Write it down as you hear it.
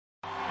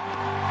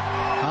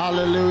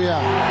Hallelujah.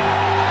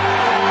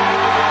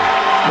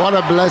 What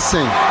a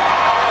blessing.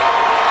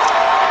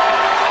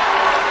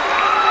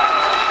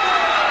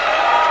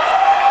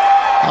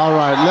 All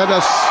right, let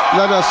us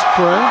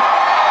pray.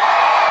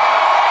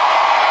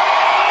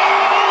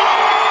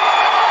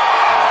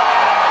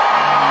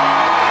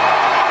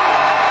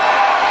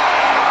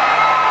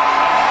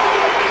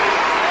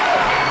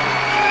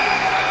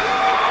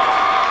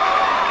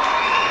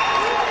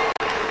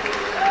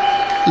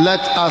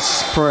 Let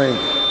us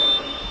pray.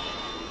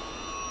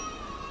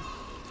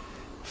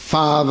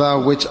 Father,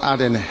 which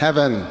art in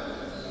heaven,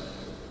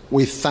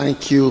 we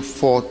thank you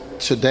for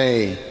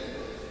today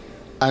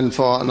and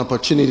for an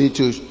opportunity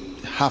to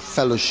have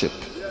fellowship.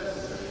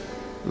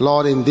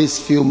 Lord, in these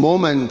few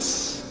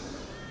moments,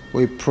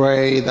 we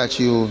pray that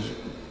you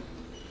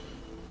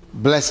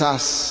bless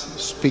us,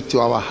 speak to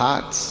our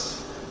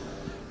hearts,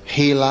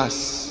 heal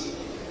us,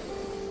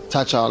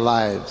 touch our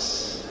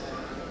lives.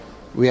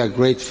 We are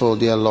grateful,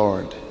 dear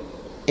Lord,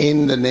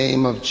 in the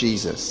name of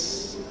Jesus.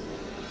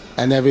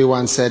 And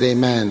everyone said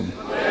amen.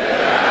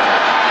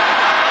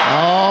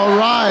 All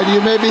right, you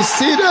may be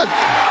seated.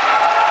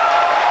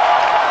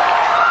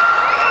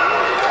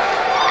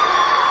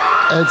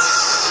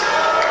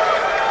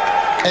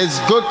 It's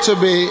good to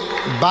be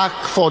back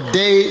for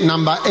day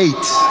number 8.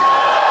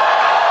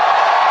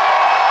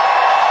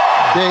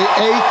 Day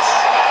 8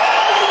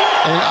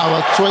 in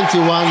our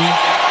 21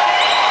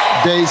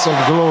 days of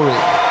glory.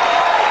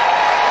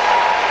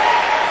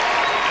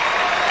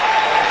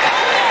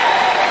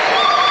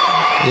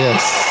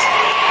 Yes.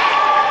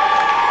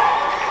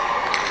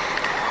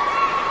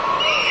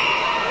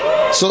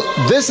 So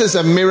this is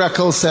a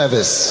miracle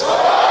service.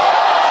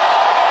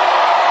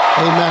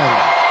 Amen.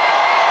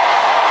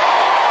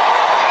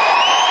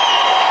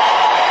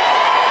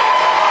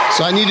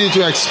 So I need you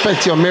to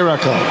expect your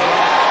miracle.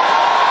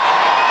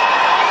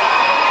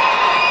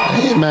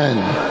 Amen.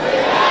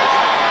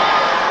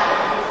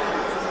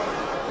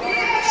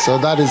 So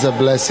that is a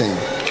blessing.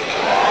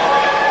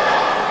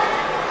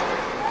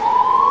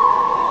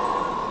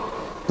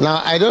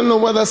 Now, I don't know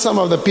whether some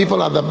of the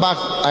people at the back,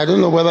 I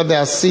don't know whether there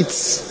are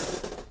seats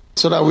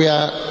so that we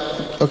are,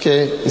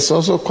 okay, it's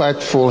also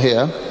quite full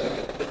here.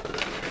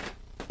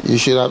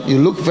 You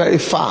look very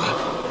far.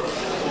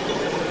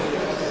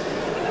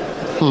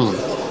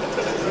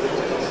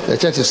 The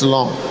church is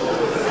long.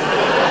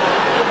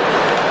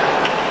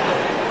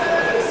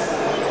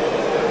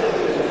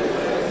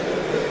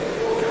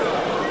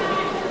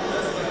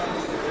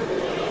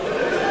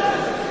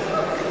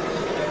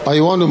 Or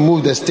you want to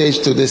move the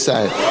stage to this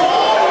side?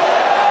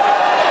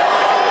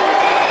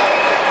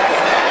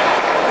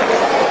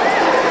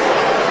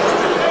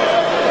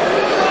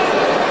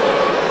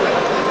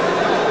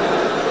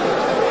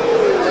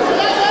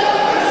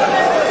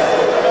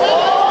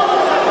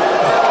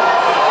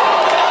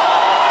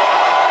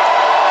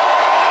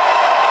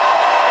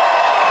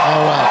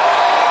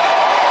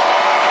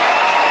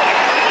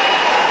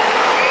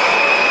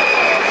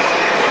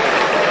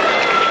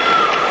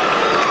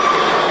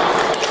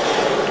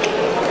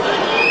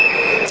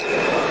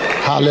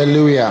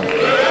 Hallelujah.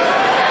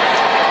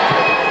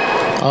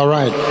 All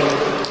right.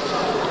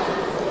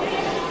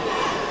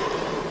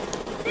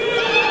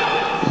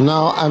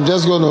 Now I'm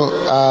just going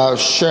to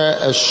share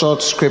a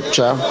short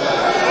scripture,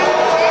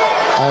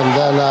 and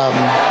then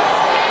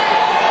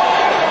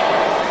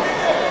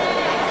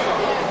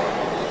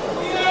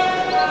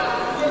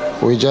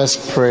we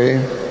just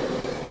pray,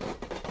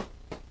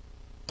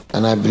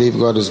 and I believe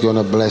God is going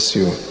to bless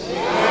you.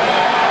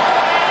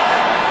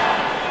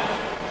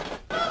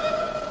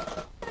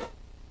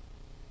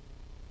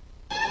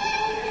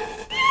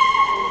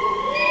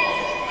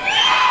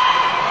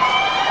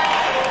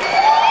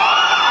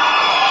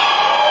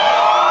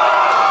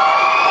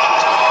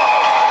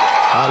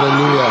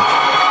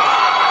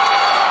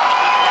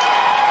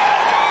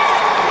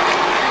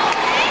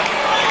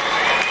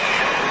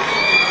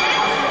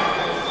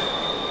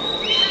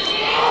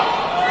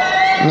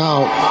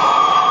 Now,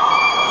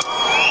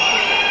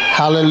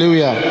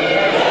 hallelujah.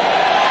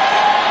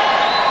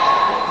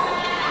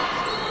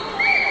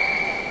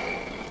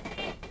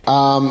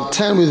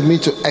 Turn with me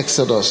to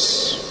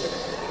Exodus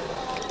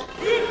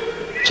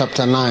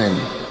chapter 9.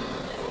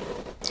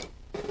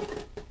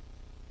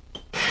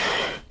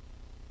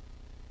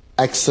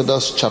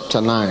 Exodus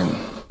chapter 9.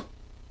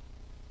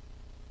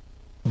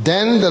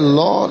 Then the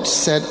Lord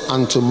said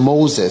unto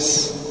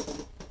Moses,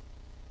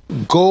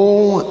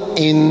 Go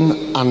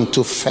in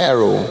unto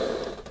Pharaoh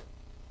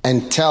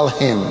and tell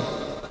him,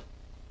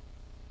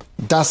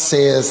 Thus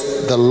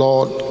says the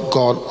Lord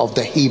God of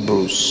the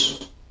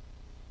Hebrews,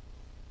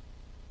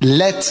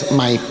 Let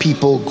my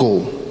people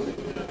go,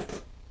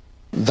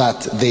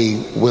 that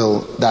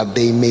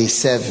they may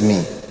serve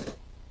me.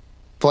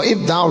 For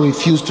if thou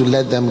refuse to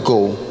let them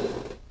go,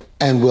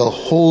 and will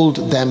hold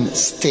them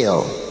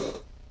still,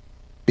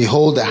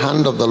 behold, the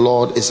hand of the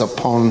Lord is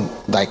upon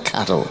thy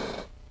cattle,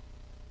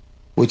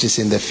 which is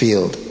in the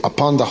field,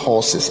 upon the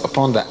horses,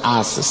 upon the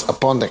asses,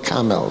 upon the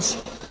camels,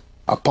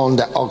 upon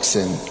the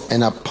oxen,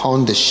 and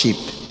upon the sheep.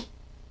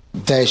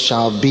 There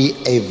shall be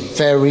a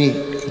very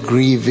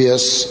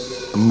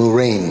grievous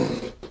murrain.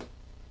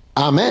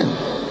 Amen.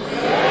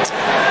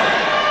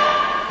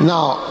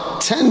 Now,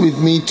 turn with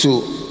me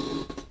to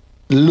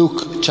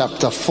Luke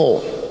chapter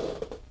 4.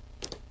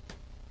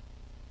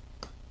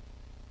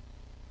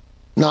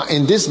 Now,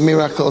 in this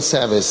miracle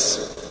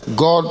service,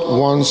 God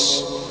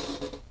wants,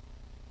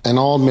 and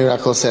all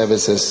miracle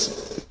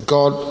services,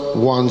 God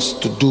wants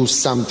to do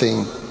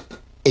something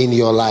in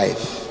your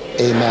life.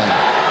 Amen.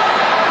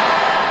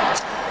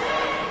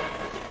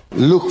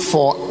 Luke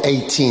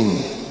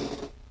 4:18.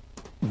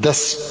 The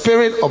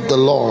Spirit of the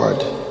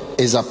Lord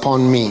is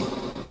upon me,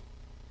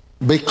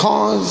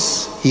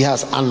 because he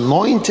has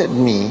anointed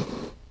me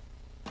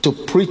to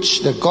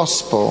preach the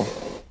gospel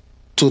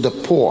to the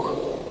poor.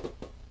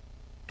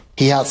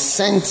 He has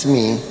sent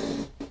me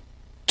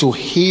to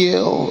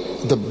heal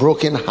the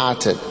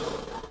brokenhearted,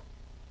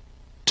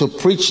 to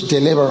preach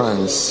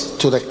deliverance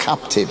to the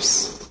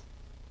captives,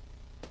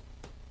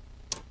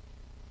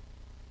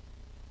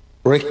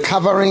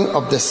 recovering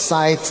of the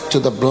sight to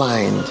the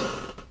blind,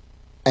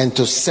 and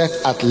to set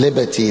at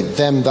liberty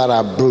them that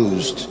are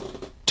bruised,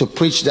 to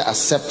preach the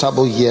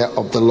acceptable year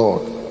of the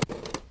Lord.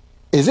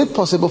 Is it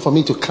possible for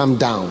me to come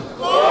down?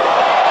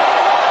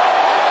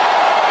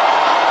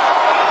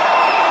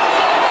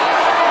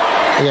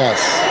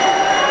 Yes.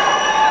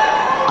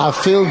 I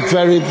feel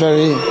very,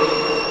 very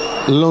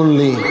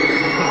lonely.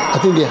 I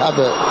think they have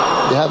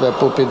a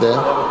pulpit there.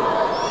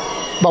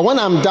 But when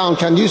I'm down,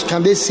 can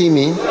they see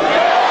me?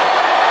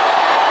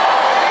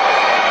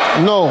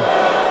 No.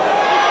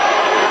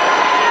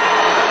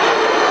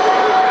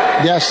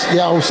 They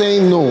are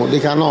saying no, they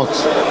cannot.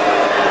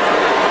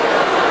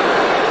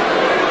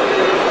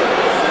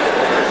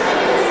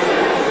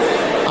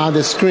 On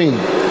the screen.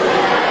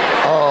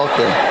 Oh,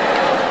 okay.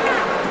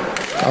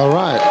 All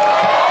right.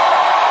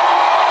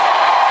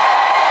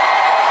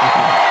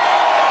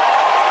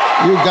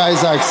 You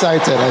guys are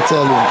excited, I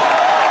tell you.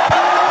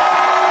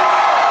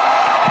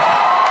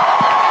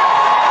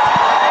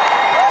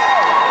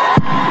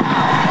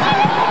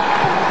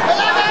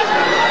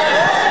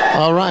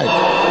 All right.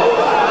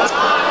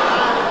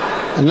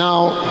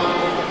 Now,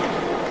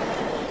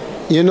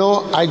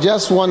 I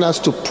just want us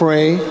to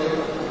pray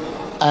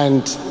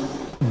and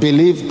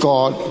believe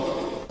God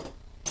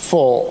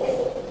for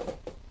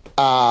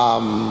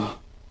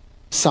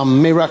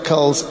some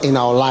miracles in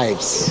our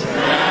lives.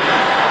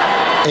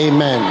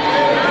 Amen.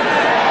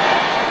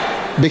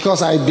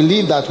 Because I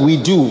believe that we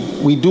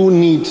do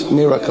need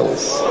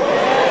miracles.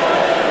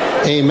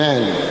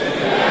 Amen.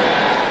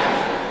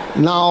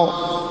 Now,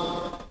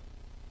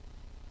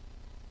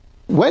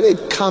 when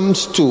it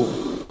comes to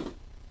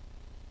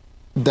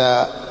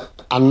the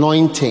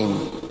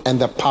anointing and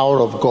the power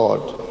of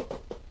God,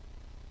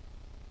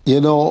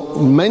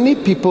 many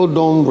people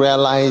don't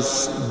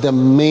realize the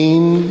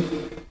main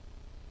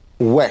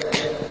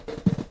work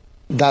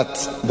that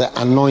the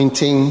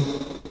anointing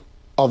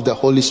of the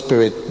Holy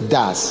Spirit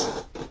does.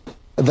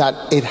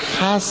 That it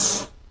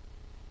has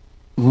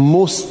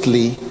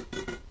mostly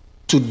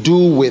to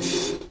do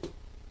with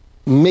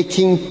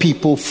making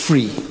people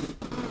free.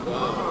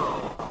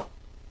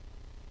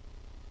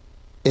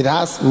 It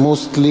has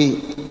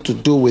mostly to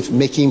do with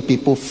making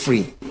people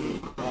free.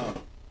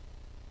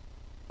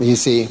 You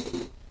see,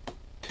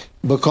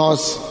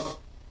 because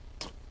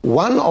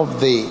one of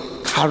the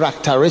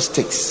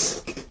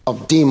characteristics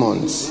of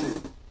demons,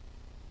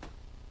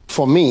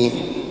 for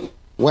me,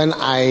 when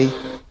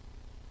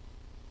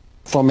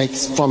from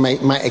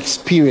my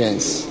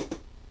experience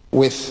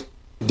with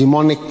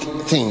demonic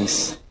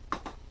things,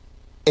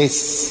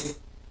 is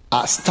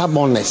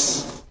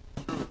stubbornness.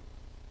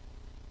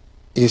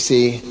 You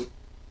see,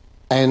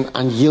 and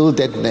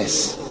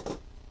unyieldedness.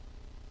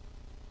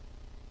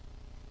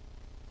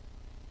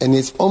 And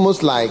it's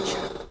almost like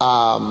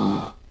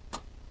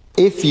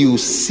if you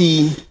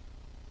see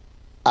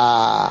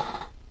a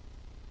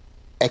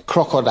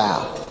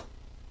crocodile,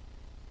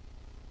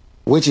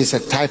 which is a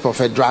type of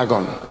a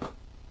dragon.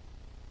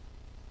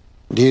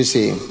 Do you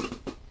see?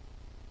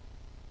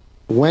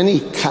 When he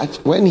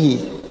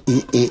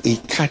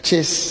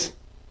catches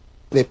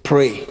the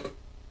prey,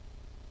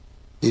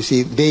 you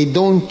see, they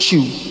don't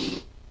chew.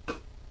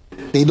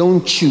 They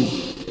don't chew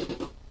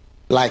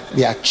like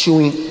they are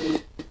chewing,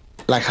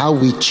 like how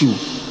we chew.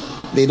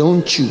 They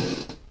don't chew.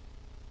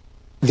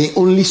 They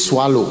only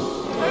swallow.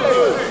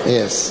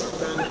 Yes.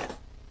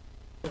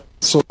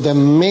 So the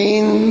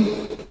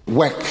main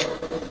work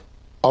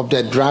of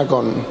the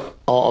dragon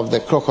or of the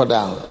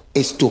crocodile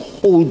is to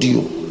hold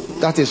you.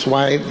 That is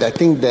why I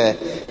think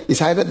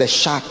it's either the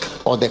shark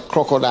or the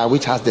crocodile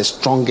which has the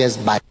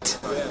strongest bite.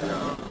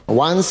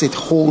 Once it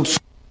holds,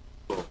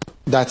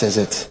 that is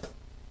it.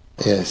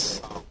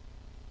 Yes.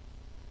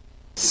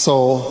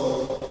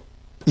 So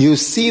you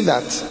see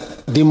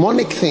that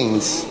demonic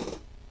things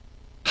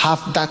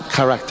have that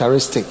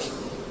characteristic,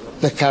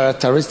 the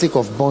characteristic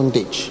of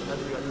bondage,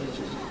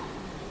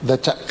 the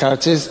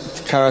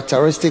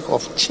characteristic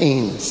of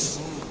chains,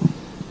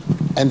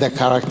 and the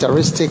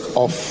characteristic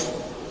of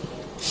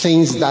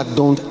things that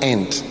don't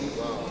end,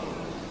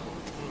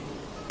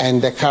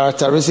 and the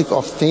characteristic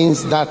of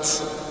things that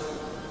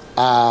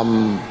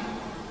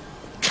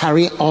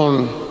carry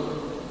on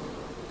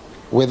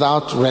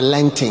without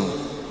relenting.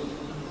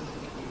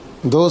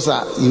 Those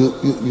are,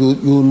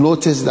 you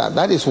notice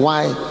that is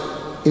why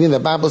even the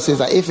Bible says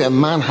that if a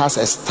man has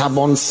a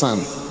stubborn son,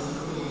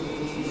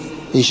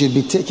 he should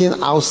be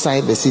taken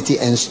outside the city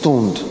and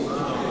stoned,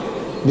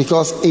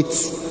 because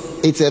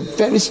it's a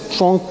very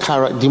strong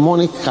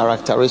demonic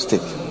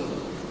characteristic,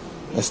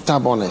 a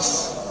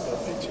stubbornness.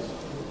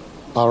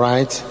 All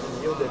right.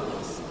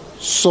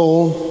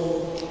 So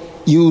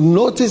you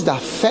notice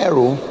that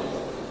Pharaoh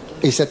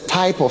is a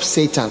type of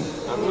Satan.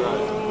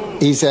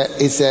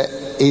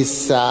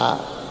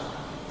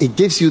 It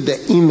gives you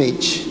the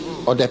image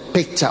or the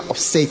picture of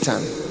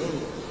Satan.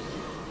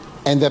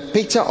 And the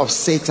picture of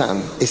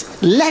Satan is,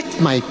 let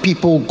my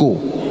people go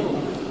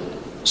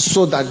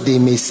so that they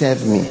may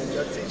serve me.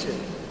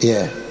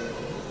 Yeah.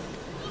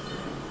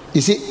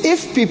 You see,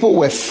 if people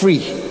were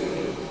free,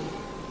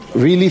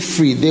 really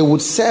free, they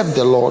would serve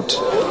the Lord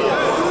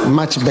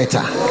much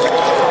better.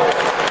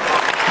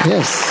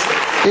 Yes.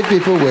 If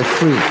people were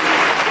free,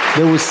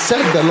 they would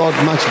serve the Lord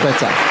much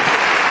better.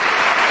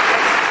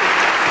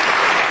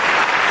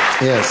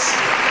 Yes.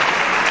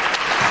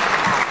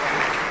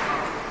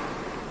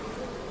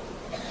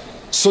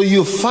 So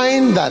you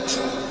find that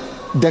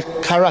the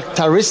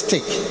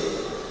characteristic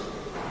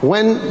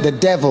when the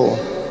devil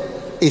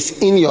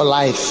is in your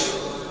life,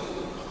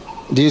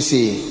 do you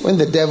see? When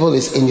the devil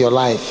is in your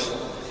life,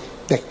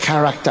 the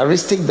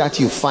characteristic that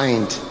you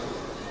find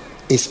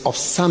is of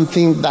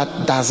something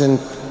that doesn't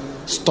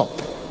stop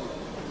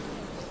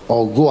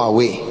or go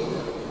away.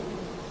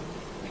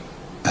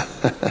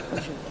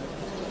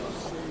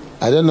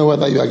 I don't know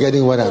whether you are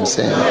getting what I'm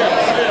saying.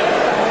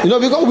 You know,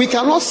 because we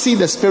cannot see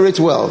the spirit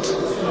world.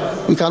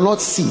 We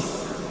cannot see.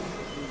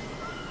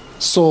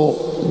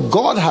 So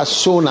God has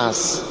shown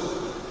us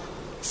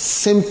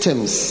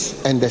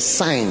symptoms and the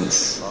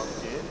signs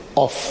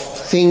of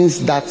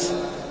things that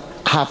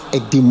have a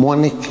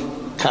demonic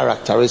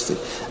characteristic.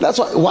 That's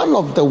why one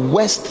of the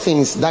worst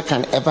things that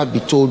can ever be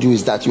told you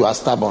is that you are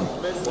stubborn.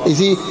 You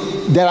see,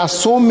 there are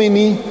so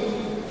many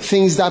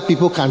things that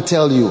people can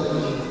tell you.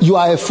 You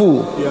are a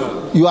fool.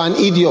 You are an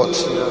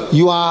idiot.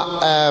 You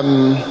are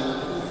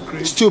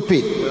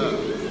stupid.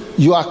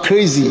 You are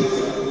crazy.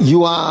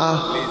 You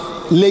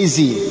are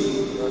lazy.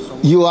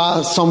 You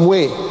are some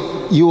way.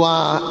 You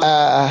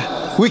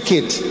are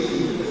wicked.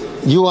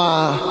 You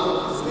are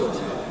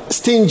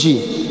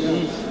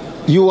stingy.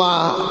 You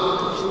are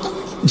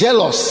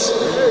jealous.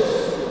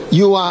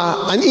 You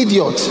are an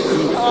idiot.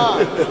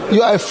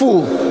 You are a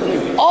fool.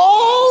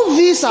 All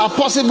these are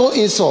possible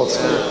insults.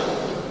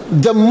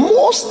 The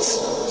most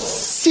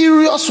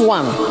serious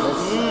one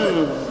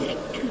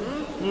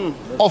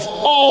of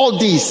all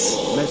these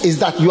is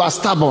that you are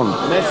stubborn.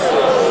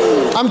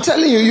 I'm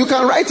telling you, you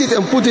can write it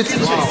and put it,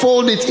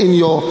 fold it in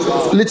your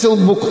little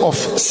book of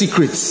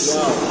secrets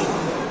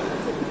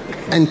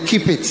and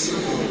keep it.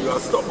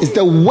 It's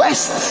the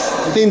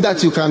worst thing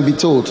that you can be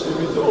told.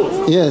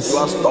 Yes.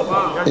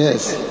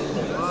 Yes.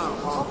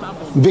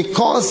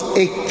 Because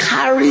it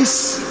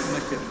carries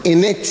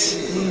in it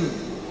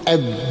a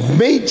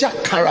major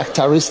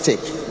characteristic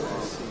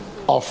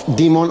of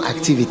demon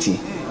activity.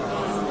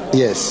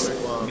 Yes.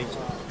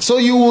 So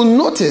you will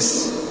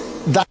notice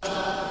that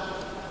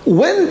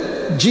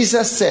when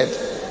Jesus said,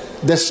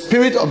 "The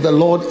Spirit of the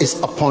Lord is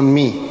upon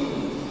me,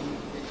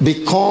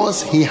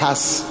 because he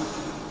has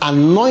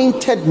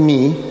anointed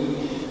me,"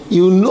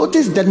 you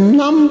notice the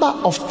number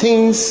of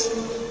things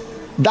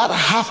that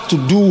have to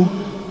do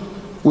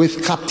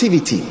with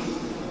captivity.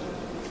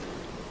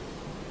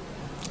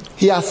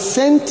 He has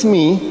sent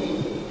me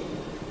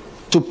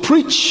to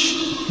preach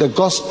the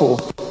gospel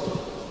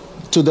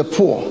to the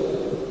poor.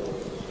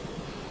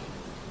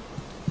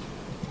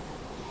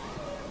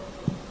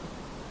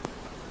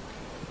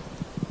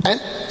 And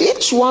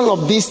each one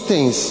of these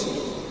things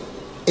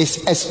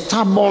is a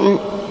stubborn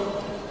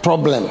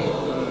problem.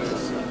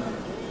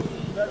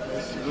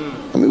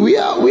 I mean, we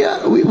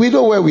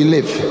know where we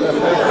live.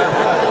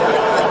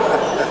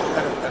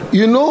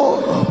 You know,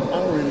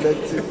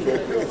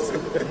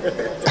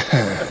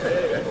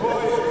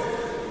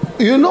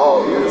 you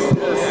know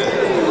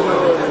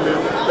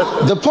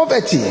the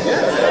poverty.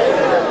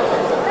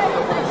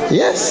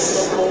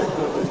 Yes.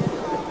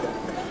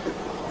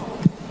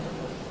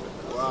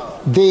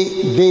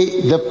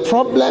 The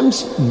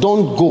problems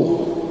don't go.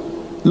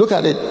 Look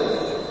at it.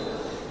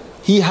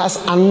 He has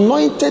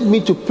anointed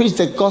me to preach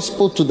the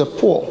gospel to the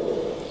poor.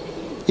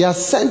 He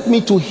has sent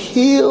me to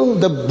heal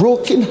the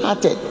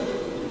brokenhearted.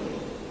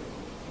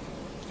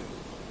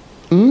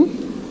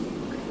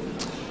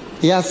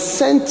 He has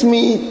sent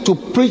me to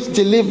preach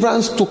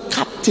deliverance to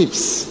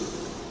captives.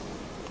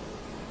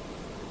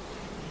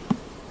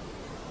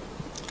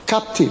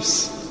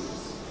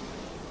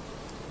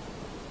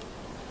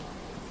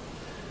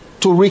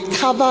 To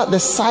recover the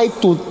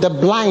sight to the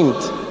blind,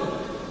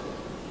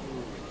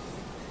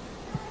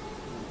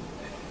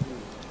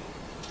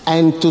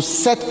 and to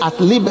set at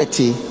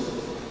liberty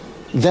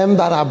them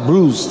that are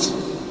bruised.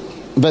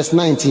 Verse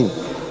 19.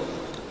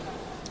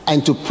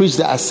 and to preach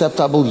the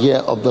acceptable year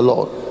of the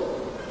Lord.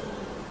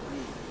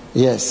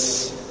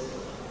 Yes.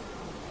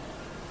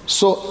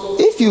 So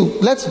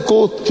let's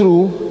go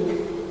through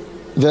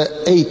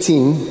the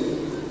 18.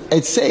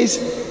 It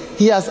says,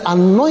 he has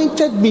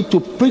anointed me to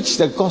preach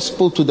the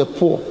gospel to the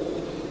poor.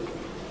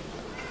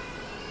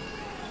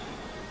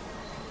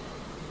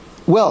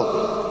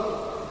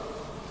 Well,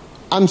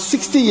 I'm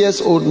 60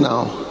 years old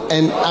now,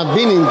 and I've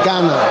been in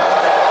Ghana.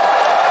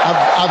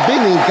 I've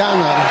been in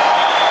Ghana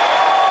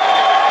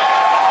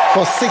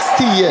for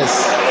 60 years.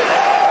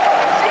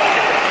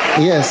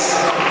 Yes.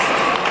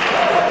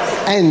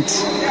 And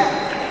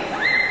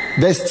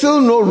there's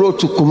still no road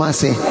to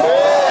Kumasi.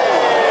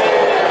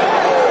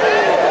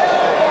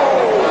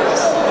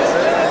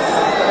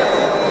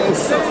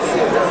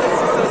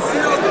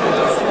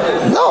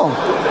 No.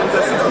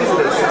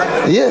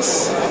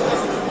 Yes.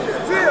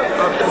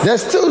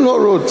 There's still no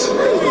road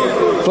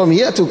from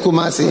here to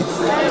Kumasi.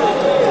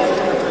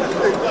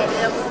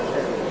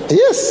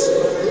 Yes.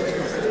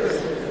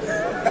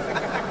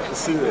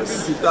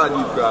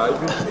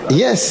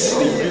 Yes.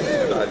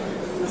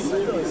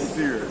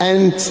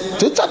 And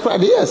to Accra,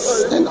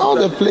 yes, and all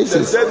the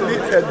places.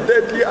 A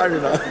deadly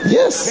arena.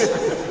 Yes.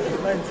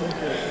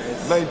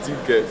 19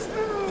 cases.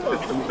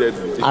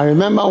 I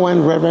remember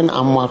when Reverend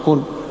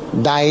Amwako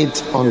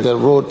died on the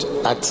road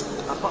at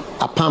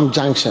Apam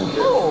Junction.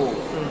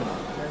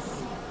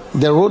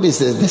 The road is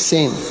the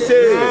same.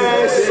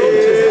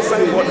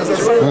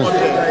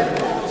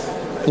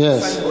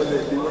 Yes.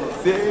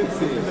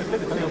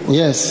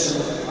 Yes.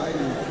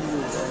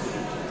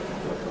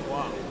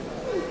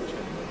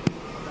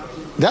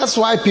 That's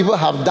why people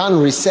have done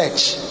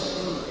research.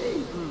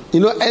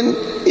 And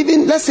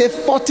even let's say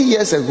 40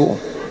 years ago,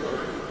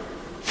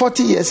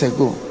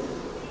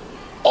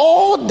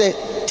 all the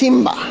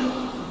timber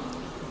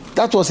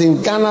that was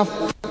in Ghana,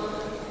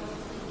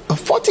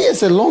 40 years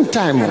is a long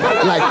time.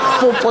 Like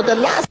for the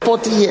last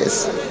 40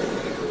 years,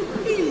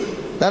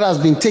 that has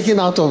been taken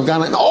out of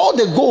Ghana. And all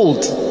the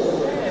gold,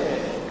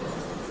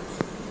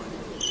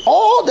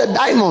 all the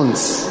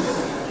diamonds,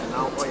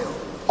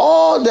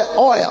 all the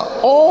oil,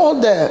 all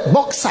the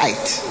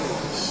bauxite,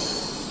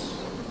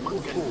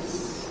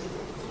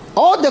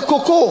 all the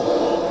cocoa,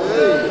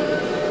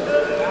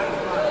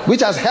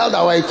 which has held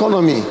our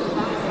economy,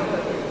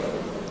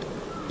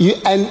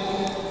 and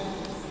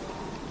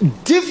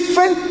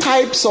different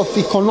types of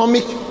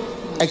economic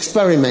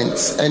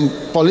experiments and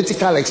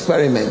political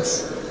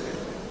experiments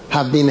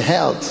have been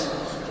held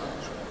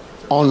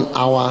on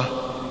our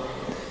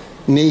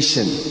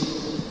nation.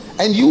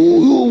 And you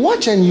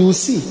watch and you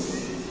see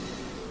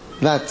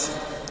that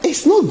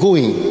it's not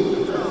going.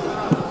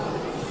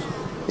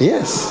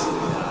 Yes.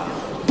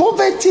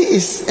 Poverty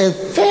is a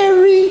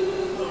very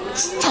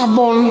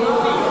stubborn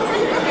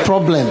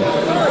problem.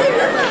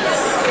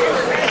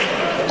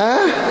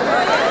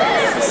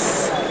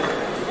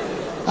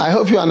 I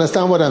hope you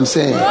understand what I'm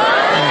saying.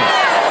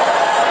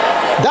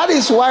 That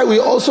is why we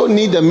also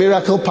need the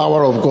miracle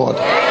power of God.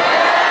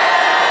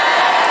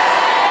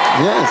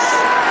 Yes.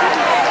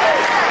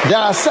 There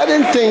are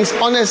certain things,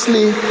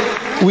 honestly,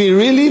 we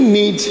really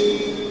need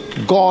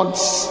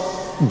God's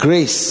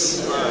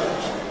grace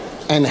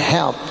and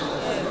help.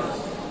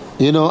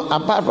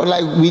 Apart from,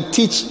 like we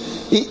teach,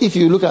 if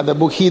you look at the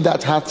book, He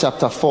That Hath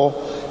chapter 4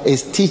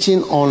 is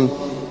teaching on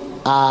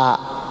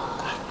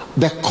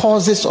the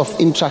causes of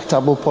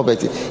intractable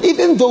poverty.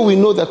 Even though we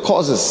know the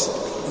causes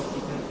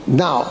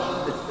now,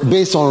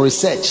 based on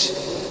research,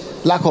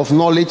 lack of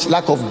knowledge,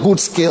 lack of good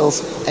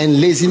skills, and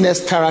laziness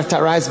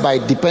characterized by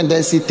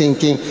dependency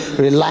thinking,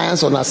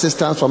 reliance on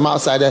assistance from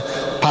outside,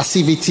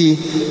 passivity,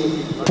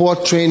 poor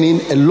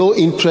training, a low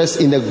interest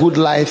in a good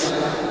life,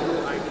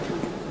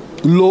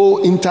 low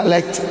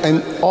intellect,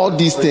 and all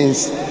these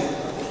things,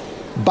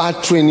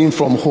 bad training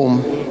from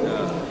home.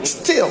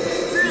 Still,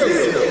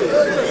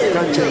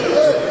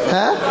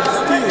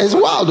 it's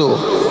wild though.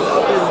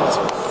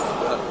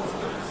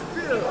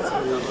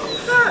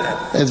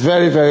 It's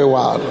very, very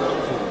wild.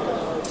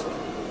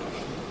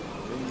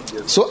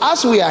 So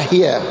as we are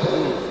here,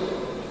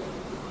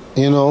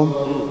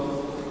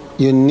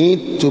 you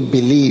need to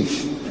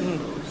believe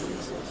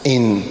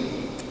in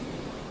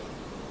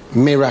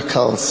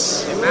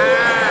miracles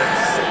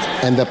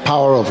and the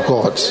power of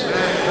God.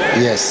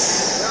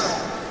 Yes.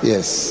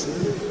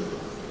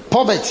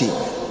 Poverty.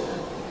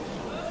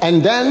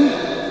 And then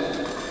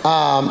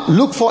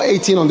look for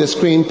 18 on the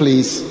screen,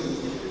 please.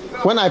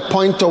 When I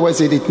point towards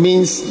it, it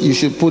means you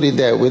should put it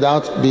there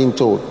without being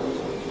told.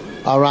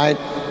 All right?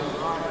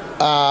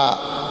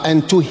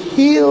 And to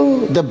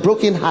heal the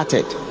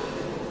brokenhearted.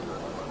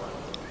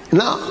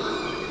 Now,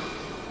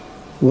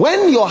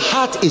 when your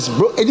heart is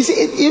broken,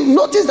 you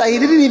notice that he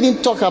didn't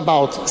even talk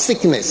about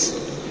sickness.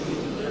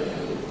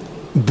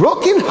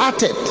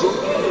 Brokenhearted,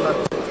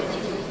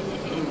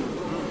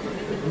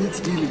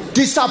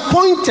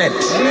 disappointed,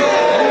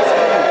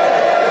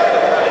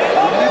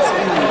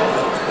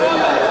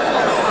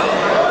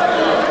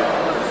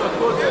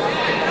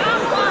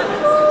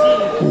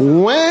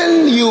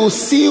 when you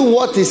see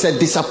what is a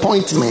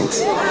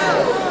disappointment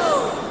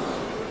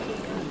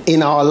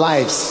in our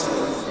lives,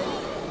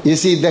 You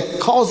see, the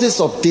causes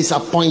of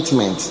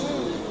disappointment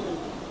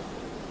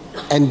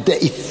and the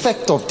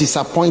effect of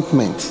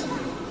disappointment,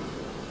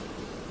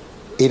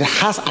 it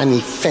has an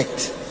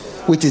effect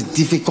which is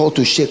difficult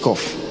to shake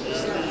off.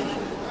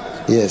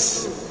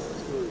 Yes.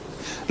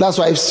 That's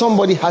why if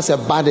somebody has a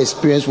bad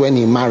experience when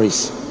he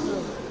marries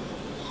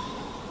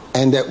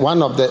and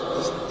one of the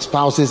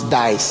spouses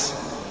dies,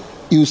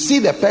 you see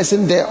the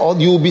person there, or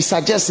you'll be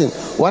suggesting,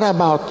 what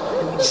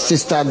about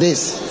sister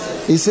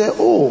this? He said,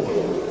 oh,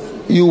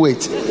 you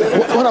wait.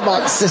 What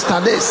about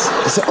sister this?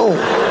 He said, oh,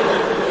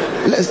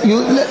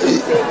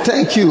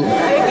 thank you.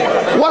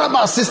 What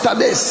about sister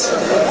this?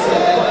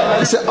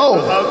 He said, oh,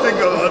 I'll think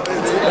about it.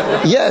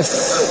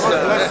 yes,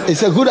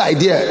 it's a good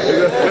idea.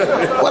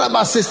 What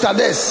about sister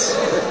this?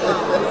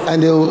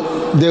 And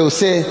they'll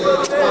say,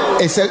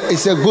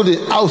 it's a good,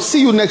 I'll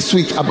see you next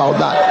week about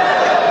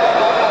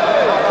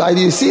that. Like,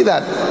 you see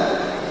that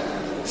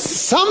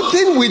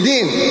something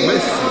within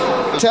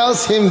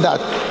tells him that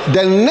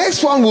the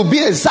next one will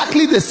be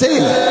exactly the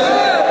same.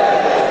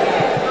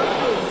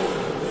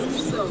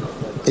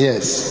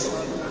 Yes.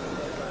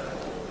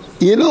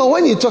 You know,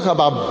 when you talk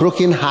about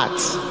broken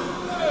hearts,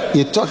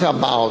 you talk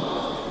about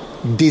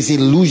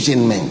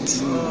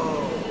disillusionment,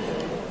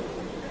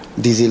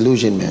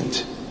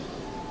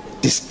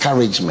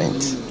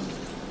 discouragement.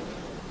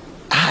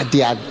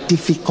 They are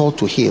difficult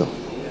to heal.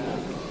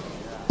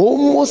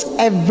 Almost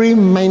every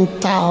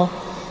mental,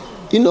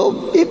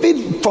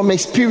 even from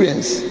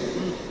experience,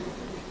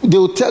 they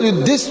will tell you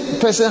this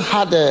person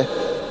had a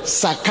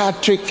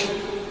psychiatric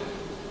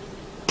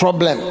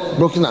problem,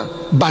 broken heart,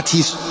 but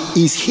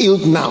he's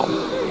healed now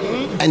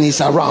and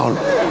he's around.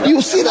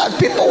 You see that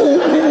people who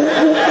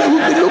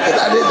will be looking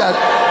at it that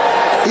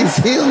he's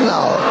healed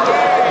now.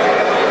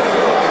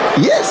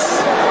 Yes,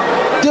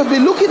 they'll be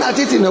looking at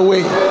it in a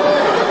way.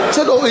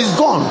 Said, oh, it's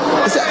gone.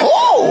 They said,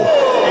 oh.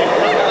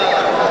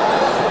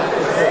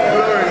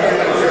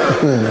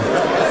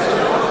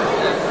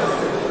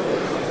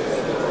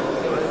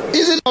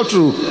 Is it not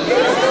true?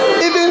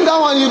 Even that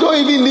one, you don't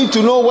even need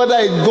to know whether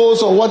it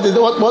goes or what do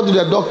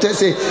the doctors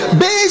say.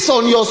 Based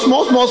on your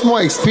small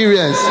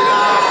experience,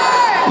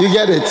 you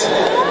get it.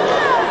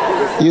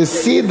 You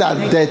see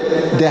that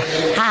the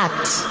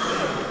heart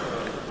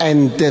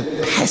and the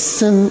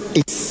person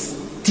is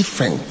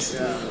different.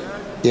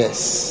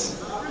 Yes.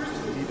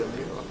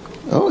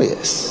 Oh,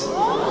 yes.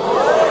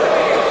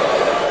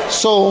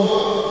 So,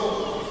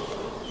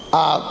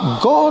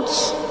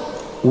 God's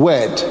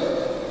word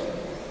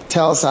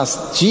tells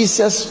us,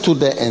 Jesus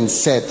stood there and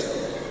said,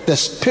 the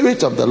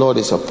Spirit of the Lord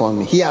is upon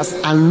me. He has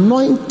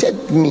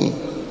anointed me.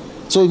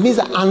 So it means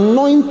that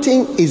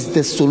anointing is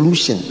the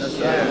solution.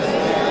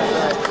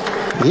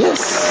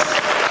 Yes,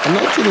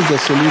 anointing is the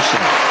solution.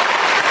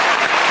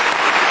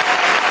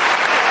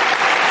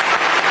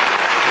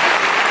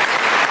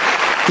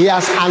 He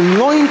has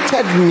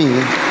anointed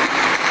me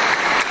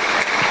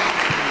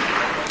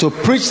to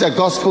preach the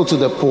gospel to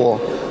the poor,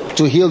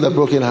 to heal the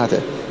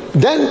brokenhearted,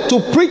 then to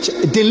preach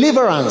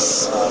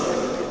deliverance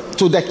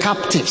to the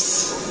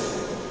captives.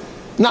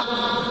 Now,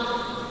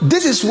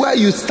 this is where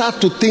you start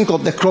to think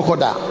of the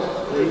crocodile.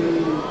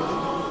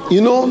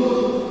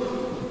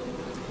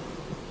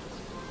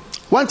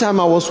 One time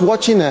I was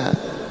watching a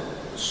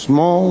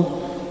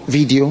small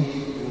video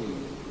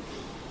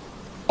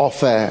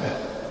of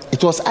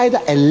it was either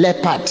a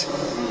leopard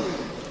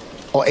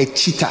or a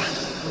cheetah,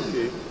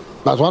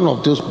 but one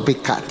of those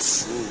big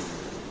cats,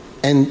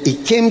 and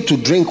it came to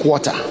drink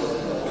water.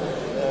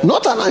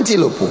 Not an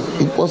antelope,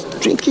 it was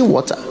drinking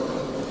water.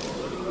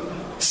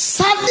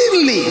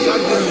 Suddenly,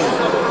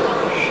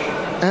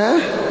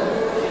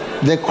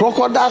 the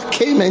crocodile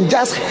came and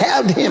just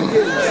held him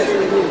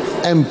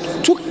and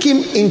took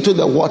him into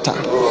the water,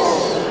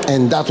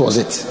 and that was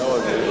it.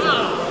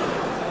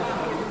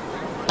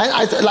 And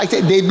like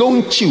they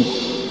don't chew.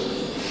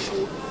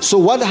 So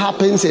what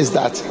happens is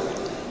that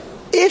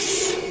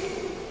if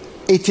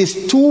it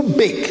is too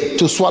big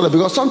to swallow,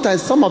 because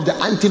sometimes some of the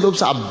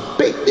antelopes are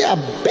big, they are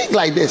big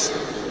like this,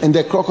 and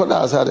the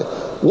crocodiles are there.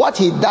 What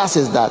he does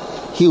is that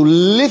he'll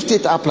lift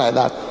it up like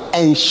that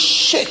and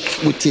shake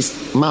with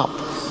his mouth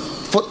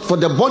for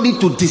the body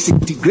to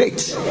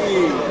disintegrate.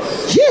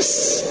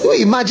 Yes, you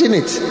imagine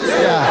it.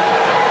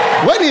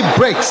 Yeah. When he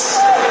breaks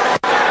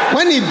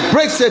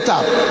it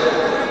up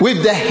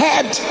with the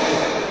head,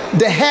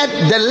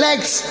 the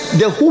legs,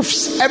 the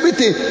hoofs,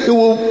 everything, he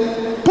will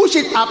push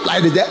it up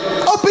like that,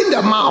 open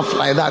the mouth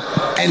like that,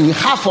 and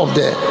half of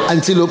the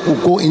antelope will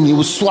go in. He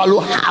will swallow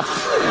half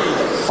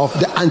of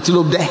the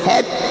antelope, the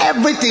head,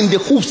 everything, the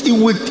hoofs, he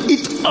will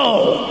eat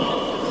all.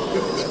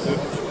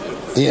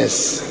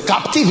 Yes,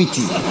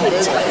 captivity.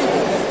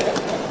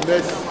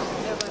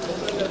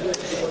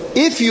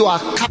 If you are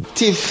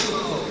captive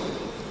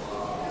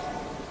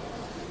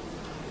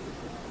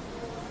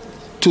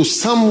to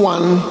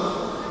someone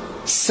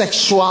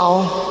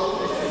sexual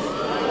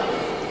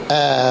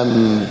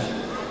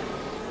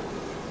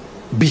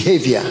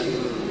behavior,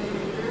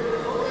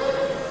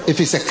 if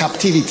it's a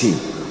captivity,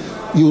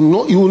 you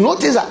will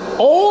notice that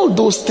all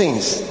those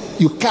things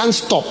you can't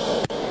stop.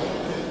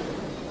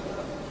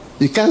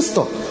 You can't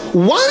stop.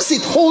 Once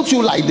it holds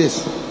you like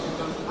this,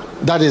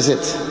 that is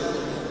it.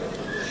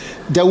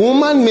 The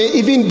woman may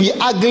even be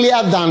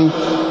uglier than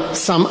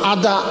some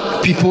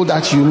other people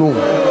that you know,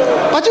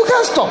 but you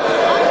can't stop.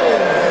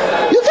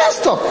 You can't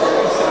stop.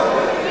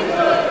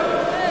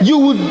 You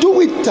will do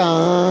it.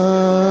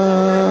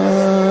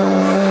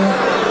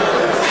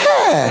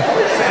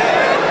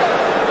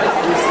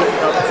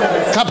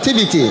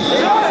 Captivity.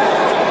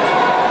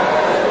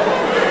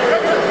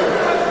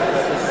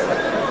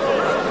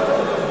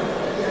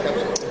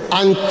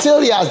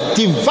 Until he has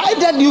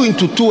divided you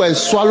into two and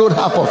swallowed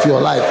half of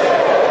your life.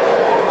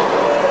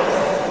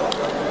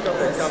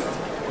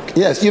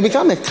 Yes, you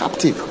become a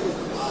captive.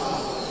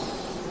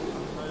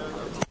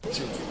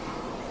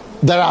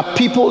 There are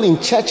people in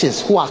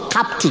churches who are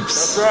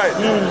captives. That's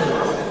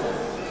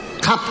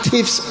right.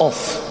 Captives of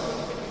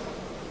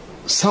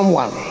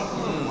someone.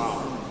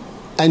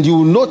 And you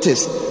will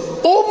notice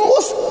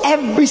almost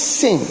every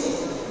sin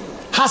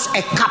has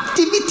a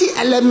captivity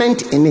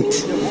element in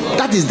it.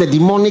 That is the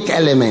demonic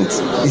element.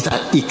 Is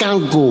that it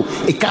can't go,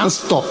 it can't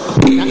stop,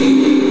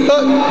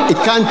 it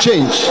can't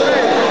change.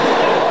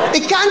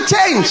 It can't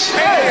change.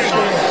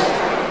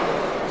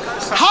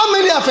 How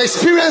many have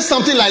experienced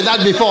something like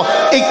that before?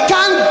 It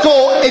can't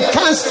go, it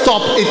can't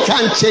stop, it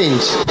can't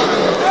change.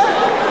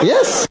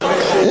 Yes,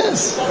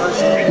 yes.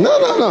 No.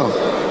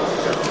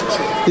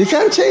 You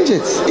can't change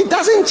it. It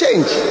doesn't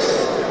change.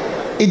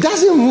 It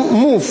doesn't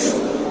move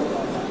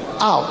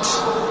out.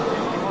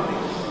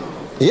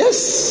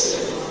 Yes.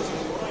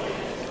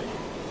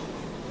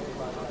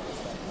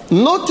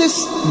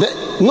 Notice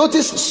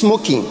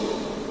smoking.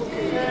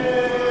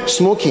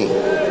 Smoking.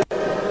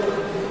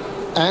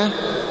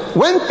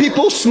 When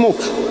people smoke,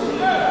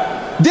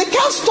 they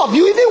can't stop.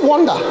 You even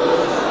wonder.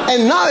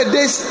 And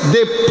nowadays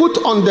they put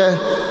on the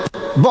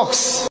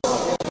box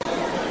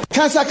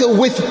cancer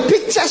with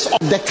pictures of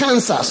the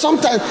cancer.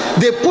 Sometimes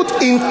they put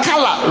in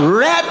color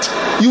red.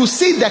 You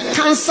see the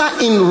cancer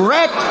in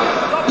red,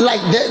 like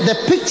the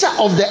picture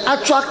of the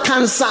actual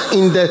cancer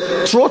in the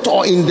throat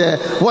or in the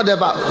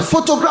whatever,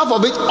 photograph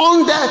of it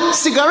on the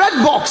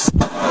cigarette box,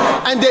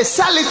 and they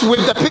sell it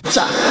with the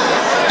picture.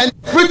 And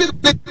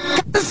the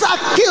cancer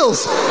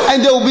kills,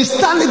 and they will be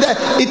standing there.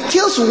 It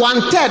kills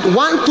 1/3,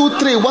 1, 2,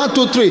 3, 1,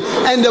 2, 3,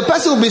 and the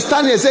person will be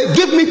standing and say,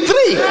 "Give me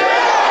 3.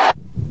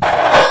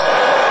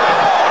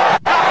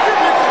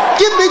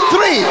 Give me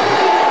 3."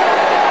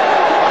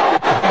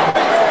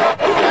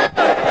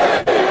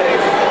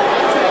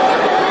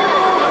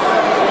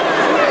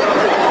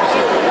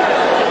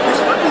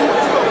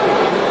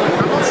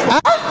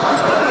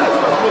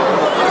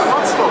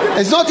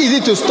 It's not easy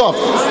to stop.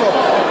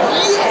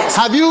 Yes.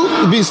 Have you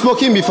been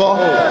smoking before?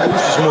 I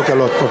used to smoke a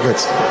lot,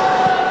 Prophet.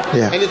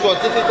 Yeah. And it was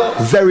difficult?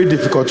 Very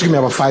difficult. It took me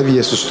about 5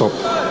 years to stop.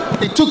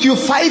 It took you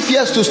 5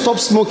 years to stop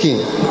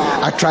smoking?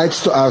 I tried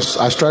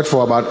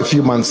for about a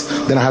few months.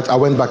 Then I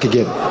went back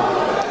again.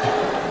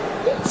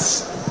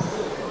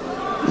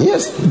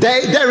 Yes.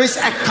 There is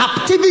a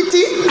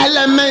captivity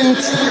element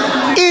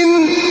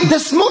in the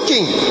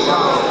smoking.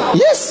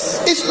 Yes.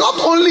 It's not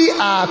only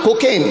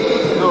cocaine.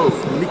 No.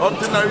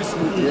 Ordinary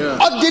smoking. Yeah.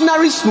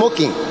 Ordinary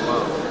smoking.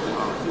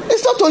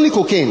 It's not only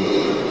cocaine.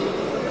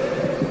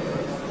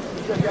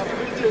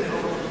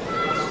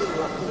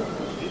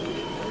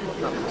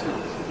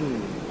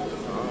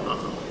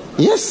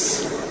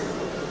 Yes.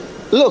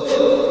 Look,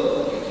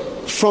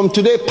 from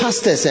today,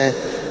 pastors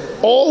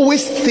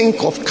always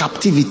think of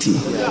captivity.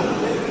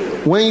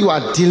 When you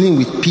are dealing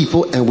with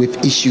people and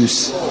with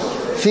issues,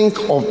 think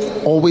of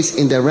always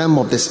in the realm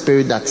of the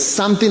spirit that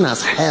something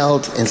has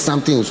held and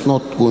something is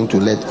not going to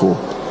let go.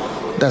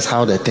 That's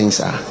how the things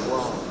are.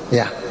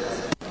 Yeah.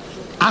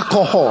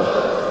 Alcohol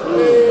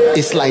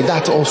is like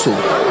that also.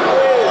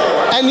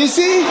 And you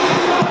see,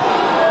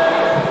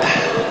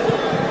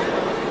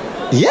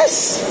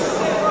 yes,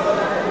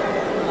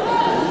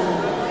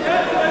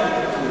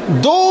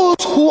 those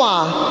who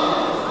are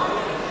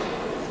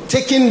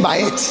taken by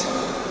it,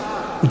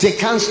 they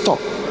can't stop.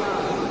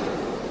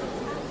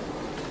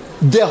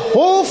 The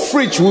whole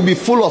fridge will be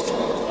full of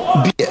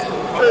beer.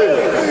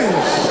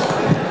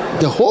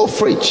 The whole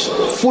fridge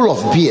full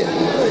of beer.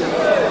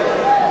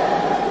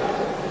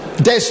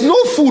 There's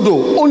no food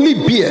though, only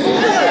beer.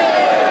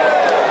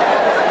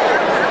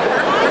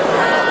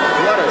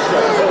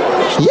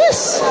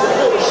 Yes.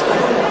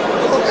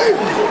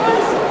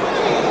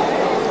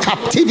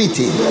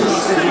 Captivity.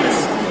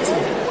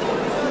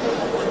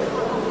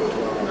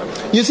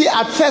 You see,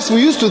 at first we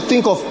used to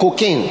think of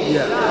cocaine.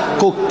 Yeah.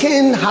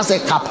 Cocaine has a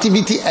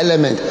captivity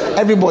element.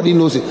 Everybody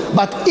knows it.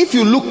 But if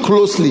you look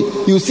closely,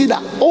 you see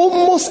that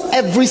almost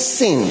every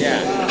sin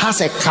has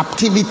a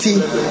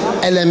captivity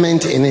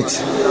element in it.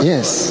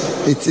 Yes.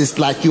 It is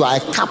like you are a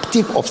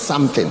captive of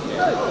something.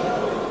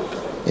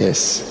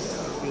 Yes.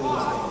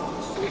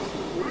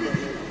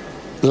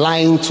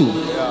 Lying too.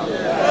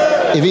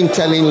 Even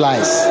telling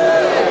lies.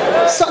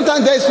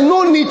 Sometimes there is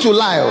no need to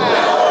lie.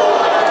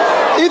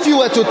 If you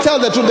were to tell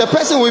the truth, the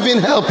person will even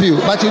help you,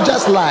 but you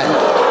just lie.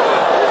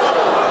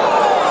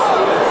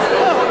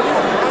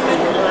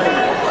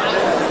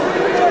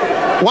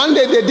 One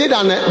day they did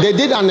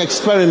an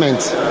experiment.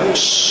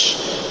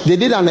 They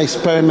did an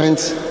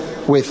experiment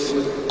with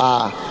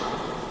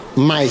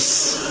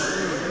mice.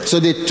 So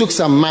they took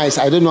some mice,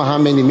 I don't know how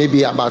many,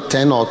 maybe about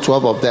 10 or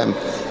 12 of them,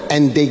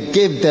 and they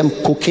gave them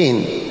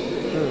cocaine.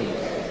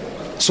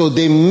 So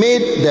they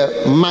made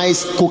the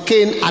mice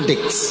cocaine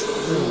addicts.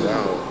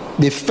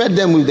 They fed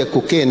them with the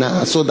cocaine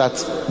so that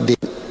they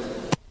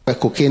were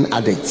cocaine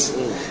addicts.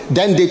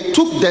 Then they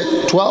took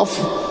the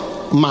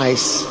 12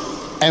 mice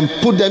and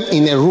put them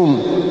in a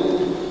room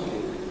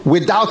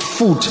without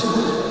food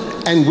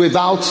and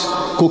without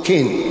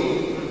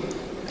cocaine,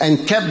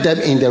 and kept them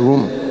in the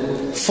room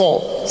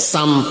for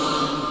some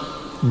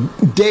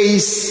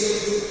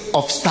days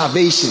of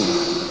starvation.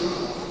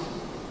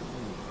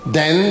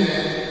 Then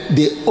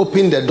they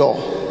opened the door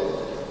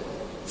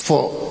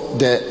for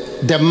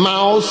the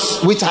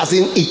mouse, which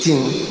hasn't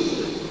eaten,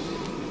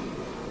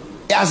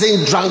 he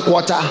hasn't drank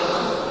water,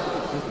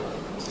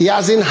 he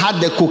hasn't had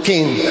the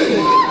cocaine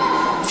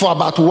for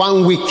about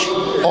 1 week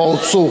or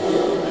so.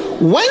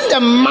 When the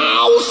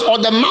mouse or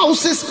the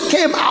mouses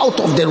came out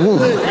of the room,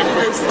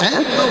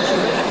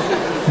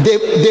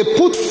 they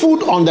put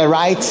food on the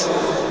right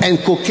and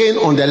cocaine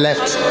on the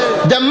left.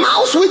 The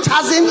mouse, which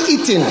hasn't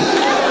eaten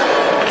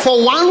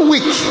for 1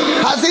 week,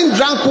 hasn't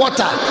drank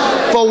water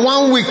for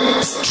 1 week,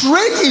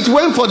 straight it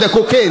went for the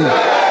cocaine.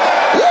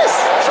 Yes,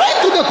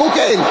 straight to the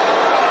cocaine.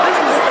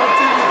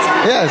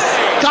 Yes,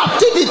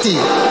 captivity.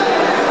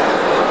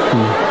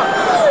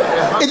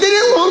 He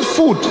didn't want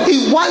food,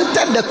 he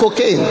wanted the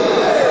cocaine.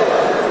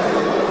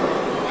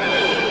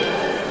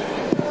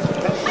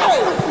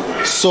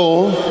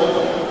 So,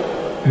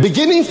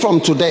 beginning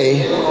from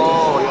today,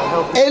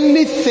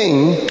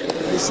 anything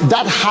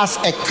that has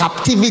a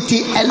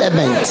captivity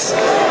element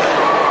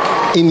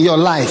in your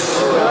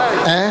life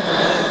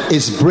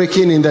is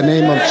breaking in the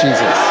name of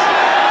Jesus.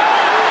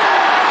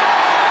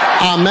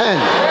 Amen.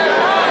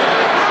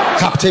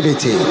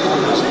 Captivity.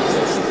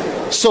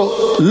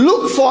 So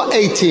Luke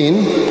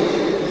 4:18,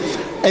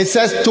 it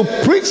says to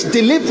preach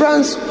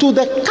deliverance to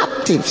the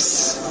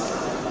captives,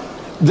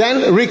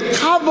 then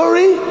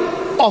recovery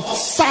of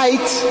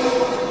sight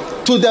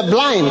to the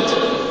blind.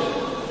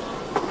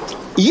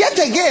 Yet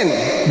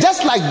again,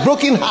 just like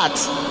broken heart,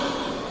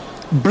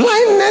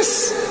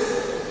 blindness.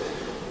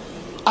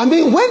 I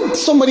mean, when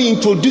somebody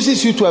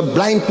introduces you to a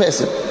blind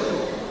person,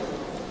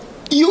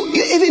 you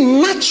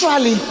even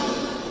naturally,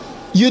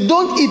 you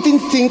don't even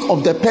think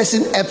of the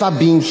person ever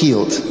being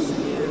healed.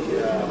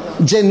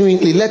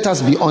 Genuinely, let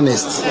us be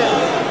honest.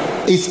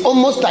 It's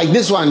almost like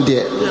this one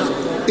there.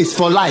 It's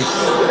for life.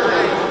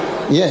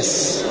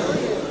 Yes.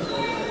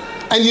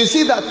 And you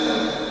see that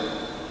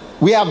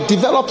we have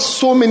developed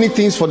so many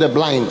things for the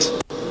blind.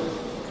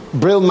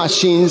 Braille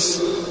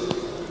machines,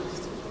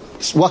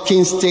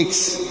 walking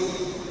sticks.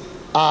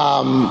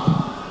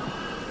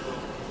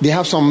 They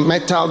have some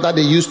metal that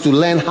they use to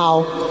learn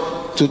how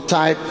to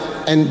type.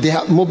 And they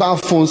have mobile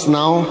phones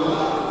now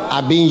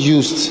are being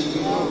used.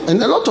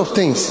 And a lot of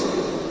things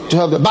to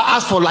help them. But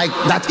as for like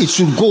that it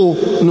should go,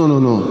 no.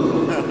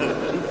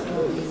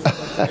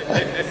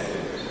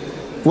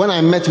 When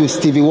I met with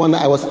Stevie Wonder,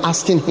 I was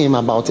asking him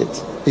about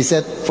it. He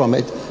said from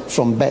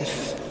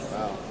birth.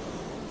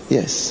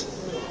 Yes.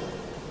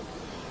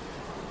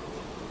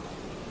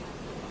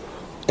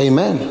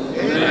 Amen.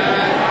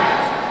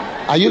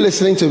 Are you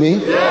listening to me?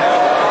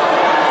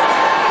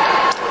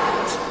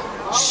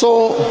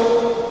 So,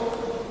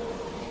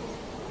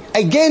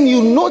 again,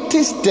 you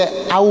notice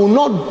the I will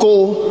not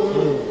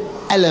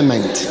go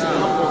element.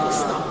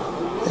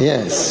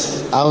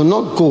 Yes, I will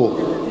not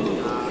go.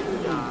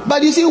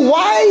 But you see,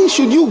 why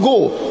should you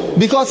go?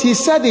 Because he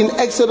said in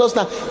Exodus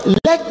that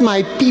let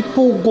my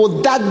people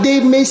go that they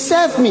may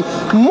serve me.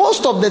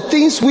 Most of the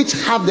things which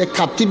have the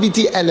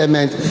captivity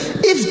element,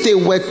 if they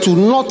were to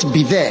not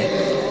be there,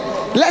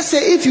 let's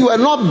say if you are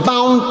not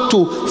bound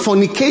to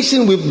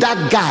fornication with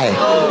that guy,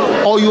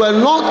 or you are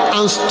not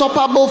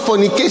unstoppable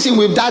fornication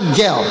with that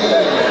girl,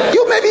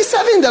 you may be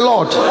serving the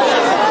Lord.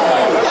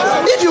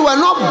 If you are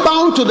not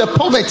bound to the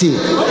poverty,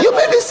 you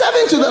may be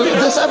serving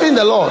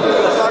the Lord.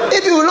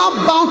 If you are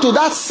not bound to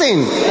that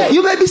sin,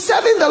 you may be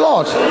serving the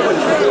Lord.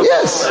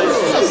 Yes.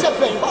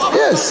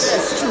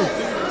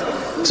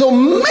 So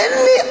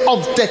many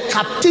of the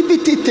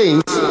captivity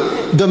things,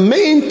 the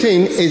main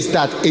thing is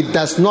that it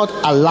does not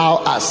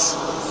allow us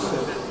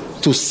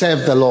to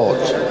serve the Lord.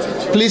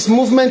 Please,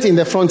 movement in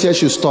the frontier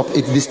should stop.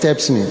 It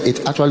disturbs me.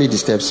 It actually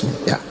disturbs me.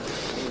 Yeah.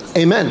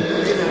 Amen.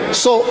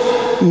 So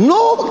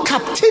no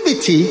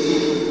captivity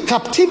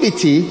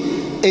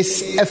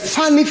is a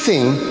funny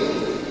thing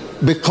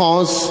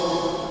because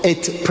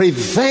it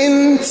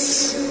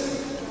prevents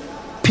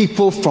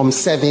people from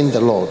serving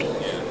the Lord.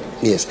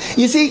 Yes.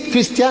 You see,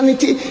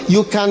 Christianity,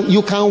 you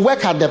can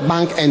work at the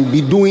bank and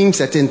be doing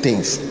certain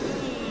things.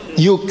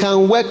 You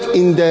can work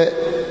in the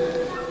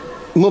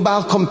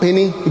mobile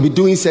company, be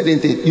doing certain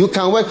things. You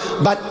can work,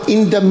 but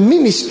in the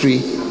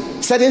ministry,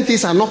 certain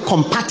things are not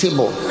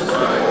compatible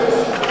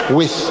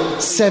with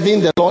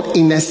serving the Lord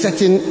in a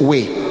certain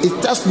way.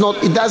 It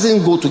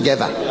doesn't go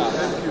together.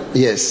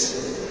 Yes.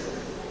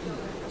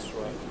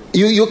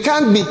 You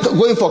can't be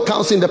going for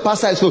counseling. The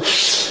pastor is going,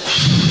 he's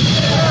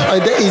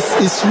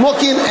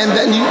smoking, and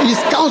then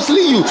he's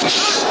counseling you.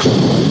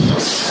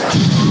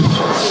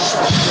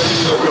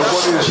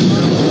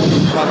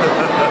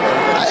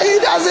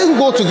 It doesn't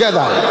go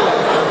together.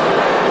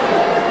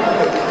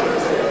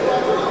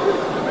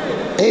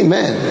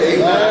 Amen.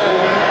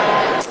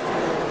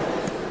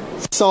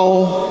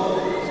 So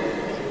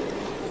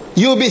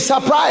you'll be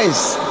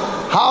surprised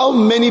how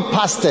many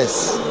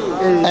pastors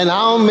and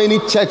how many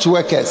church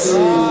workers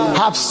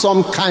have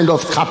some kind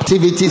of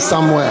captivity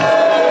somewhere.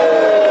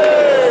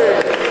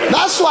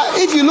 That's why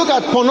if you look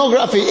at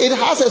pornography, it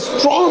has a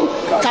strong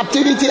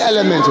captivity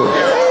element.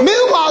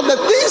 Meanwhile, the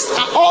things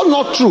are all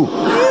not true.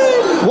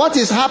 What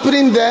is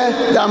happening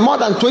there are more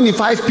than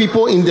 25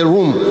 people in the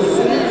room.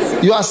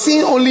 You are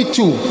seeing only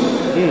 2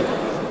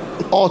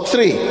 or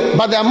 3,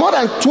 but there are more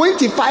than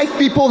 25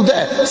 people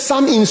there.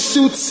 Some in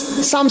suits,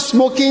 some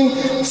smoking,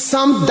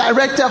 some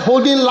director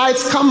holding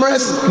lights,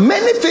 cameras,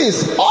 many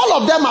things. All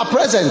of them are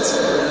present.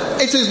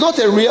 It is not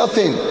a real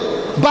thing.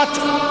 But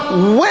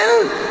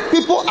when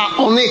people are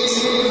on it,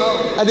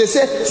 and they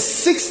say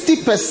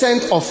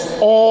 60% of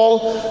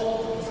all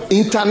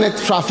internet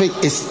traffic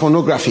is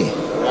pornography.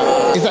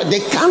 It's that they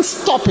can't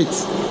stop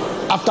it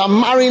after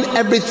marrying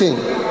everything.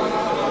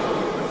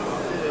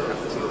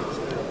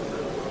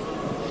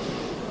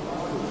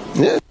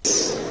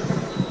 Yes.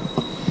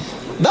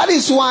 That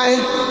is why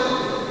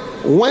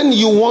when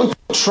you want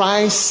to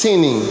try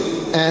sinning,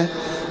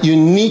 you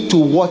need to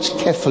watch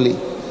carefully,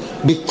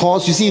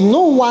 because you see,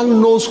 no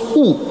one knows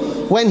who,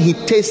 when he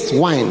tastes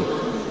wine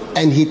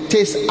and he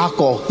tastes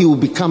alcohol, he will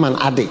become an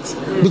addict.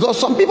 Because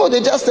some people,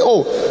 they just say,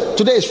 oh,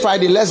 today is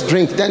Friday, let's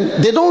drink. Then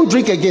they don't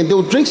drink again. They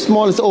will drink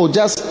small and say, oh,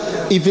 just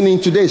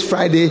evening, today is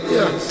Friday.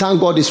 Thank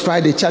God it's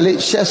Friday. Charlie,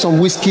 share some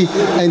whiskey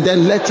and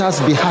then let us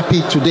be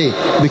happy today.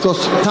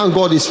 Because thank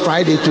God it's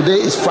Friday.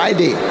 Today is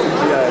Friday.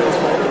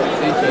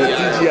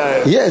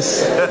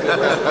 Yes.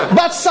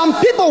 But some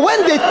people,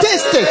 when they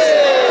taste it,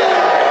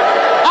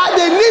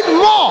 they need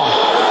more.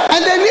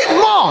 And they need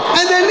more.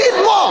 And they need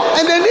more.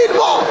 And they need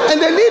more. And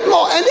they need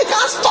more. And they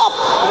can't stop.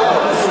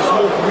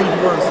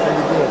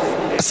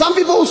 Some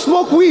people who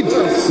smoke weed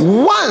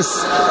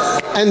once,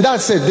 and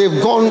that's it, they've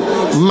gone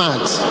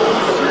mad.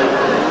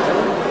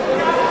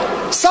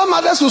 Some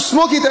others will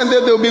smoke it and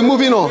they'll be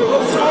moving on.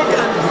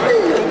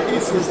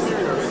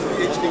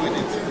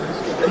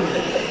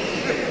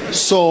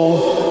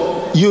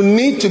 So you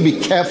need to be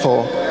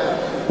careful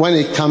when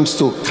it comes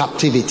to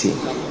captivity.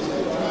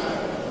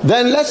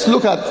 Then let's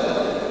look at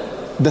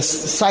the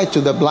sight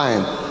to the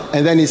blind.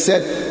 And then he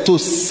said, to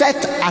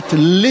set at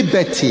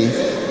liberty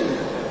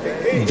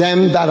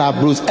them that are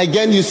bruised.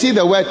 Again, you see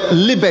the word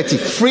liberty,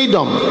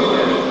 freedom.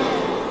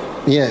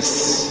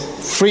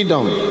 Yes,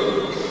 freedom.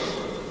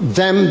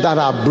 Them that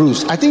are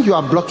bruised. I think you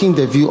are blocking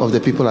the view of the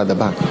people at the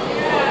back.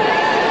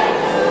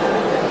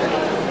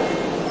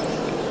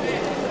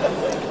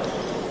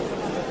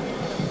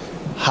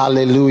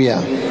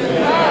 Hallelujah.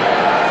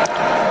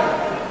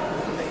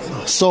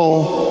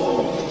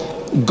 So,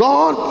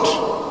 God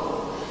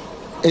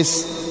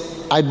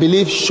is, I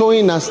believe,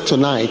 showing us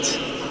tonight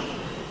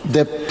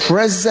the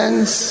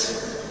presence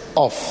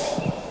of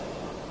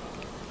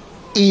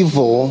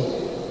evil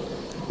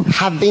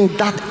having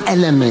that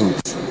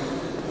element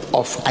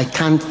of I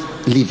can't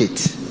leave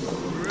it,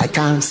 I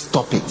can't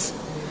stop it.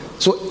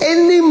 So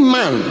any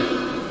man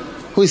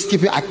who is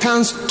keeping, I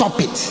can't stop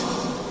it,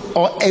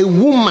 or a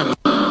woman,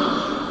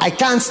 I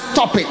can't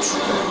stop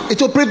it,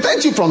 it will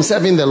prevent you from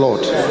serving the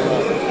Lord.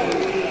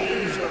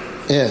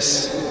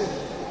 Yes,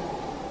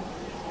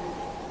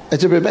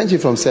 it will prevent you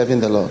from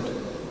serving the Lord.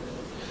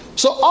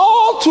 So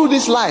all through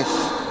this life,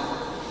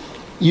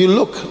 you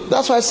look.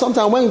 That's why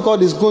sometimes when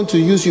God is going to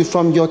use you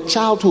from your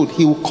childhood,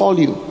 he will call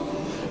you,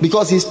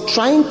 because he's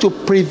trying to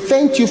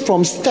prevent you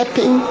from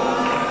stepping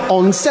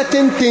on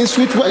certain things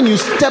which when you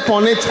step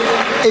on it,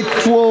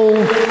 it will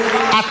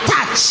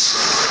attach,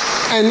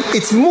 and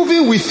it's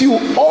moving with you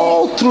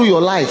all through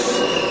your life.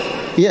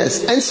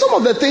 Yes, and some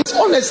of the things,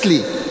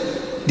 honestly,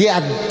 they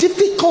are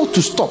difficult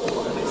to stop.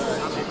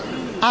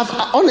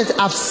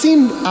 I've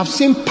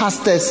seen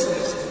pastors,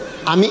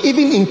 I mean,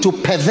 even into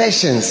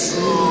perversions.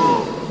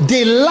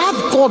 They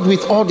love God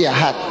with all their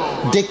heart.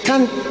 They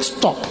can't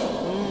stop.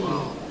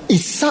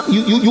 It's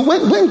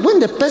when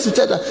the person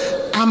said,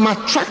 I'm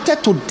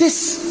attracted to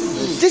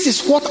this. This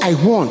is what I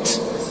want.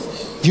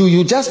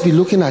 You just be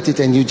looking at it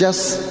and you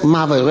just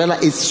marvel.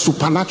 Realize it's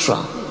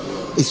supernatural.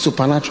 It's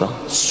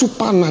supernatural.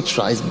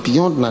 Supernatural is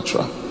beyond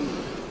natural.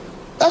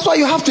 That's why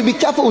you have to be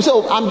careful. You say,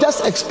 oh, I'm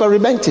just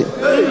experimenting.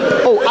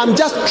 Oh, I'm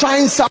just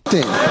trying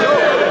something.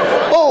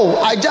 Oh,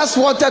 I just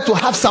wanted to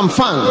have some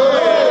fun.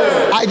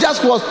 I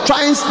just was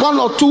trying one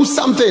or two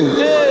something,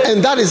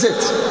 and that is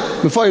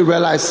it. Before you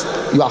realize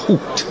you are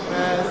hooked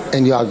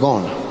and you are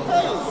gone.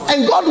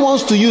 And God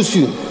wants to use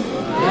you.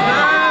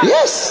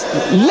 Yes,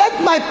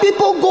 let my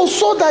people go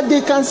so that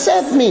they can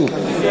serve me.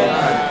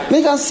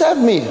 They can serve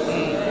me.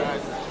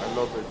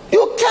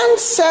 You can't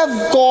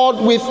serve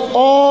God with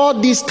all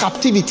these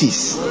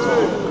captivities.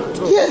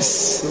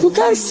 Yes, you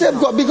can't save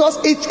God because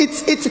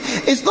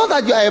it's not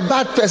that you are a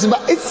bad person,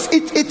 but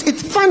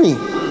it's funny.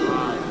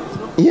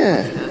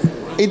 Yeah,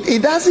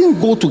 it doesn't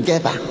go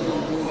together.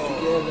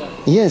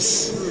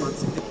 Yes,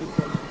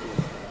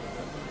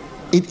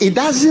 it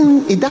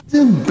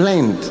doesn't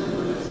blend.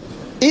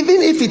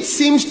 Even if it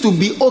seems to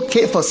be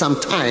okay for some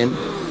time,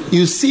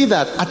 you see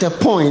that at a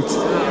point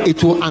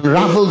it will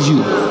unravel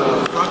you.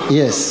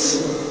 Yes,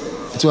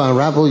 it will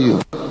unravel you.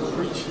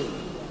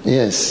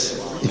 Yes,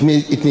 it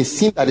may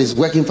seem that it's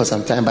working for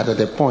some time, but at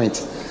a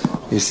point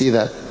you see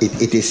that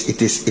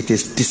it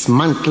is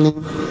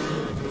dismantling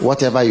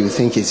whatever you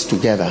think is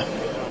together.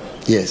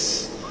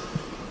 Yes.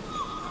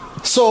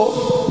 So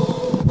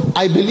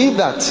I believe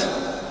that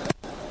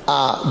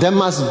there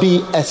must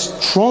be a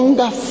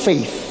stronger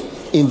faith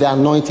in the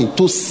anointing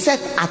to set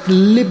at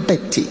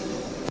liberty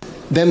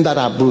them that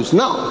are bruised.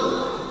 Now,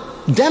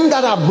 them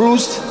that are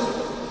bruised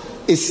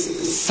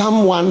is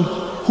someone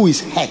who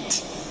is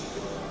hurt.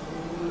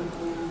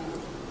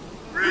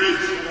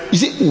 You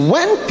see,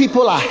 when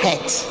people are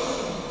hurt,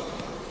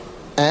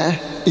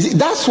 you see,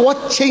 that's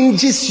what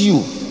changes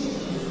you.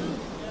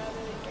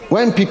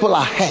 When people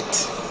are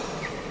hurt,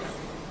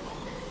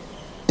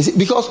 you see,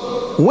 because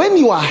when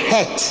you are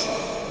hurt,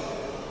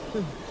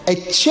 a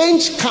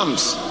change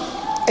comes.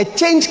 A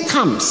change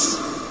comes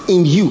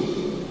in you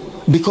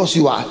because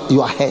you are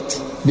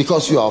hurt,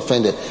 because you are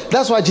offended.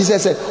 That's why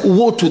Jesus said,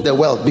 woe to the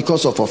world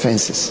because of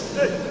offenses.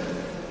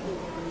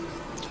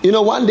 You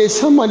know, one day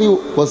somebody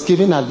was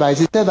giving advice.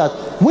 He said that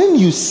when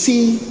you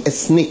see a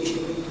snake,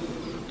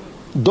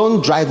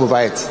 don't drive over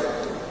it.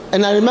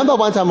 And I remember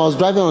one time I was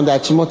driving on the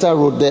Achimota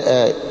Road,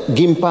 the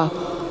Gimpa,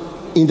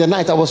 in the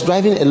night. I was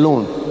driving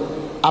alone,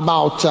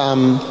 about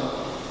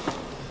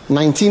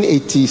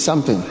 1980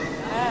 something.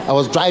 I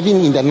was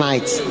driving in the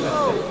night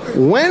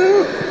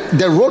when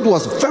the road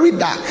was very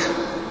dark,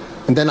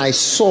 and then I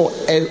saw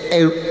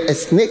a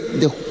snake.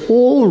 The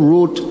whole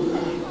road,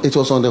 it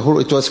was on the whole.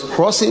 It was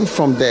crossing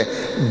from the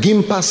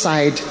Gimpa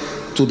side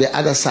to the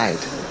other side.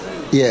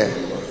 Yeah.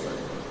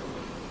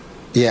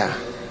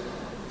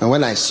 And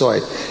when I saw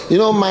it, you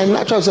know, my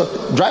natural self,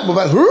 drive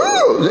over.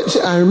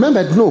 I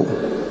remembered, no,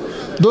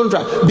 don't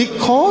drive,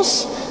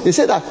 because they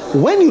said that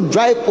when you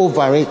drive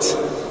over it,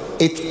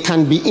 it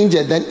can be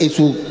injured. Then it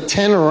will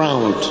turn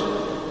around,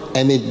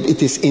 and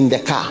it is in the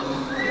car.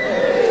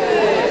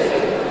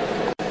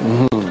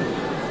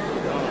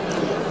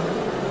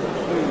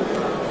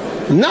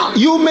 Now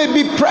you may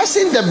be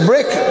pressing the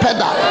brake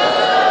pedal,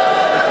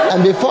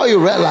 and before you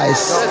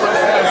realize,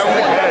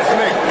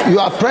 you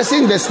are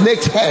pressing the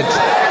snake's head.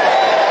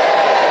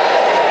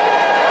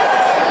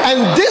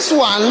 And this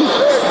one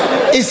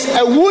is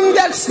a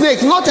wounded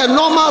snake, not a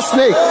normal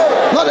snake.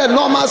 Not a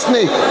normal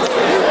snake.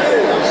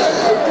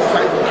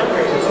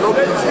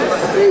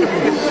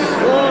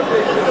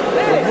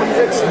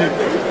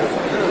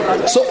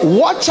 So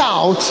watch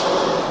out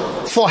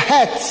for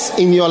hurts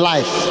in your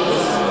life.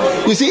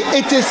 You see,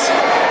 it is.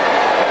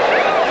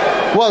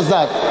 What's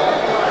that?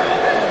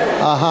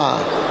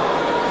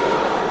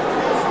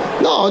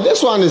 No,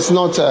 this one is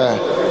not.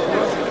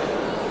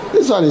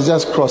 This one is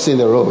just crossing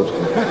the road.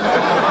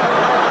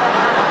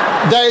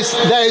 There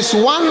is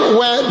one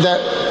where the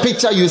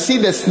picture, you see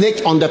the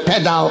snake on the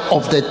pedal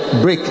of the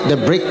brake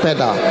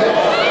pedal.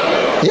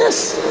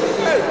 Yes,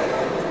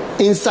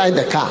 inside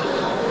the car.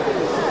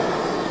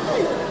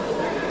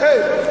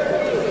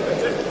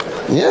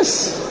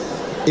 Yes,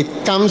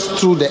 it comes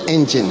through the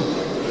engine.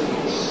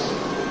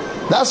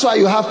 That's why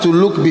you have to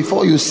look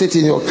before you sit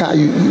in your car.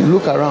 You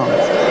look around.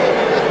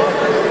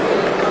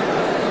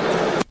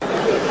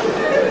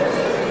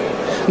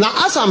 Now,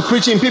 as I'm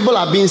preaching, people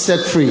are being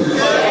set free.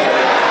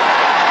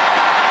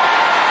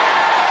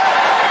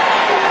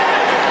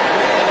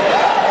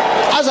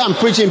 As I'm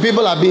preaching,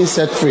 people are being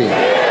set free.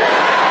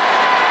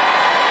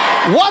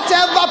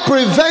 Whatever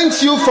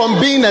prevents you from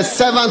being a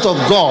servant of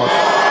God,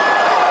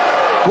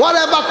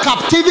 whatever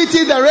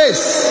captivity there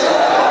is,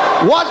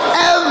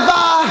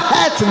 whatever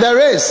hurt there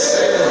is,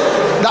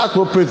 that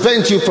will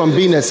prevent you from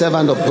being a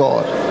servant of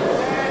God,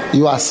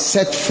 you are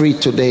set free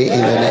today in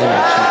the name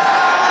of Jesus.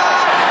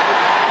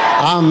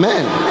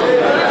 Amen.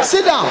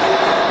 Sit down.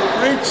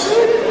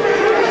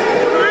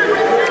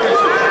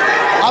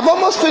 I've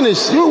almost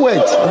finished. You wait.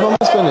 I've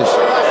almost finished.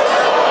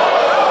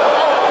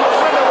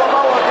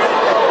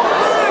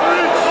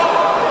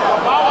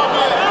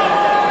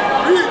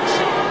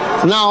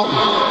 Now,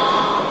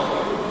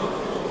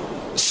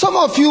 some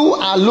of you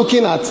are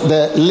looking at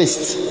the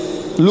list.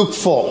 Luke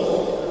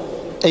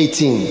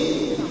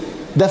 4:18.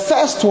 The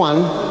first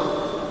one.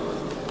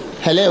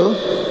 Hello?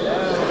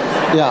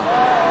 Yeah.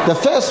 The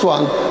first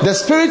one, the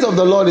Spirit of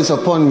the Lord is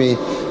upon me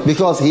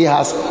because He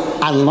has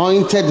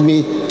anointed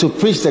me to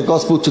preach the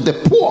gospel to the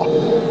poor.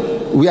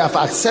 We have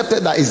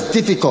accepted that it's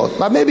difficult.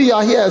 But maybe you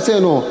are here and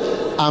say, no,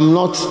 I'm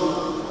not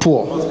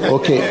poor.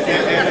 Okay.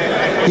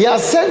 He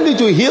has sent me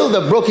to heal the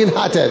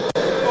brokenhearted.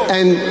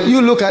 And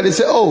you look at it and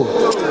say, oh,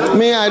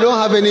 me, I don't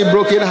have any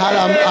broken heart.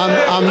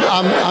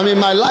 I mean,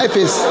 my life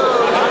is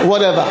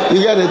whatever.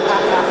 You get it?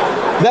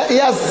 That He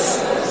has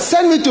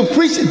sent me to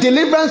preach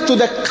deliverance to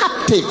the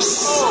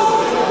captives.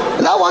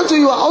 That one too,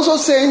 you are also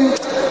saying,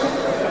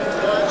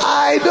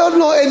 I don't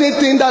know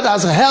anything that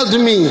has held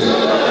me.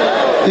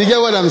 You get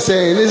what I'm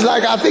saying? It's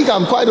like, I think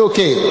I'm quite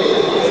okay.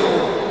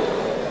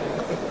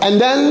 And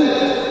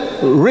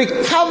then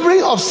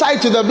recovering of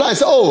sight to the blind.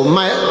 So, oh,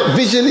 my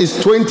vision is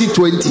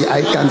 20/20.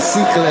 I can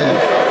see clearly.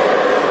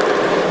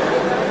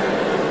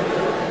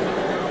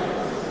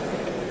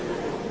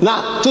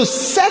 Now, to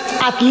set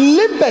at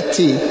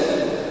liberty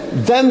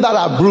them that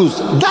are bruised.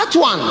 That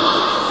one.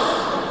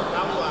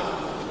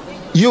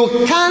 You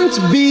can't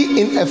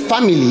be in a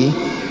family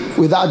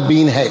without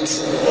being hurt.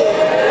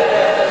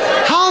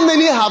 How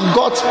many have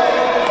got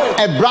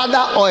a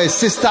brother or a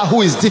sister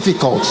who is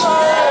difficult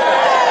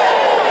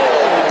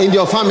in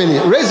your family?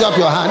 Raise up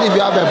your hand if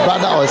you have a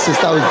brother or a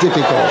sister who is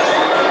difficult.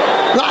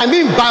 No, I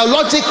mean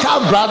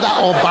biological brother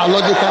or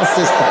biological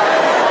sister.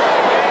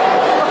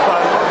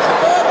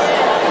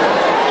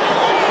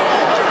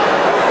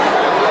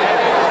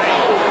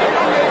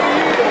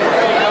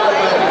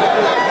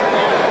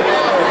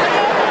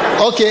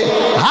 Okay,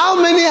 how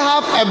many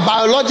have a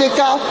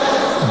biological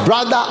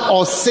brother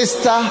or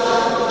sister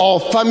or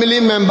family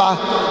member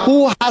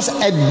who has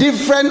a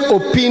different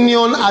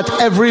opinion at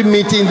every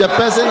meeting? The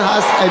person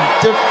has a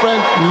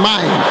different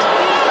mind.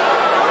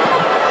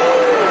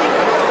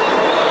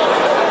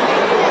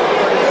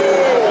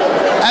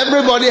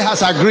 Everybody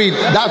has agreed.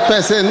 That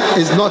person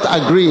is not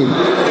agreeing.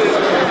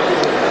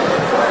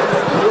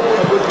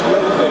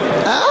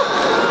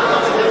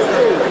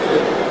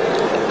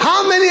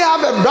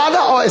 Have a brother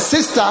or a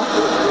sister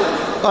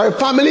or a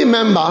family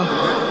member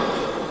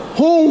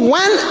who,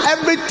 when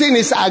everything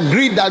is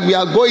agreed that we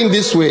are going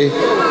this way,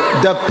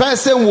 the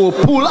person will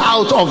pull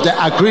out of the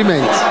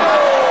agreement.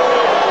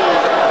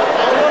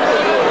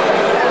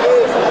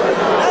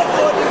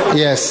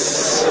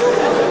 Yes.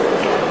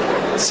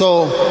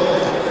 So,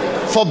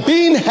 for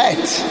being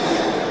hurt,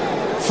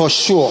 for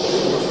sure,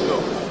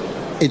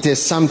 it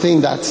is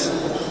something that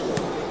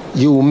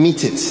you will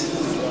meet it.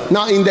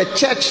 Now, in the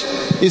church,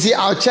 you see,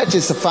 our church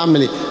is a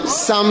family.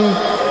 Some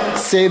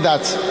say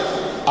that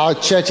our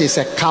church is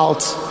a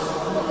cult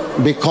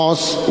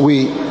because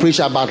we preach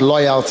about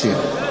loyalty.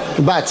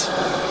 But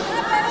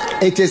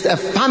it is a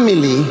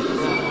family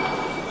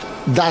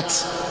that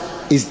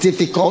is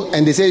difficult,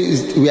 and they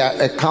say we are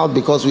a cult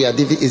because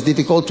it's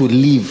difficult to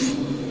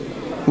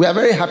live. We are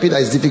very happy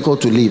that it's difficult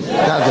to live.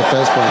 That's the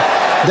first point.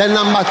 Then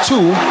number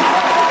two,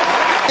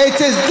 it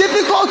is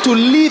difficult to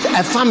leave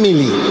a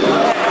family.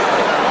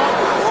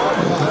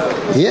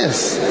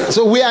 Yes.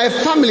 So we are a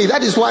family.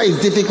 That is why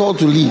it's difficult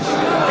to leave.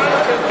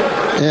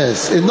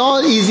 Yes. It's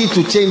not easy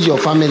to change your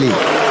family.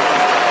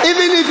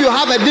 Even if you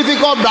have a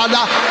difficult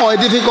brother or a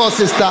difficult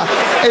sister,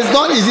 it's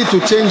not easy to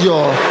change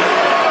your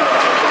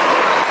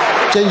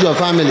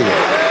family.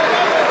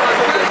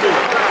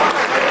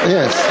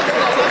 Yes.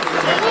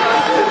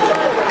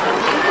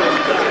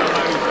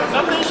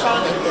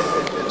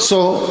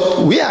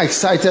 So we are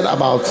excited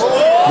about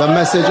the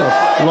message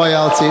of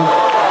loyalty.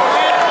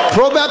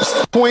 Proverbs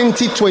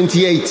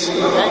 20:28.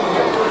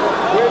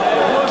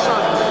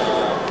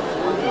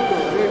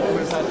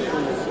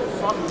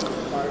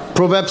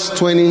 Proverbs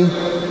 20,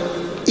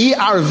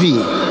 ERV.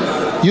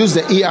 Use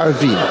the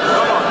ERV.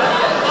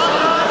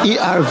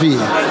 ERV.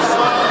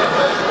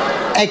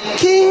 A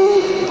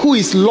king who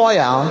is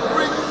loyal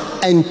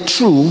and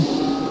true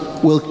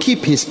will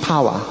keep his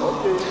power.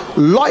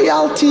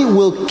 Loyalty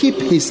will keep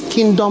his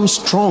kingdom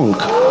strong.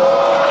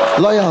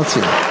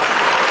 Loyalty.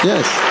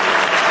 Yes.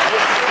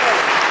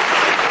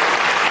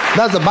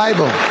 That's the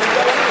Bible.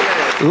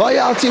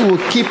 Loyalty will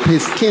keep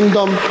his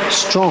kingdom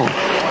strong,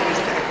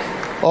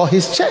 or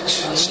his church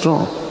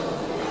strong.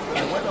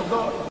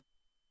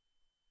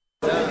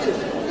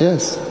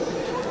 Yes.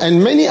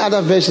 And many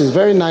other versions,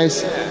 very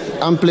nice,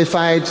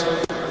 amplified,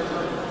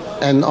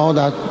 and all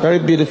that. Very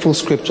beautiful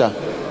scripture.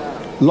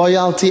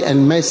 Loyalty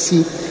and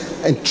mercy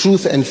and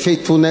truth and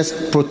faithfulness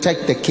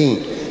protect the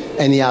king,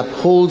 and he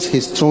upholds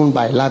his throne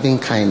by loving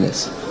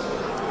kindness.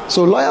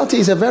 So loyalty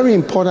is a very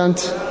important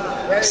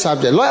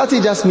subject. Loyalty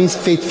just means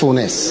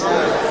faithfulness.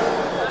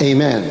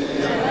 Amen.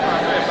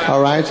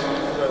 All right.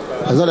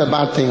 It's not a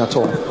bad thing at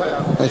all.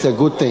 It's a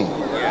good thing.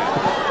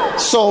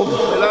 So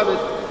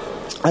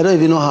I don't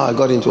even know how I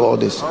got into all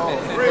this,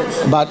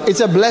 but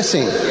it's a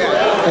blessing.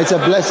 It's a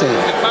blessing.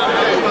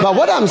 But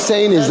what I'm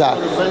saying is that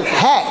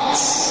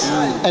hurts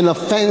and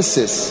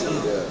offenses,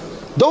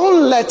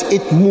 don't let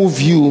it move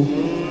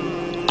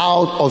you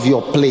out of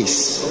your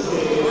place,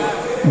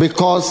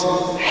 because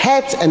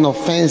hurt and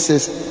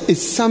offenses is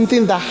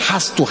something that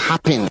has to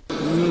happen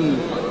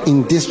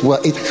in this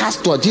world. It has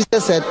to.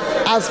 Jesus said,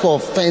 as for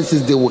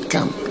offenses, they will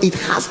come. It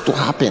has to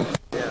happen.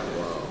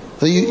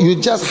 So you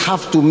just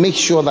have to make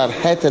sure that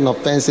hurt and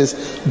offenses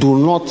do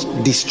not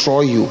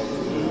destroy you.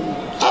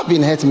 I've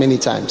been hurt many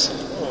times.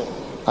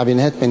 I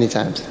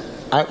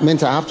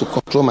meant I have to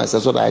control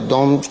myself so that I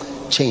don't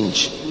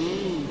change.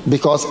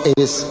 Because it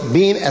is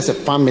being as a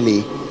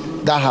family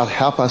that has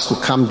helped us to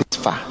come this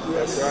far.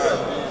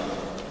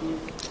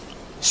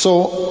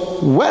 So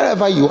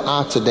wherever you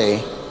are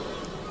today,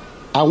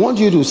 I want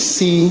you to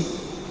see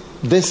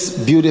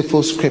this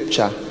beautiful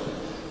scripture,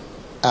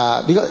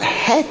 because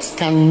hurt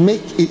can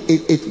make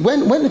it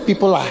when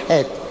people are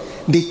hurt,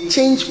 they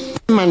change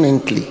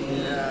permanently.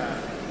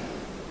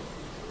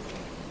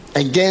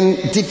 Again,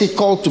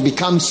 difficult to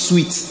become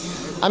sweet.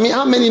 I mean,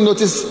 how many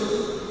notice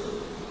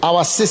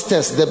our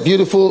sisters, the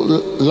beautiful,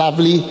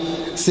 lovely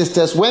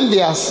sisters, when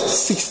they are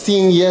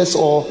 16 years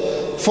or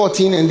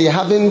 14 and they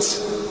haven't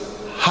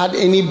had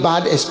any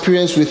bad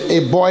experience with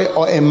a boy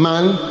or a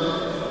man,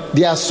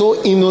 they are so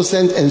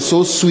innocent and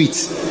so sweet,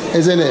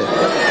 isn't it?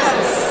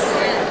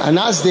 And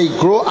as they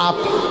grow up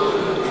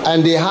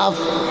and they have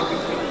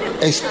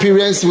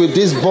experience with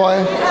this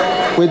boy,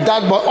 with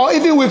that boy, or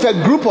even with a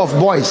group of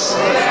boys,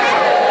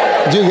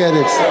 do you get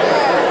it?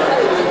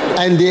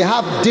 And they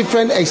have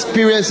different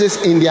experiences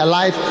in their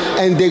life,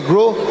 and they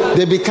grow,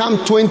 they become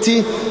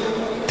 20,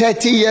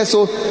 30 years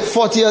old,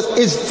 40 years.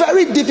 It's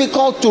very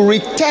difficult to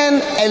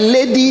return a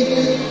lady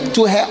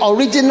to her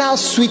original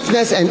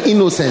sweetness and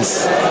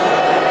innocence.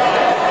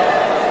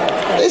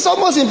 It's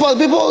almost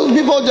impossible.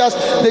 People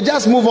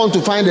just move on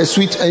to find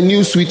a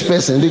new sweet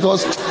person,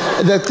 because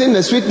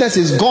the sweetness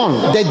is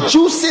gone. The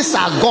juices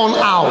are gone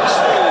out,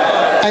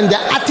 and the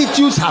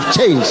attitudes have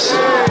changed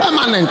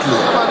permanently.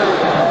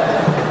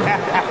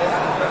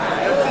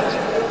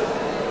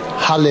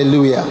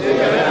 Hallelujah.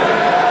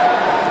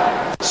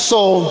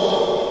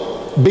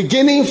 So,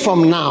 beginning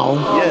from now,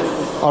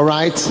 all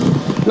right.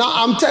 Now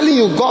I'm telling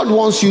you, God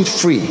wants you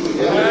free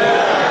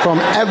from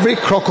every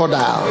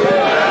crocodile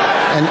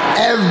and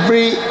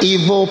every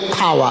evil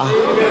power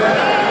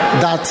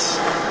that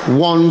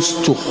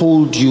wants to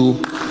hold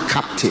you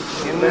captive.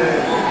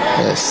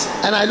 Yes.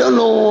 And I don't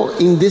know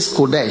in this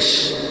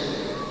Qodesh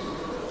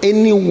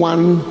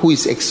anyone who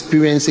is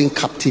experiencing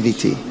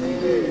captivity.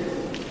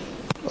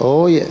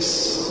 Oh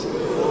yes.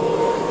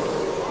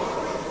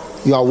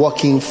 You are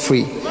walking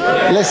free.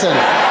 Listen.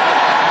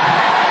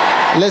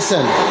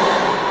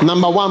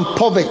 Number one,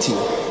 poverty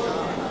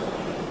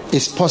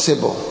is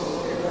possible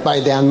by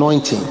the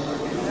anointing.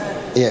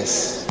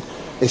 Yes,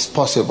 it's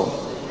possible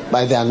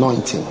by the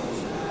anointing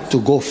to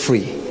go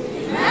free.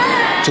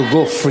 To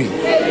go free.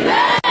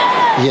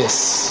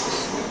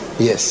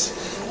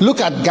 Yes. Look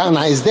at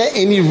Ghana. Is there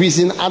any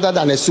reason other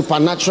than a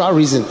supernatural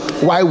reason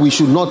why we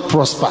should not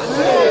prosper?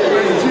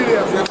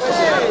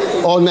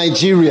 Or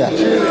Nigeria?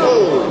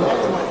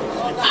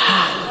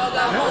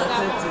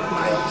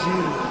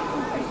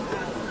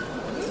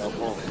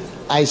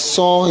 I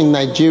saw in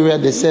Nigeria,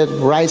 they said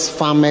rice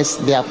farmers,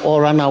 they have all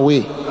run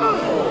away.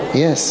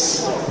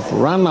 Yes,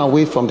 run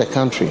away from the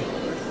country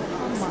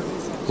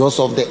because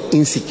of the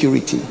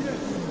insecurity.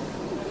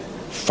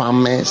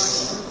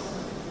 Farmers,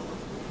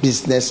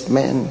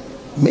 businessmen,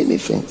 many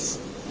things.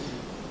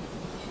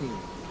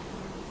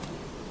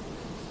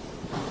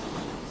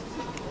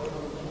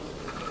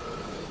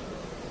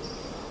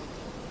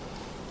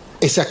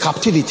 It's a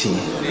captivity,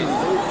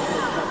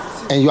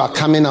 and you are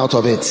coming out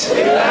of it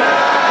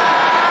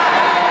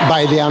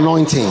by the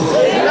anointing.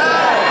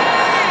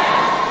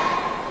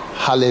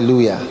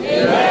 Hallelujah.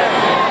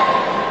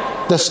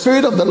 The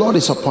Spirit of the Lord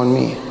is upon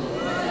me.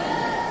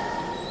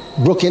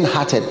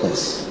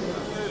 Brokenheartedness.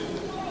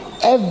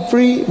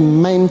 Every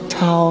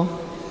mental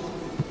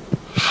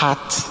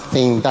heart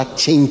thing that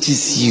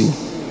changes you.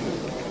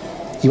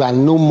 You are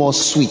no more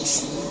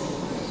sweet.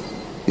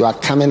 You are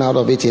coming out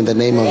of it in the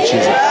name of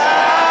Jesus.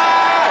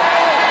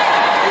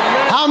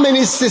 How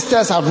many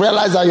sisters have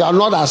realized that you are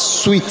not as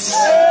sweet?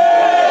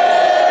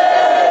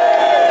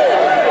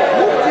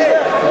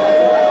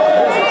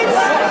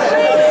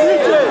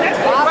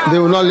 They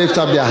will not lift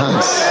up their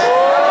hands.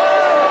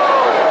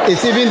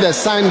 It's even the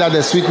sign that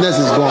the sweetness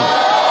is gone.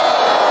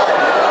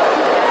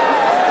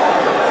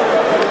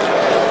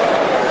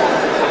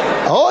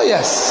 Oh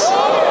yes.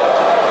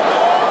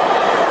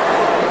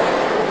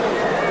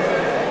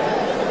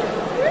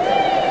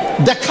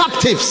 The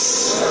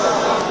captives.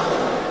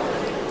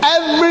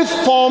 Every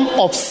form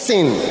of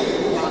sin.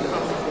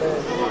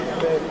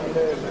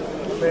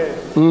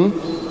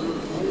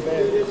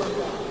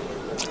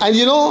 And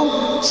you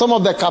know, some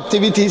of the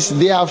captivities,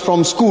 they are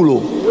from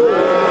school.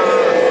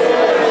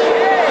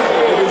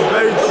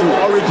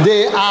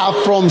 They are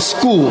from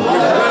school.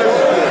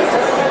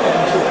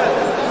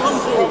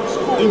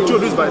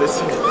 Introduced by the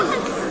sea.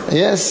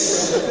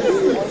 Yes.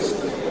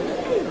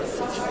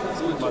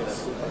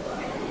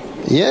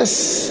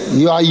 Yes,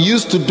 you are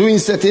used to doing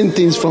certain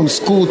things from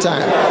school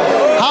time.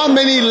 How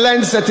many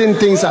learn certain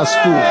things at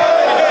school?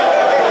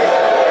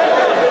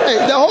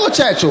 Hey, the whole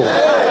church.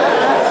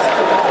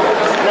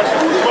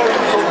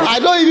 I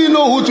don't even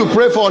know who to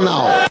pray for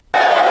now.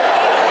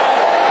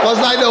 Because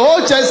like the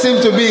whole church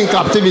seems to be in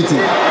captivity.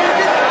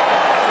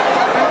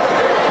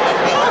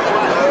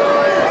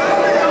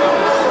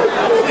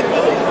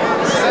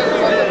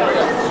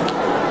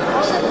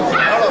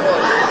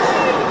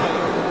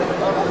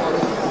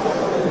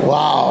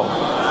 Wow.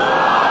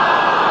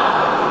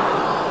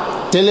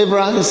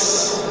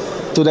 Deliverance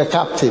to the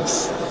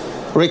captives.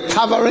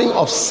 Recovering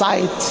of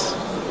sight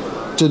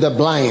to the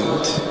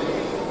blind.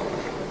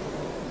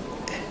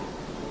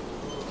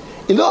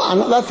 You know,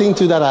 another thing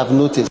too that I've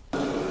noticed,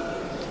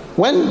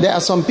 when there are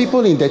some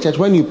people in the church,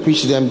 when you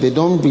preach to them, they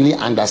don't really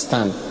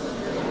understand.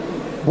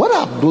 What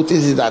I've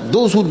noticed is that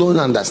those who don't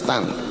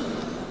understand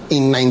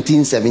in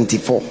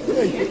 1974,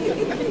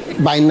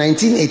 by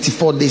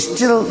 1984, they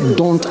still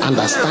don't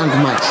understand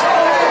much.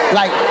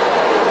 Like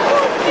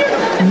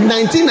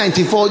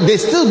 1994, they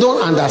still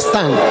don't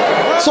understand.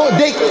 So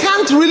they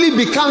can't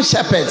really become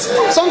shepherds.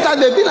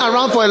 Sometimes they've been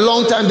around for a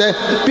long time.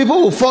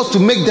 People will force to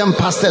make them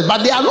pastors,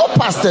 but they are not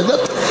pastors.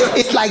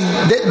 It's like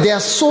their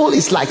soul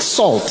is like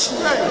salt.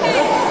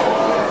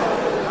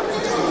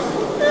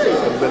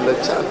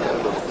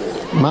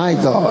 My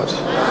God.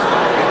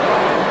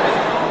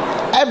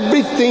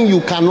 Everything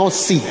you cannot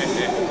see,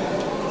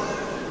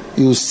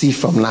 you will see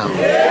from now.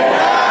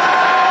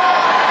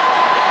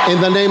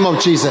 In the name of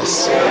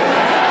Jesus.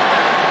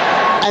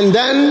 And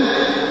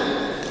then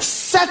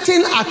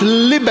setting at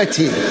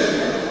liberty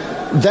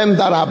them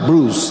that are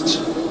bruised.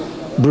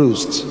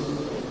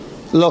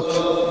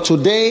 Look,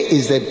 today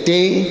is the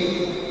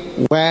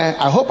day where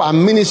I hope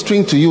I'm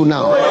ministering to you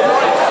now,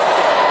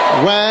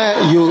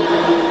 where you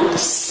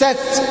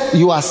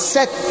are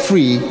set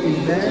free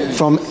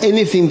from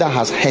anything that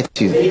has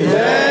hurt you.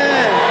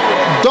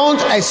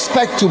 Don't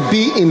expect to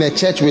be in a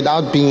church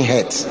without being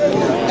hurt.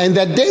 And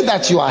the day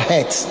that you are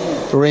hurt,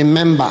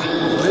 remember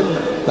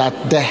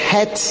that the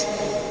hurt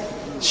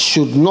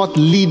should not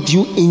lead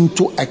you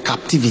into a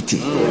captivity.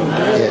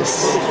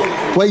 Yes.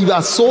 Where you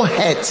are so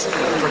hurt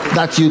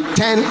that you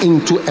turn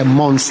into a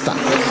monster.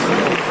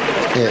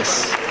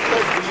 Yes.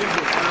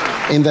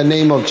 In the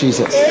name of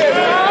Jesus.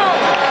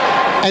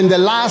 And the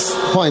last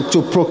point,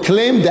 to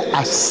proclaim the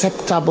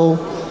acceptable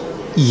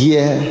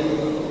year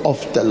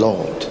of the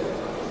Lord.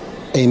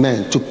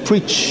 Amen. To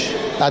preach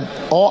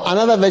that, or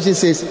another version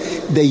says,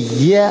 the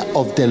year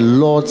of the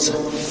Lord's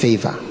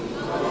favor.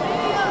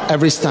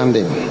 Every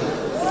standing.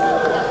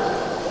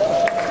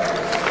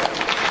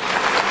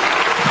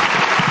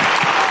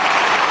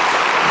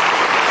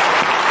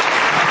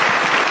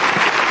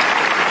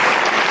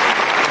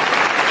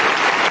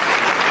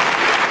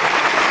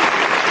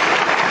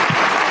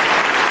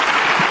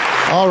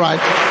 All right.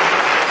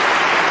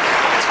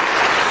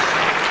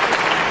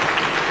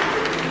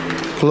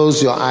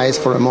 Close your eyes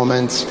for a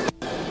moment.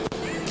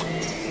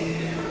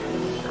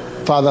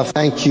 Father,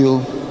 thank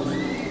you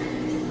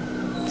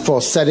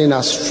for setting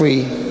us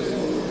free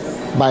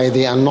by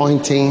the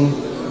anointing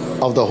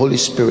of the Holy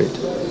Spirit.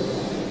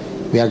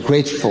 We are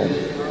grateful.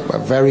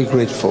 We're very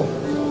grateful.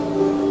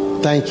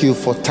 Thank you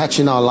for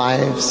touching our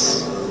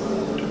lives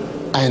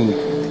and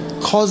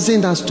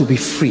causing us to be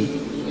free.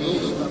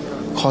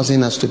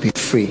 Causing us to be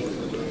free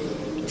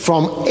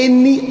from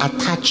any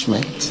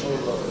attachment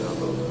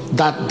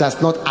that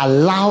does not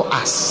allow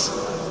us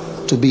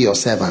to be your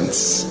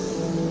servants.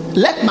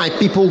 Let my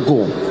people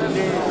go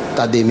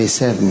that they may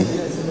serve me.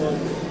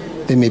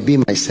 They may be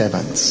my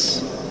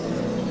servants.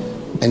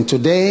 And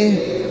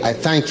today I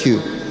thank you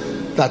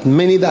that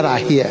many that are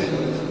here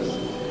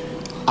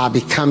are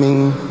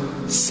becoming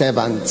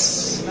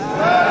servants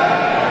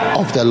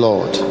of the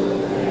Lord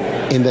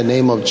in the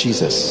name of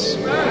Jesus.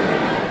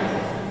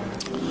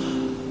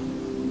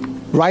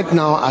 Right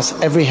now, as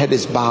every head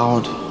is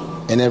bowed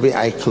and every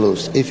eye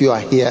closed, if you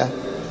are here,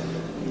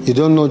 you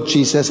don't know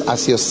Jesus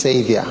as your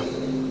Savior.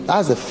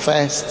 That's the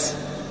first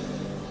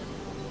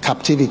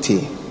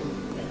captivity.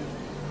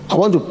 I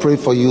want to pray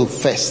for you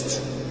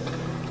first.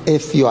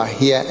 If you are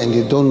here and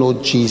you don't know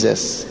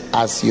Jesus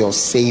as your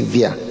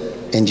Savior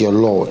and your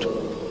Lord,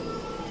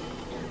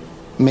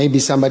 maybe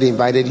somebody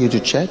invited you to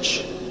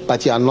church,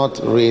 but you are not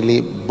really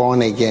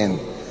born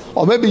again.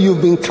 Or maybe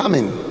you've been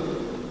coming,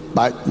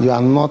 but you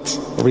are not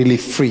really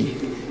free.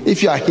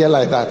 If you are here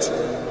like that,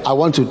 I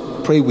want to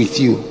pray with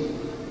you.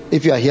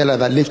 If you are here like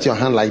that, lift your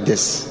hand like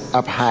this,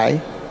 up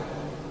high.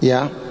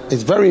 Yeah,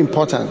 it's very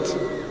important.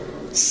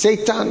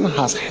 Satan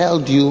has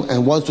held you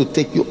and wants to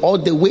take you all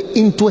the way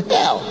into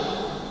hell.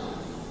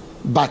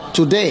 But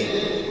today,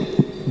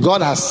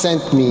 God has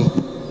sent me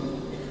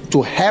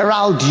to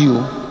herald you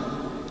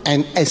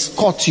and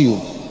escort you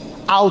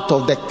out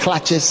of the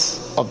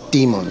clutches of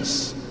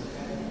demons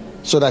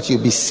so that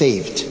you'll be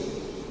saved.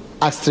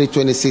 Acts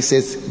 3:26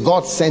 says,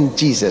 God sent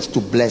Jesus to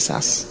bless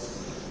us.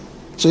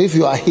 So if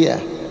you are here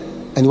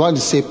and you want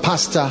to say,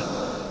 Pastor,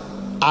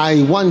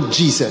 I want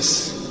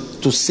Jesus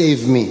to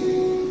save me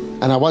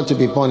and I want to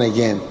be born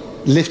again,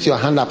 lift your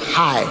hand up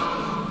high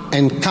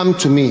and come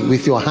to me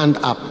with your hand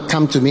up.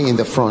 Come to me in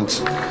the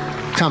front.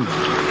 Come.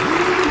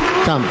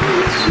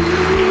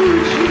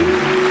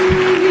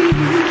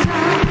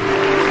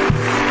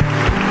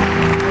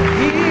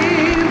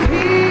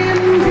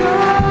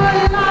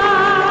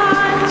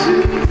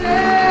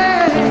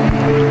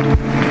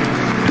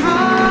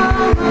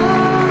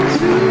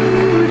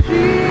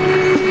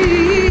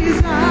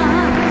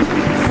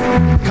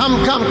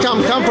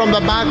 Come from the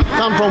back,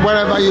 come from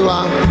wherever you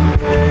are.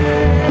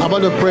 I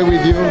want to pray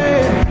with you.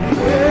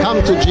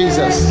 Come to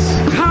Jesus.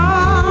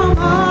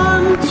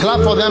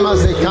 Clap for them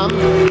as they come.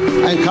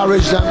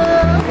 Encourage them.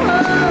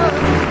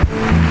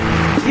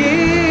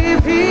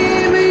 Give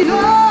him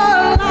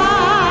your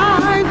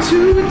life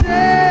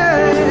today.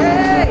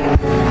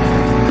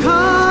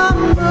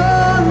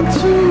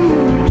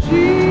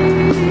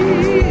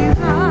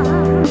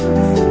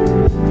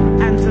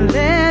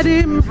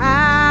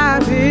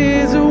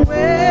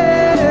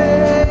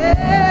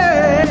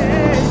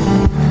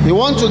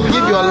 want to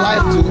give your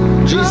life to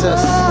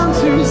Jesus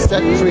to be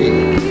set free?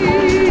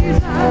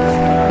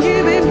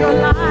 Give him your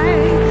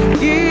life.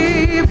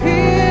 Give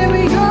him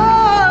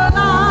your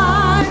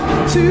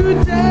life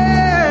today.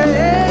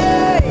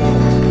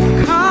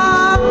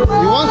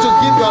 You want to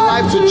give your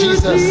life to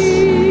Jesus?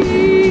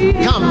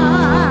 Come.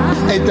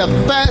 It's the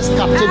first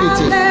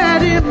captivity.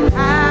 Let him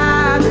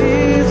have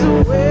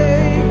his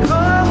way.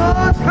 Come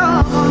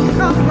on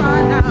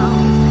right now.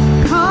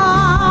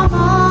 Come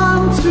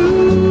on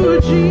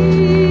to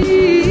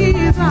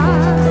Jesus.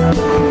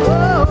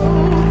 Oh,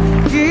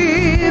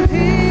 give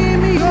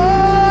him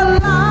your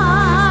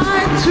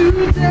life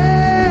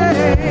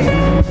today.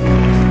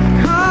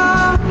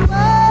 Come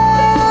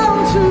on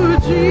to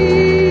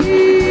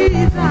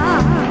Jesus.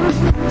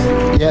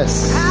 Yes.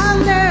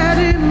 And let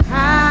him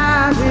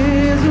have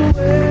his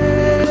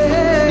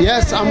way.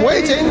 Yes, I'm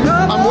waiting.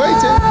 I'm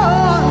waiting.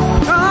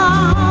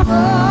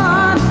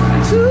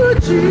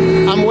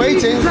 I'm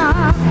waiting.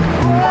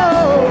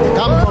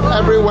 Come from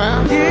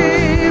everywhere.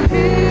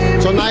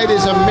 Tonight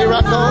is a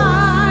miracle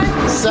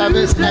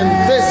service,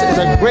 and this is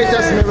the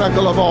greatest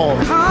miracle of all.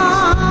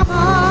 Come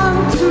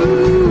on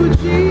to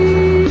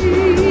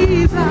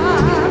Jesus.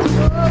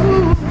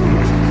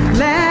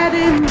 Let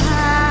him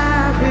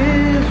have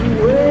his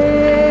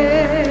way.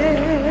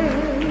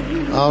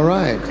 All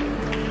right.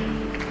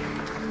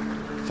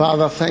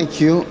 Father,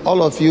 thank you.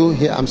 All of you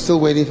here, I'm still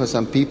waiting for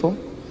some people.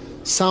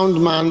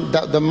 Sound man,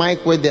 the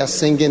mic where they are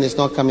singing is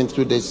not coming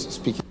through this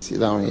speaker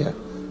down here.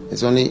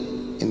 It's only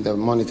in the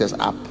monitors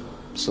app.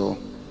 So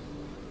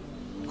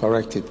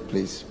correct it,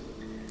 please.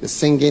 The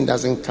singing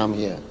doesn't come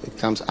here. It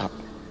comes up.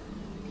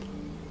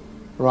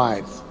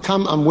 Right.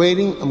 Come, I'm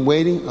waiting.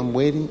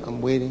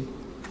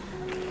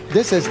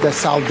 This is the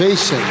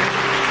salvation.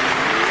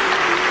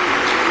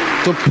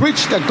 To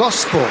preach the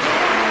gospel.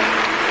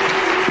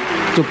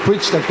 To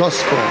preach the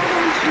gospel.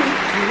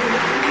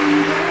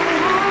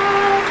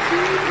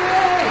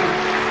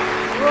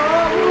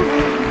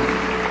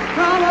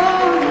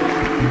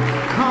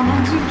 Come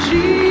on to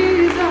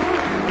Jesus.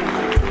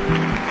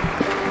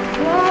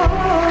 Oh,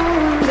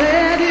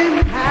 let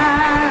him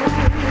have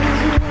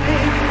his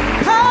way.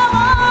 Come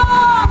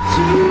on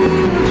to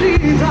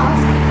Jesus.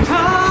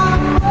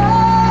 Come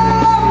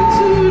on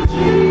to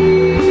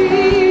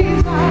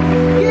Jesus.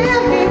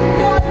 Give him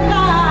your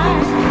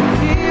life.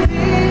 Give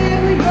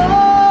him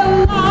your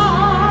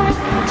life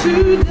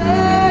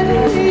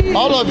today.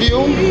 All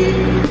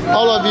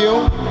of you,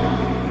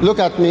 look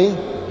at me.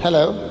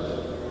 Hello.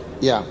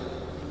 Yeah.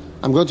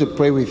 I'm going to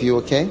pray with you,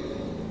 okay?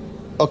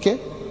 Okay?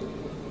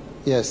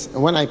 Yes.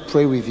 And when I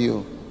pray with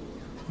you,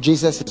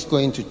 Jesus is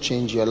going to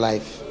change your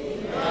life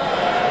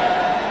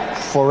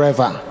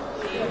forever.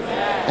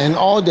 And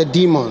all the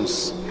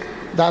demons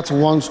that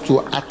want to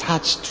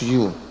attach to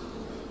you,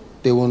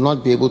 they will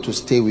not be able to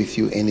stay with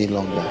you any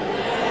longer.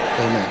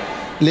 Amen.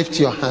 Lift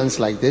your hands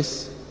like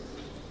this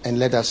and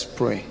let us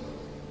pray.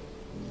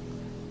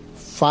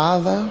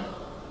 Father,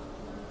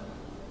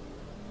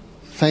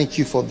 thank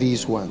you for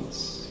these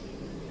ones.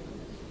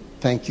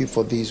 Thank you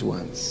for these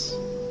ones.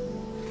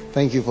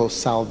 Thank you for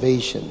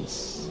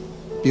salvations,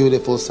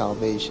 beautiful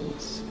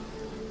salvations.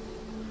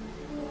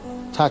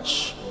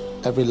 Touch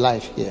every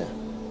life here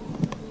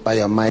by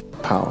your mighty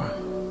power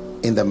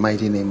in the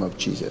mighty name of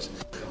Jesus.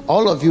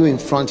 All of you in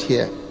front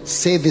here,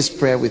 say this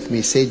prayer with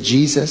me. Say,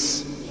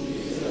 Jesus,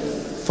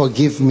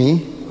 forgive me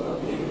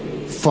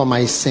for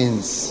my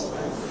sins.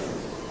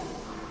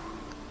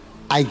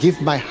 I give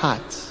my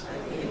heart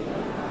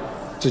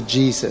to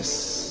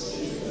Jesus.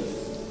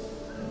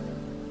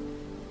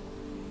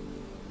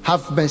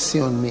 Have mercy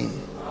on me.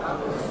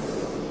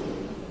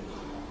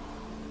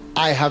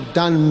 I have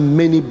done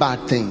many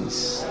bad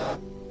things.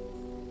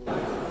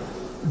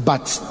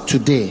 But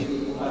today,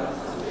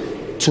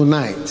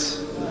 tonight,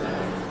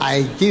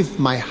 I give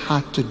my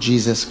heart to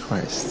Jesus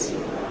Christ.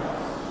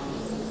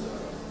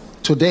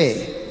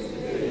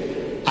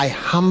 Today, I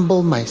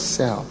humble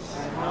myself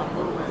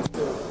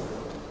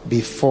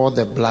before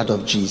the blood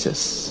of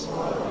Jesus.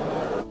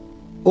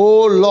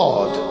 Oh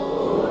Lord,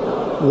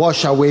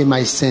 wash away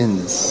my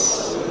sins.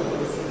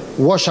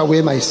 Wash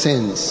away my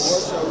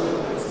sins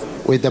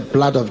with the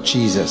blood of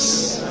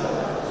Jesus.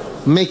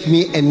 Make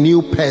me a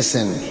new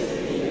person.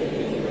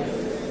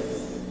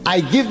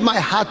 I give my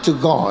heart to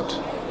God.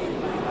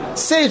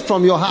 Say it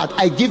from your heart.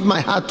 I give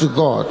my heart to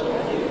God.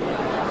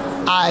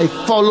 I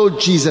follow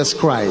Jesus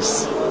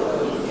Christ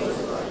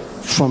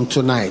from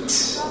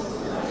tonight.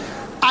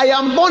 I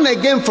am born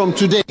again from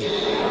today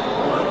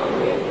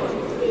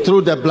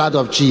through the blood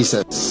of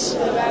Jesus.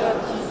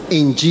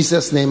 In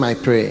Jesus' name I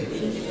pray.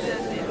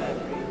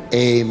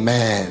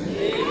 Amen.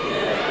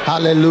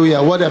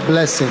 Hallelujah. What a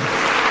blessing.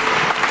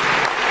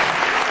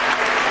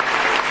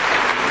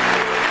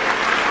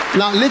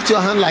 Now lift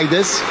your hand like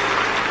this.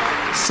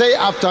 Say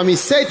after me,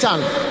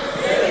 Satan,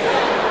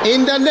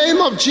 in the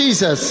name of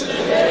Jesus,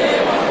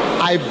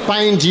 I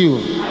bind you.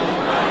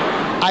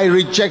 I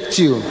reject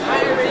you.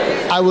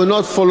 I will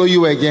not follow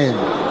you again.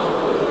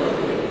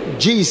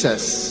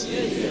 Jesus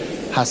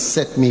has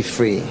set me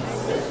free.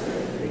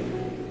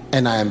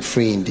 And I am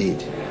free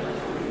indeed.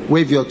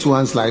 Wave your two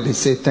hands like this.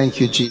 Say, thank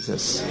you,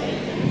 Jesus.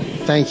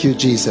 Thank you,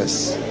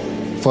 Jesus,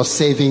 for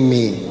saving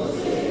me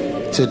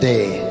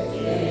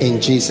today. In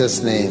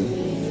Jesus' name,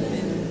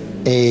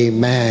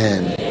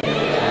 amen.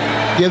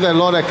 Give the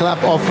Lord a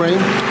clap offering.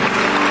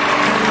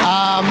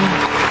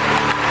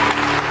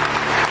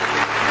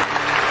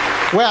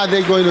 Where are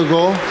they going to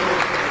go?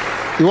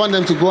 You want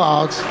them to go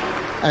out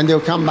and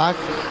they'll come back?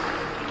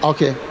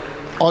 Okay.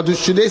 Or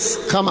should they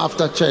come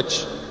after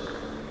church?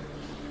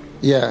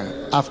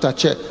 Yeah, after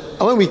church.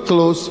 And when we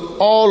close,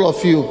 all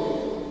of you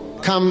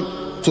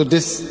come to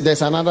this.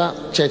 There's another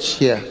church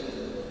here.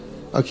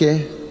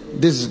 Okay?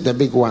 This is the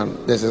big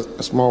one. There's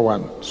a small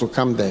one. So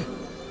come there.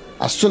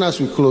 As soon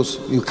as we close,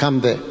 you come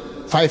there.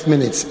 5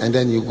 minutes and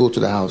then you go to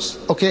the house.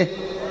 Okay?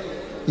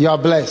 You are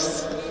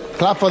blessed.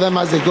 Clap for them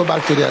as they go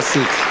back to their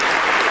seats.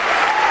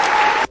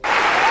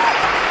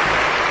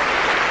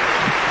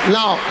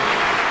 Now,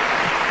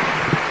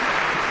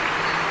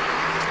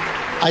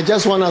 I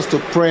just want us to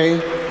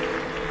pray.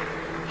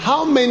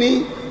 How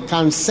many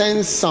can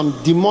sense some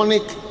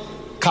demonic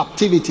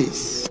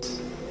captivities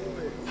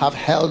have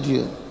held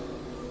you?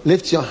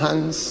 Lift your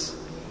hands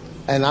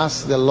and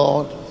ask the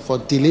Lord for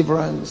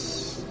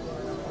deliverance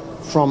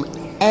from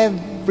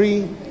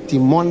every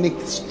demonic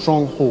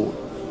stronghold.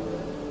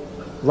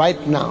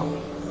 Right now,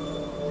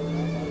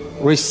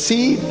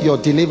 receive your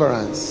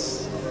deliverance.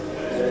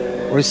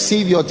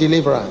 Receive your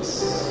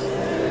deliverance.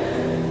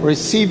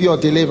 Receive your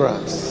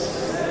deliverance.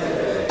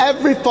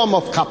 Every form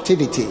of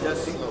captivity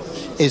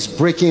is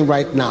breaking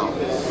right now.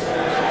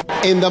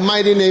 In the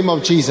mighty name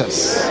of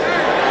Jesus.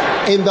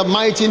 In the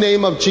mighty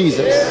name of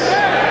Jesus.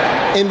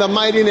 In the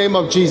mighty name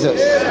of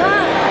Jesus.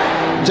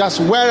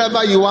 Just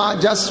wherever you are,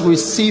 just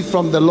receive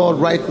from the Lord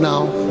right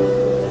now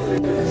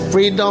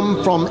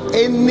freedom from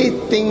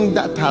anything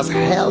that has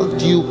held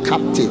you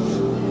captive.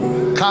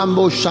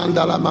 Kambo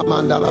Shandala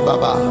Mamandala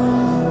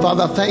Baba.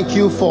 Father, thank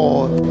you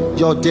for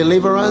your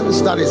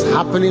deliverance that is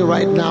happening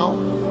right now.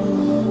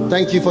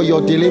 Thank you for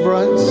your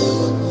deliverance.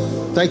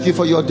 Thank you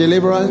for your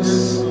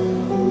deliverance.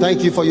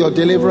 Thank you for your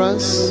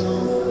deliverance.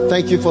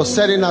 Thank you for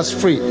setting us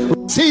free.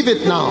 Receive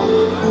it now.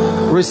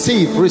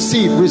 Receive,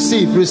 receive,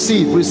 receive,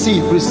 receive,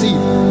 receive, receive,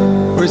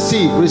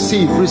 receive,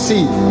 receive,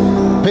 receive.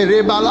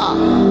 Perebala,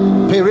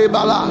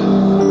 perebala,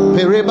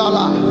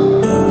 perebala,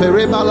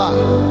 perebala,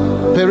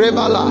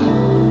 perebala,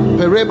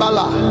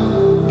 perebala,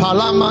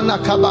 palamana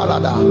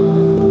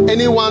kabarada.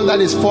 Anyone that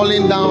is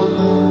falling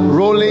down,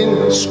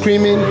 rolling,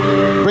 screaming,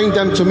 bring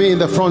them to me in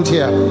the front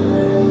here.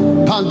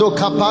 Pando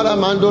kapara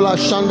mandola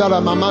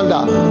shandara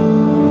mamanda.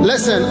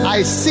 Listen,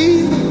 I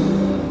see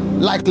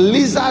like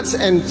lizards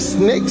and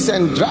snakes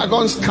and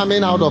dragons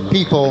coming out of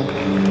people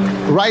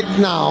right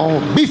now.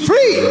 Be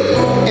free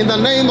in the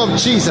name of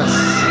Jesus.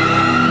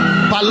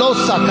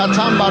 Palosa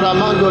katambara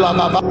mandola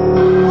baba.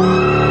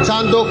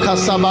 Tando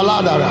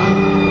kasabaladara.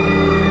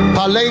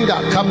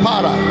 Palenga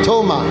kapara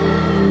toma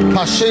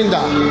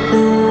pashinda.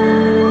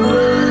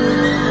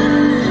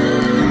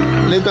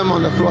 Leave them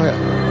on the floor here.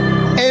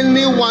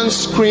 Anyone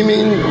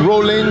screaming,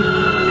 rolling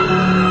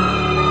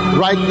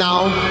right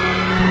now,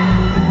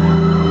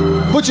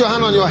 put your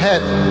hand on your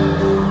head.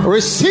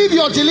 Receive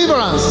your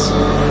deliverance.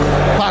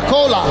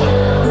 Pakola,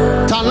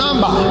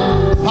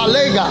 Tanamba,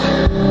 Palega,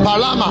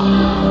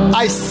 Palama.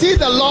 I see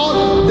the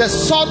Lord, the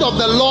sword of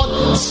the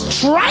Lord,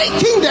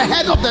 striking the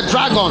head of the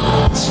dragon,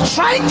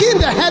 striking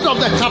the head of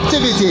the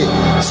captivity,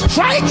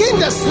 striking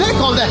the snake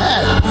on the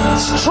head,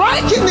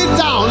 striking it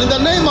down in the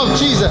name of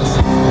Jesus.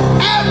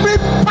 Every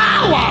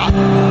power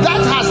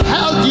that has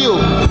held you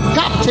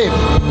captive,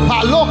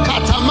 Paloka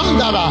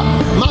Tamandara,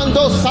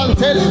 Mando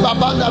Santeli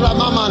Babandara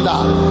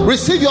Mamanda.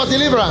 Receive your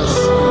deliverance.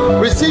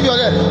 Receive your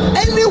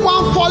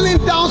anyone falling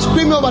down,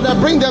 screaming over there,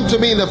 bring them to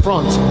me in the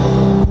front.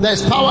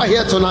 There's power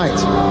here tonight.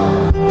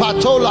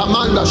 Patola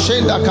Manda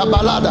Shenda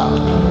Kabalada.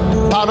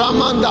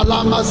 Paramanda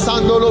Lama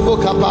Sandolobo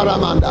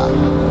Kaparamanda.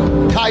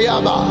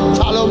 Kayaba,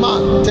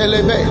 Taloman,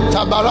 Telebe,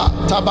 Tabara,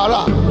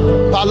 Tabara,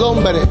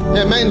 Palombere,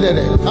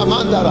 Emendere,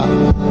 Kamandara,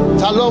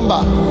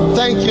 Talomba.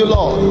 Thank you,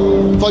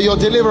 Lord, for your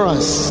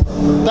deliverance.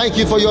 Thank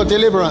you for your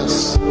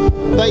deliverance.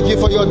 Thank you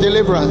for your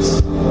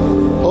deliverance.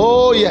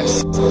 Oh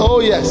yes,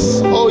 oh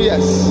yes, oh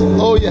yes,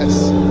 oh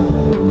yes.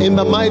 In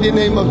the mighty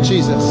name of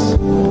Jesus.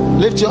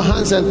 Lift your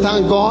hands and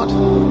thank God.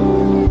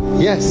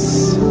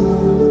 Yes.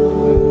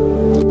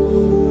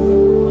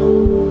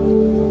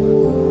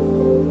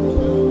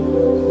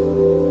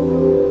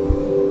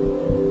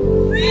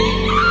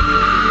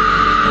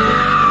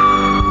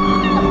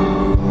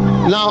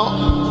 Now,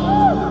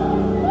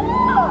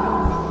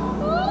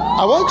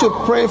 I want to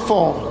pray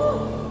for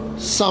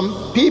some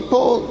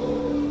people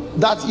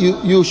that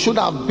you should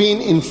have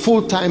been in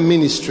full-time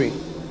ministry,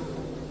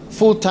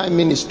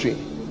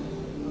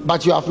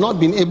 but you have not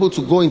been able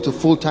to go into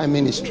full-time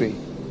ministry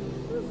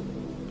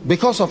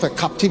because of a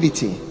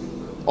captivity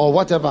or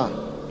whatever.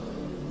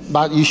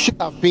 But you should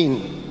have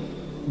been,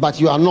 but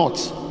you are not.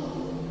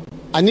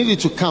 I need you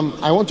to come.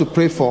 I want to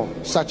pray for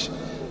such.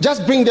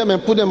 Just bring them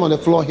and put them on the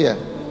floor here.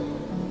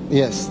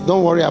 Yes,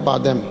 don't worry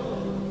about them.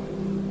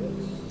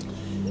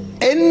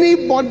 Any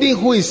Anybody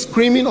who is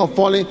screaming or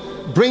falling,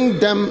 bring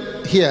them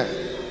here.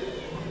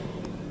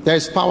 There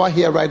is power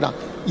here right now.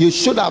 You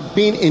should have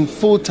been in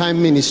full-time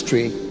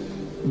ministry,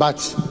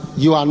 but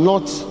you are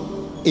not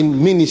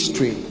in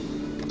ministry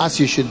as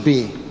you should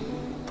be.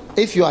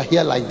 If you are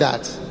here like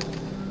that,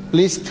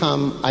 please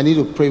come. I need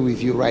to pray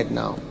with you right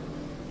now.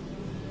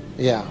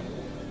 Yeah.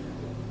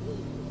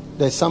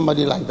 There's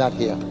somebody like that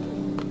here.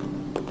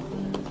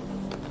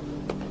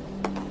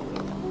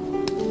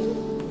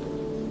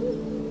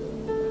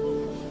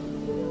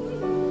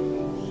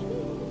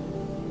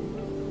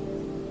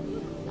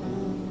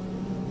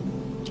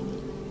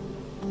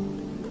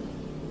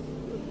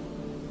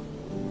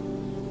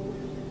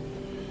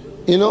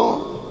 You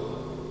know,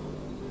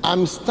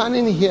 I'm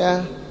standing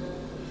here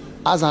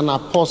as an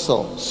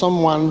apostle,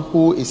 someone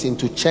who is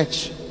into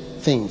church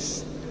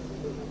things.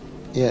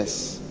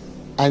 Yes.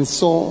 And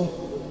so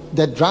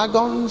the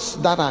dragons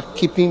that are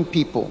keeping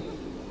people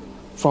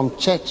from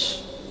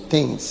church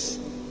things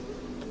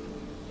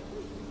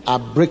are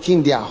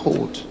breaking their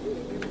hold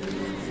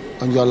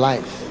on your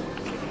life.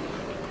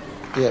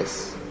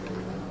 Yes.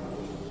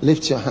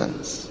 Lift your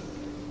hands.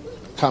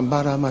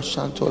 Kambara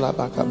mashantola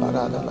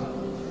bakabaradala.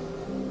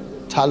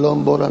 Oh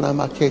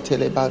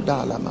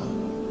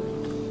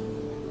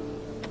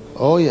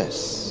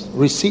yes,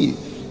 receive.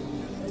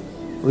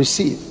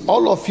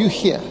 All of you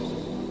here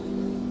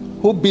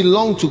who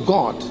belong to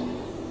God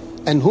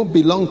and who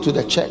belong to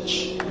the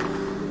church,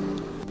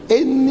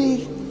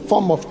 any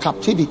form of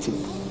captivity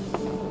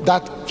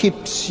that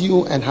keeps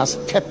you and has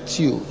kept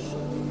you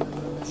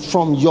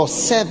from your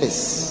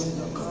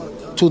service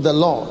to the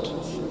Lord,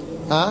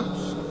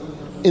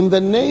 in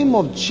the name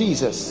of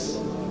Jesus,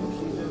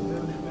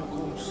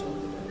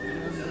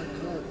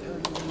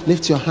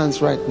 lift your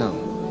hands right now.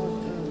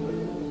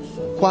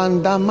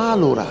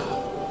 Quandamalura,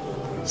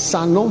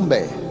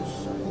 Sanombe,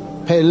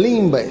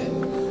 Pelimbe,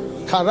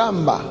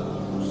 Karamba,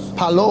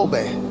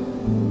 Palobe,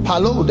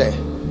 Palode,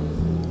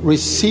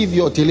 receive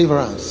your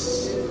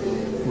deliverance.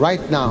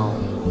 Right now,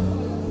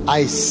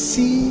 I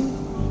see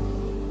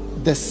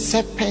the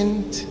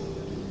serpent,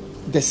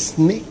 the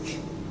snake,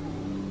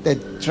 the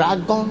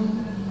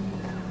dragon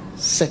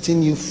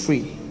setting you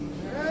free.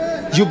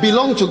 You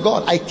belong to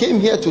God. I came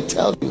here to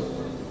tell you,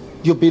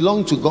 you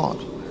belong to God.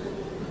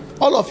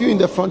 All of you in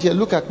the front here,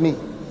 look at me.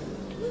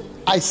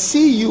 I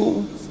see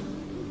you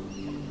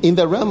in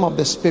the realm of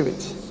the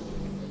spirit.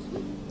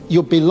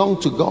 You belong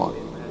to God.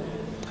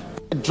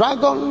 A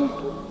dragon,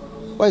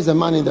 where is the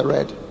man in the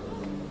red?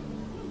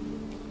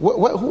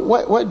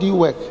 Where do you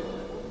work?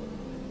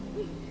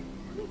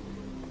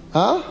 You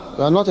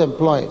are not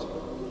employed.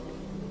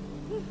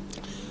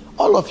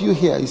 All of you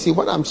here, you see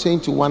what I'm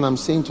saying to one, I'm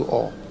saying to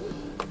all.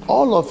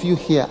 All of you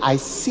here, I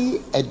see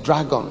a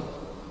dragon.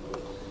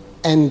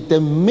 And the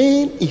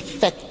main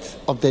effect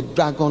of the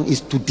dragon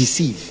is to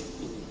deceive.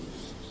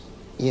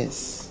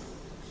 Yes.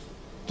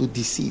 To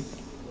deceive.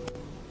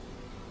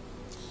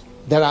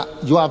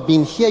 You have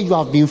been here, you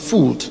have been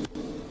fooled.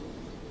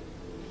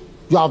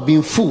 You have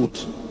been fooled.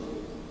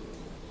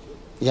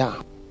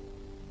 Yeah.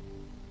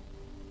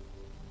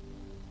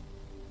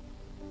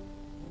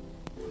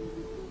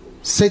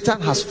 Satan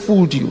has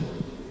fooled you.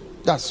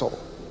 That's all.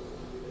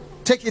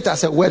 Take it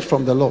as a word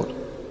from the Lord.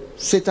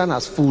 Satan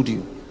has fooled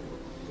you.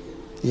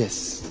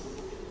 Yes.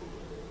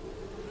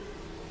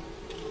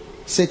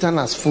 Satan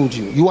has fooled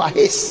you. You are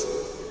his.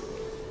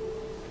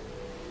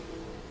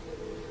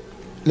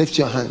 Lift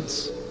your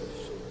hands.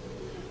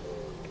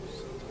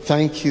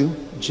 Thank you,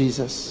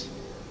 Jesus.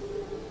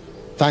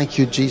 Thank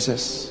you,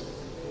 Jesus.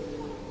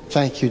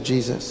 Thank you,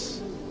 Jesus.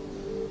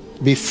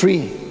 Be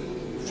free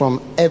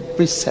from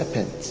every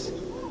serpent.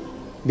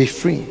 Be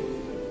free.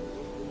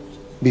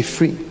 Be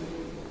free.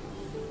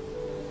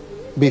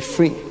 Be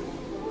free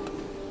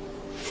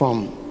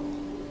from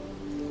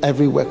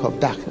every work of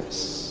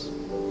darkness.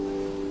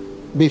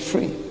 Be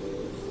free.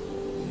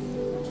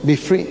 Be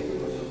free.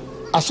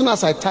 As soon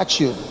as I touch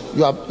you,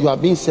 you are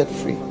being set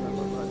free.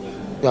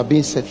 You are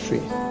being set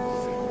free.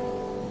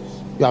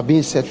 You are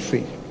being set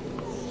free.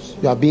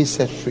 You are being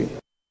set free.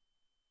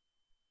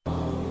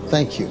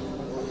 Thank you.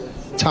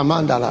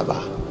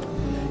 Tamandalaba.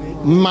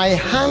 My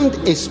hand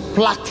is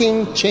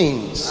plucking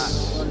chains.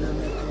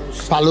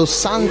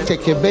 Palosante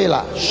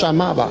kebela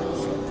shamaba.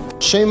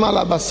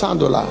 Shemala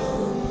basandola.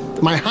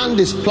 My hand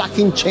is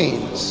plucking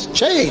chains.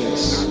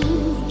 Chains.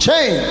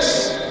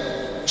 Chains.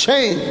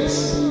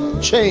 Chains.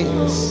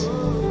 Chains.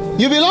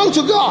 You belong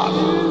to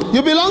God.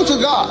 You belong to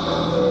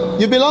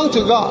God. You belong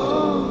to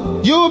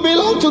God. You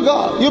belong to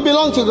God. You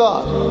belong to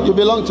God. You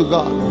belong to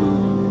God.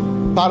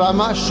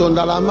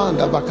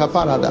 Paramashondalamanda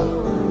bakaparada.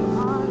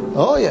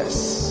 Oh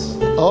yes.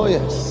 Oh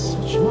yes.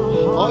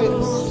 Oh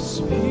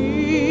yes.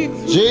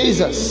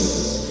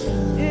 Jesus.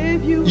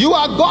 You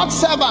are God's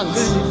servant.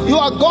 You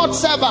are God's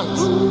servant.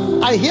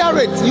 I hear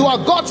it. You are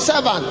God's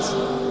servant.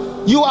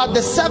 You are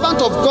the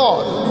servant of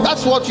God.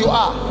 That's what you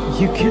are.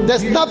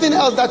 There's nothing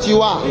else that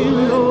you are.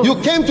 You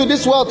came to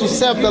this world to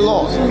serve the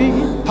Lord.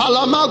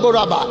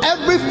 Palamagoraba.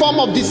 Every form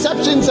of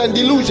deceptions and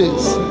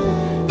delusions.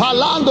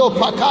 Palando,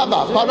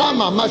 Pakaba,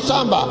 Parama,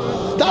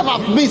 Mashamba. that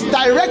have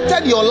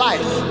misdirected your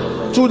life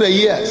through the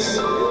years.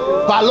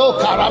 Palo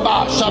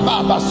Karaba,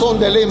 Shaba,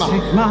 Basondelema,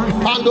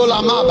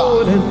 Pandola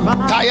Maba,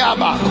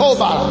 Kayaba,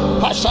 Koba,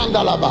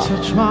 Pashandalaba,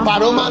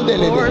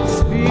 Paromandelebe,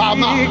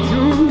 Pama,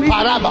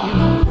 Paraba,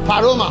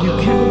 Paroma,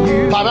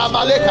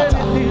 Parabalekata,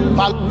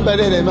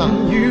 Palberema.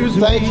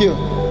 Thank you,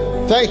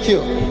 thank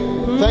you,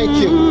 thank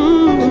you,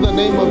 in the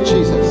name of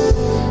Jesus.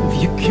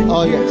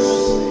 Oh, yes.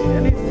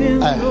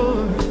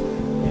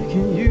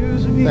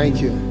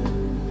 Thank you.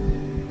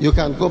 You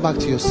can go back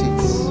to your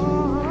seats.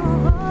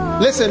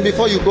 Listen,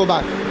 before you go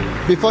back,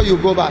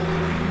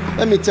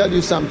 let me tell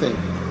you something.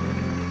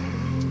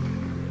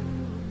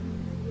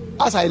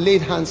 As I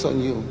laid hands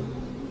on you,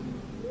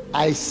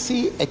 I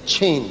see a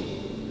chain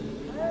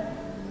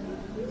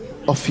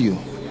of you.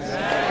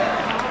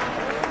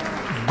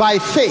 By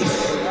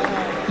faith,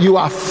 you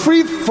are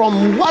free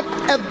from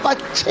whatever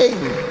chain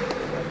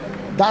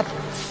that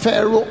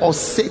Pharaoh or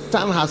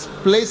Satan has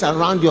placed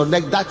around your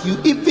neck, that you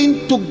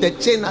even took the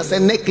chain as a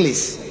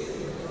necklace.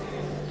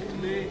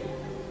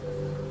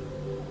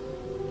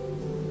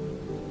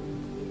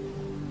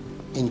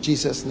 In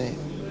Jesus' name.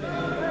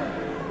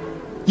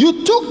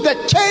 You took the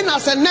chain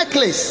as a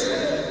necklace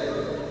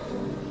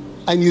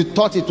and you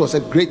thought it was a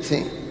great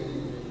thing,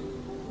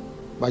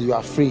 but you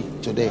are free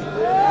today.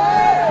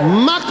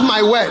 Mark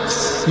my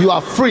words, you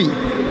are free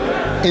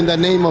in the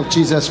name of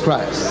Jesus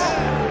Christ.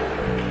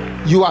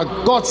 You are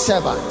God's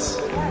servants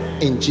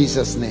in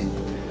Jesus' name.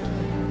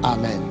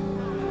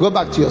 Amen. Go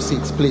back to your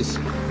seats, please.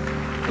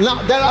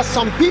 Now, there are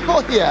some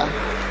people here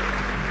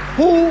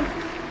who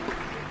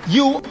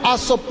you are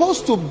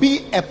supposed to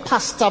be a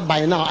pastor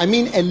by now. I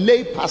mean a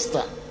lay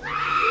pastor.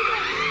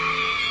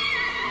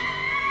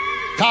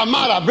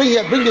 Kamara,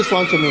 bring this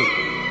one to me.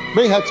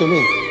 Bring her to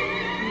me.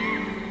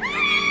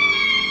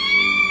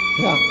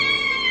 Yeah.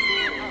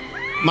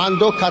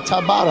 Mando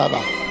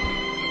Katabaraba.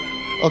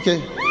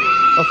 Okay,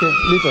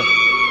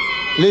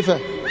 leave her.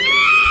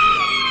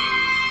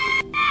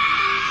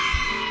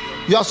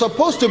 You are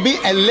supposed to be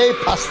a lay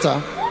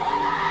pastor.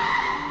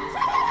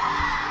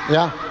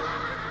 Yeah.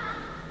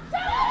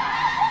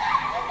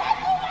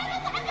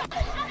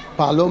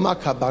 Paloma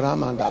Kabara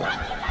Mandala.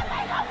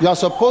 You are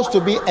supposed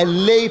to be a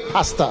lay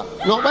pastor.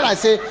 No, when I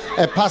say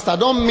a pastor, I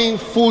don't mean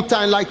full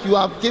time, like you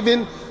have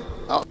given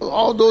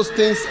all those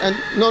things. And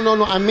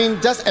no. I mean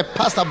just a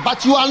pastor.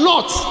 But you are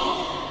not.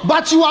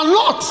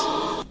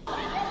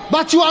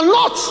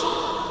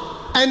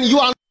 And you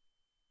are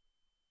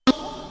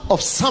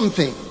of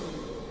something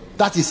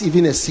that is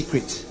even a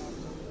secret.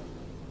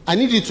 I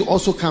need you to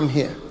also come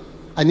here.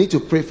 I need to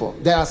pray for.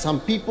 There are some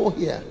people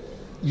here.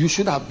 You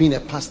should have been a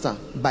pastor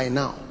by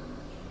now,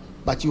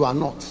 but you are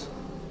not.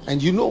 And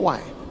you know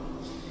why?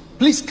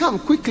 Please come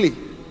quickly.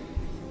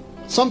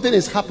 Something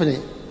is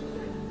happening.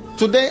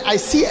 Today I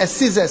see a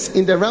scissors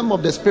in the realm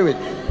of the spirit,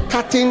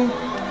 cutting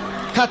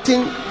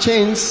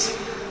chains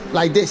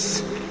like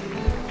this.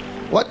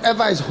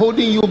 Whatever is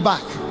holding you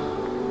back,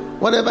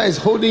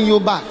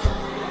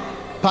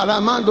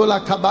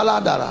 Paramandola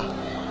Kabaladara,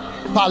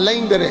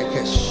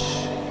 Palenderekesh,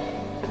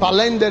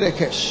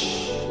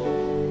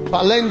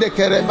 Palende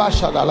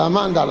Kerebashada,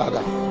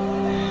 Lamandalada,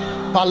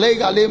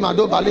 Palega Lema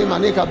do Balema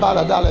Nika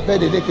Baladala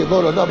Bede de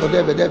Keboro Double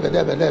Debe.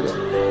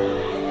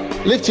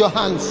 Lift your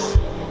hands.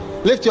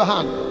 Lift your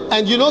hand.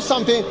 And you know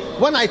something?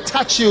 When I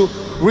touch you,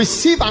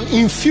 receive an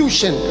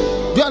infusion.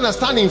 Do you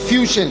understand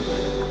infusion?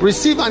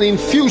 Receive an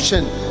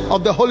infusion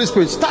of the Holy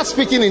Spirit. Start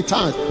speaking in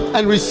tongues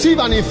and receive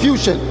an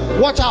infusion.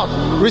 Watch out.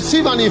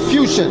 Receive an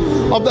infusion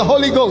of the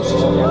Holy Ghost.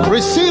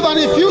 Receive an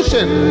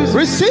infusion.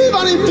 Receive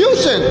an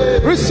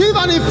infusion. Receive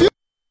an infusion.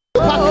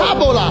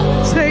 Pakabola.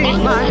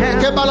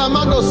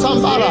 Kebalamando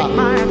Sambara.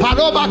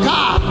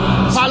 Palobaka.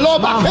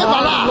 Paloba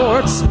Kebala.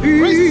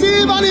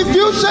 Receive an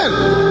infusion.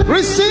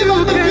 Receive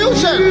an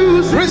infusion.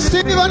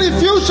 Receive an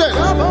infusion.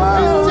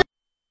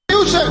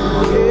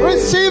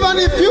 Receive an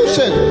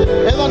infusion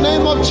in the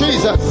name of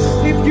Jesus.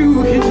 If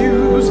you can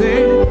use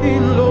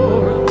anything,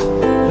 Lord,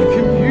 you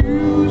can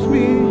use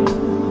me.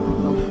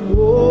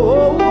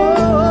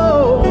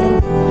 Whoa.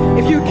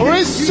 If you can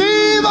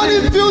receive an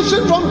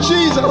infusion from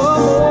Jesus.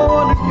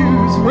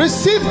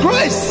 Receive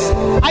grace.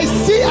 I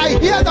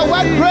hear the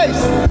word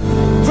grace.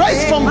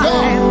 Grace from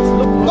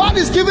God. God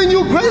is giving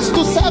you grace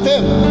to serve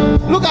Him.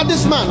 Look at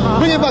this man.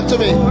 Bring him back to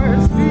me.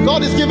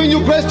 God is giving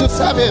you grace to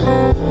serve Him.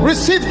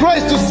 Receive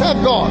grace to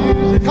serve God.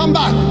 Come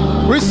back.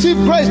 Receive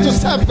grace to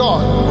serve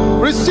God.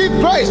 Receive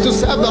grace to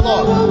serve the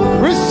Lord.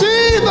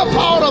 Receive the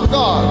power of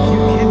God.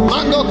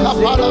 Mando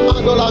kapala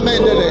mando la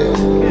mendele.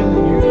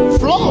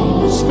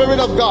 Flow, Spirit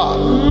of God.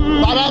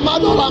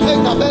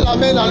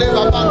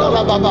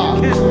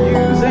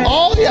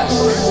 Oh yes.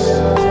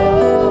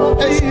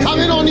 It's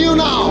coming on you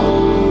now.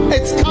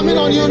 It's coming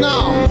on you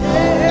now.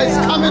 It's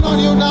coming on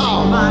you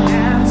now.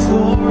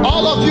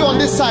 All of you on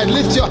this side,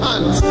 lift your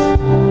hands.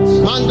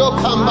 Mando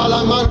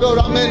kambala mando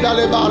ramenda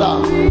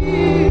lebara.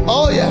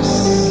 Oh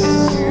yes.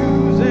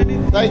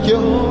 Thank you.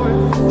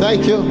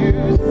 Thank you.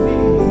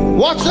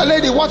 Watch the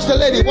lady. Watch the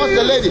lady.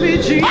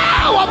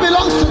 Power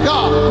belongs to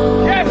God.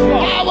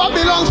 Power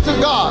belongs to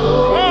God.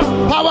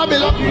 Power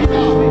belongs to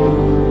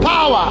God.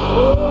 Power.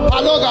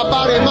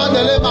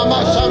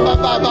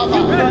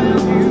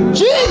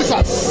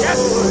 Jesus.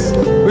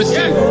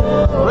 Receive.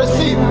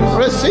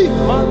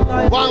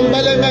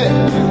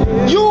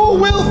 You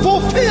will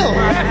fulfill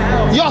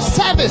your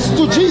service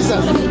to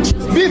Jesus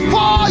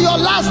before your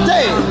last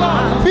day.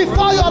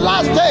 Before your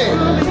last day.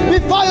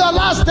 Before your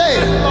last day.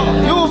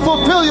 You will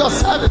fulfill your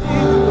service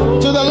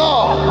to the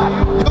Lord.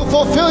 You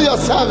fulfill your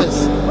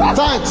service.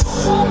 Thanks.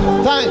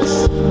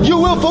 You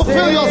will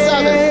fulfill your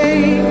service.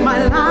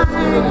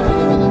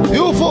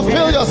 You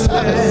fulfill your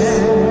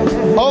service.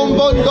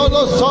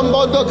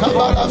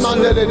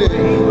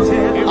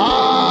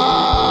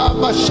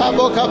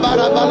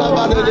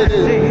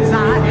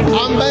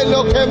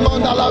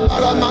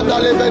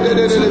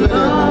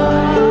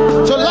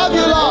 To love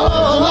you, Lord.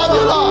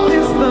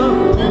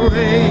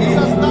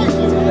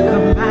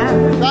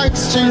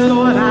 Thanks, Jesus.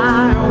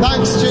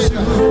 Thanks,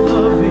 Jesus.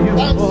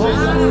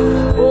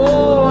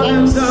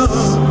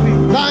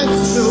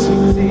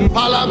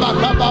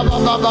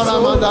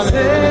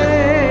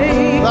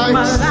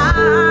 Thanks.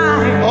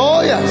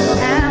 Oh yes.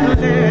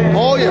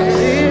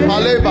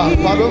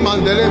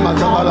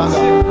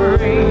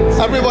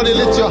 Everybody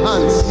lift your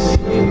hands.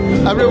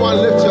 Everyone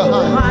lift your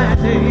hands. My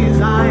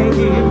days I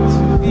give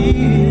to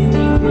thee.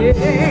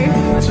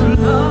 To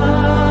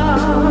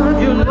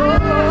love you,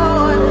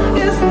 Lord,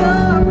 is the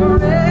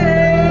great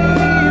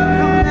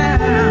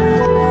command.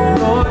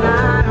 Lord, I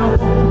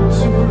want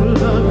to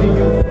love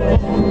you,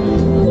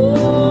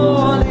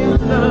 Lord, in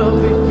love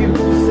with you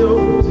so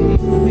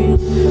deeply.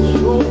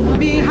 Show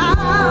me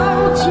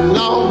how to.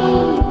 Now,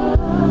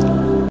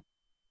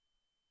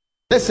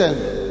 listen,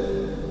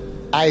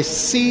 I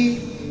see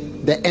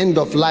the end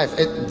of life.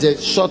 The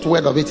short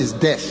word of it is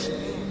death.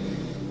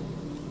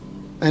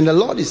 And the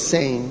Lord is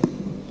saying,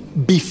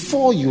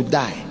 before you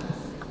die,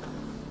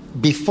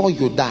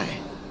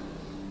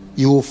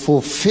 you will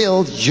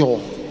fulfill your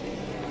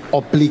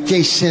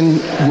obligation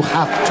you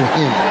have to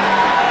Him.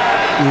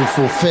 You will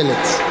fulfill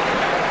it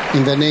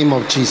in the name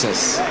of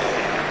Jesus.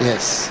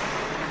 Yes.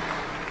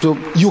 So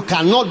you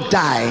cannot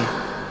die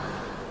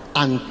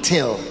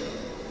until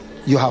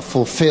you have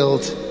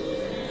fulfilled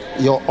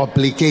your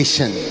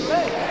obligation,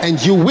 and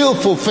you will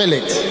fulfill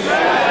it.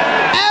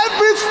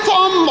 Every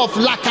form of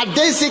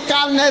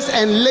lackadaisicalness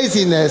and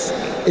laziness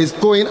is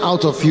going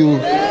out of you in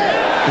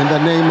the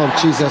name of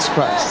Jesus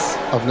Christ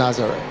of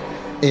Nazareth.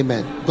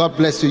 Amen. God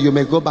bless you. You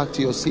may go back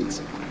to your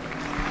seats.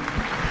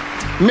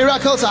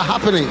 Miracles are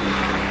happening.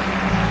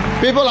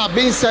 People are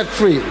being set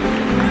free.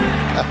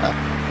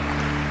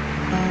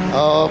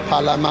 Oh,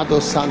 Palamado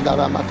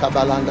Sandara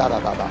Makabalandara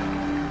Baba.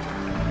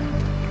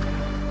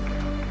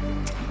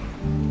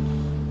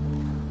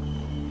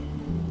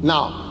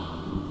 Now,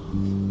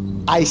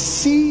 I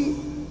see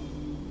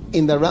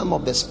in the realm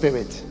of the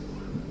spirit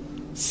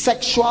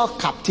sexual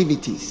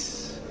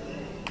captivities.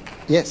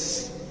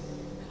 Yes.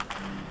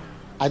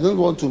 I don't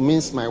want to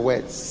mince my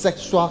words.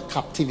 Sexual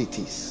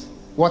captivities.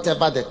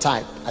 Whatever the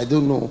type, I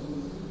don't know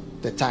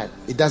the type.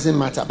 It doesn't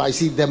matter. But you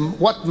see,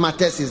 what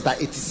matters is that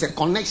it is a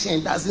connection.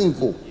 It doesn't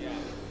go.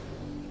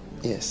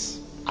 Yes.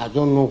 I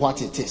don't know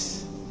what it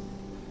is.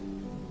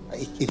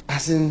 It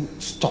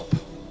doesn't stop.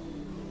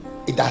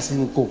 It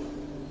doesn't go.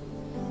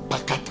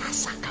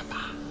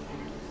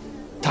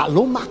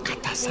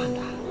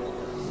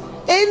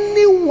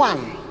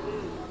 Anyone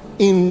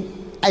in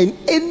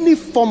any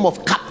form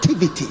of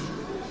captivity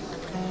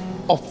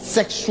of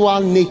sexual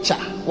nature,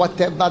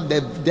 whatever,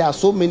 there are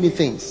so many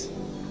things.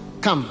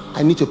 Come,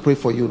 I need to pray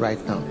for you right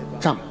now.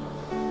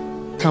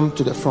 Come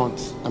to the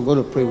front. I'm going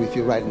to pray with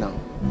you right now.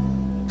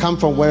 Come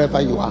from wherever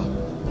you are.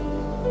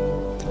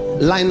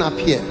 Line up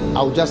here.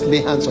 I'll just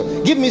lay hands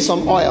on. Give me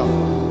some oil.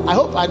 I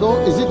hope I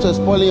don't. Is it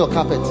spoiling your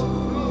carpet?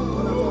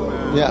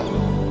 Yeah.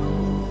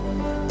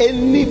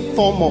 Any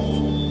form of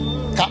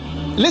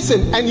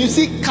listen, and you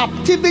see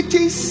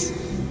captivities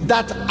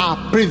that are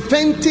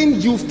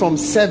preventing you from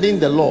serving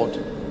the Lord.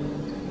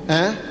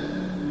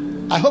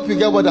 I hope you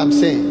get what I'm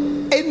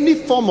saying. Any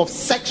form of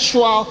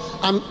sexual,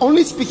 I'm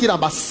only speaking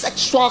about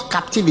sexual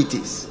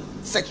captivities.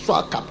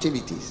 Sexual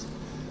captivities.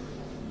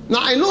 Now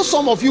I know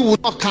some of you will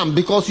not come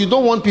because you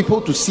don't want people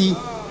to see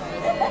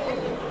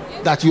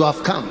that you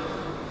have come.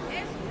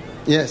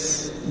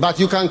 Yes, but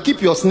you can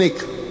keep your snake.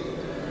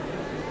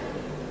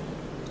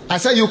 I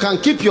said you can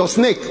keep your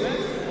snake.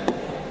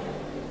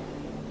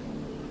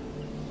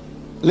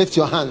 Lift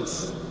your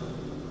hands.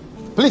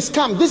 Please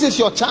come. This is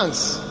your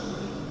chance.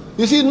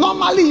 You see,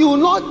 normally you will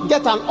not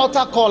get an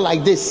altar call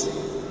like this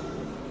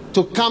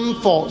to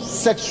come for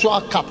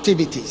sexual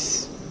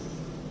captivities.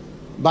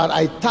 But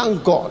I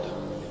thank God.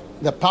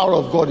 The power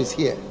of God is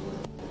here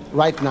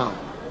right now.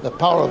 The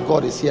power of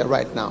God is here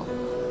right now.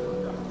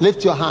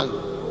 Lift your hand.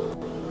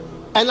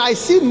 And I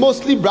see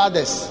mostly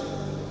brothers.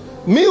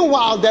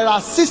 Meanwhile, there are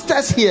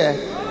sisters here.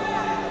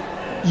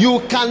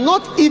 You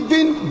cannot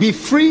even be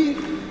free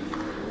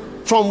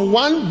from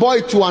one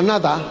boy to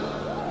another,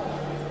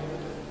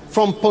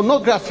 from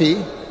pornography,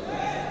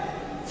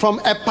 from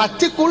a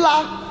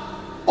particular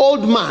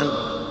old man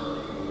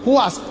who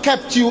has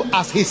kept you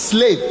as his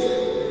slave.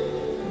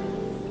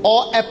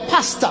 or a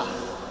pastor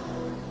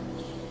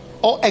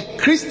or a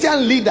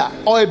Christian leader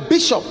or a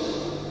bishop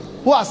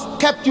who has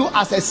kept you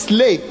as a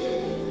slave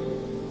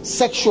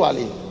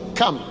sexually,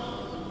 come.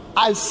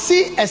 I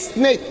see a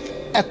snake,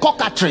 a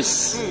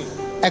cockatrice,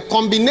 a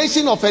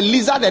combination of a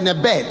lizard and a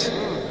bird.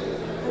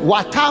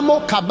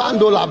 Watamo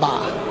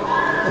kabandolaba,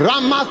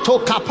 ramato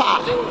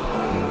kapa.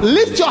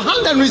 Lift your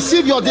hand and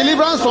receive your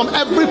deliverance from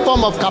every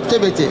form of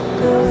captivity.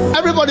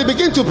 Everybody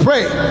begin to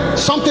pray.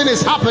 Something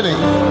is happening.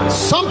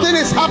 Something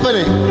is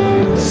happening.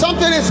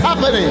 Something is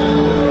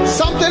happening.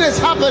 Something is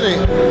happening.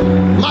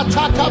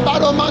 Mataka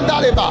baro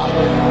mandaleba.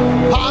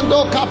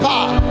 Pando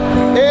kapa.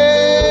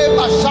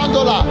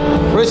 Bashandola.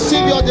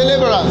 Receive your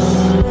deliverance.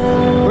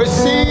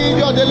 Receive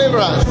your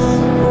deliverance.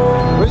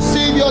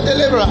 Receive your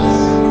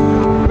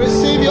deliverance.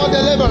 Receive your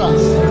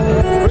deliverance.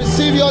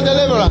 Receive your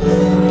deliverance.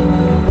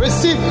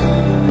 Receive.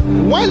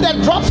 When the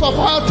drops of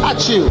oil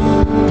touch you,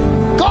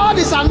 God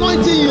is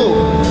anointing you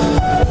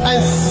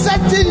and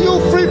setting you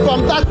free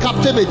from that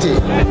captivity.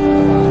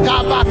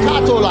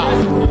 Kabakatola,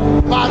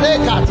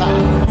 Barekata,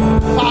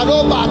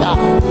 Barobada,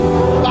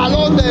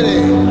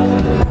 Balondere,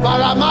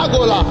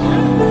 Baramagola,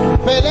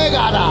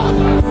 Pelegada,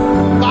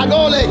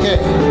 Badoleke,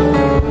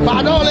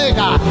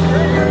 Badolega,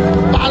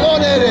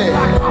 Balonere,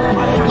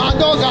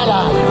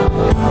 Mandogala,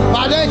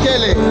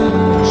 Badekele,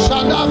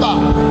 Shandaba,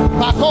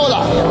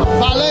 Bakola,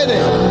 Balene,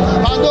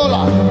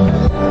 Bandola.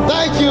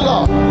 Thank you,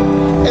 Lord.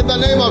 In the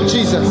name of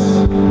Jesus.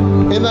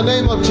 In the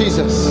name of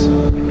Jesus.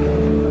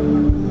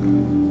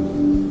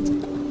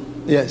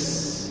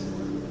 Yes.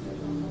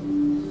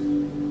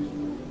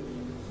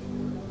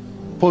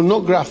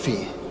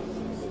 Pornography,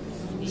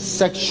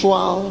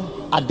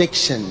 sexual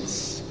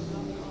addictions,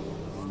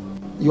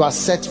 you are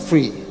set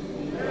free.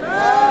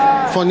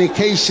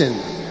 Fornication,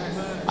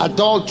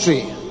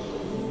 adultery,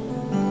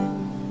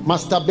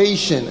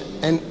 masturbation,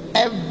 and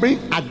every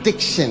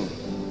addiction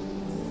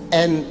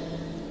and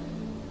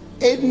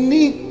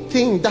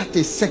anything that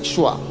is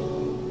sexual,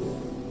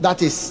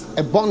 that is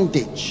a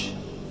bondage,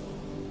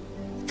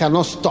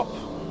 cannot stop.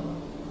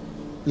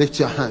 Lift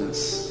your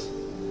hands.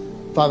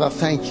 Father,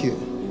 thank you.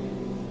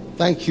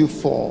 Thank you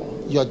for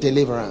your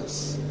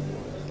deliverance.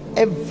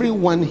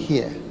 Everyone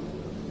here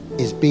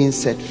is being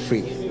set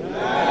free.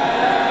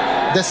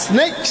 The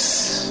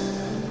snakes,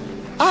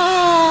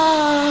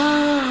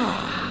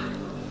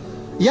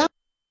 young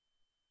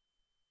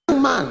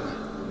man,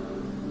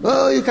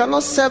 oh, you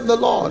cannot serve the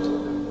Lord.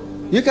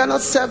 You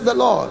cannot serve the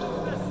Lord.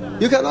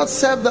 You cannot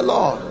serve the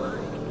Lord.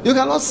 You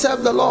cannot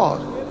serve the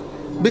Lord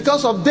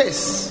because of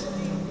this.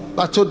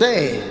 But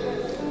today,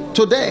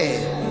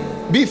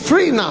 be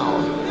free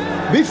now.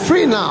 Be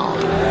free now.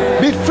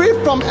 Be free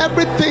from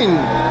everything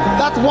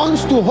that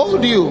wants to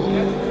hold you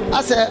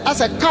as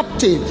a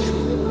captive,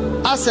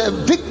 as a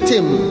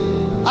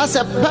victim, as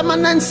a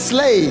permanent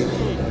slave.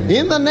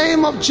 In the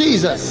name of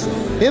Jesus.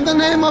 In the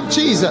name of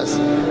Jesus.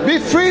 Be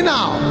free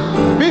now.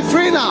 Be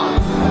free now.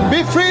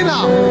 Be free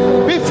now.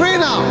 Be free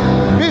now.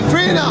 Be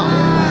free now.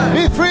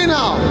 Be free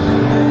now.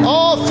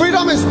 Oh,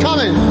 freedom is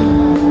coming.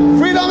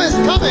 Freedom is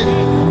coming.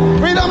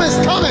 Freedom is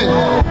coming.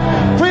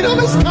 Freedom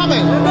is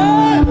coming.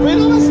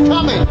 Freedom is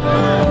coming.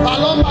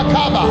 Palom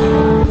Makaba.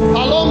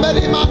 Palom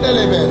Bedi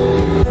Mandelebe.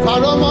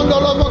 Palom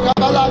Mondolobo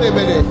Kabala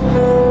Lebede.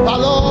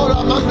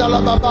 Palom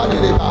Mandala Baba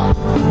Deba.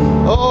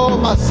 Oh,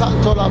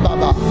 Masantola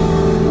Baba.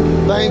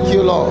 Thank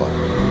you, Lord.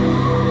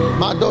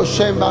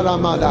 Madoshembara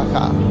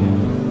Madaka.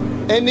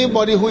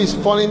 Anybody who is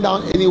falling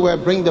down anywhere,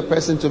 bring the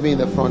person to me in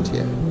the front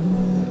here.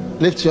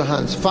 Lift your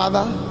hands.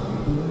 Father,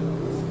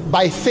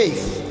 by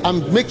faith,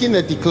 I'm making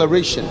a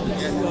declaration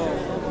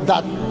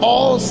that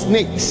all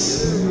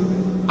snakes,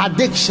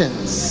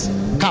 addictions,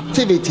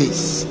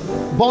 captivities,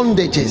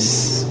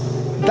 bondages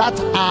that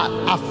are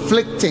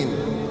afflicting,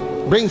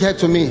 bring her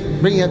to me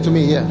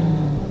here,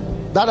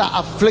 that are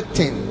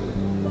afflicting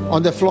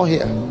on the floor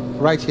here,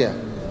 right here.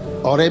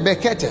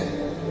 Orebekete.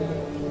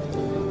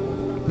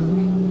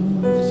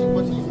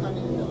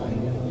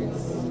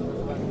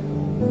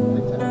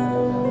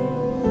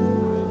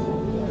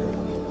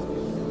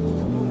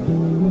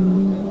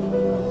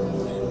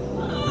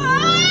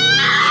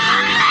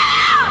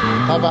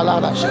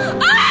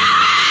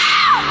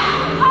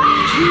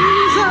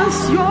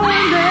 Jesus, your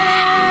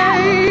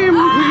name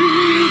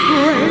will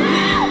break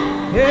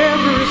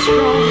every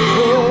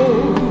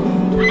stronghold.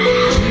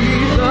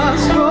 Jesus,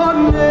 your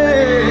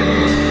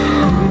name.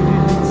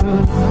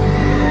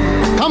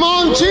 Come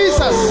on,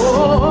 Jesus.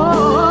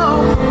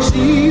 Oh,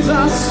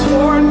 Jesus,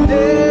 your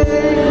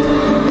name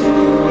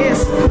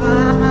is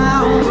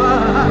power.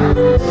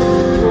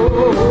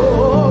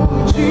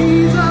 Oh,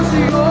 Jesus,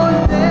 your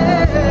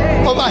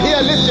name. Over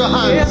here, lift your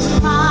hands.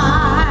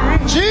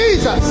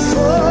 Jesus.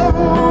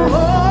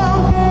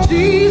 Oh,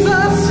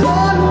 Jesus,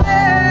 your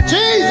name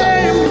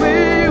Jesus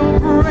will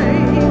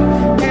break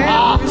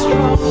every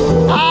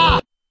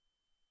stronghold.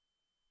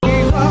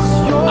 Jesus,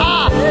 your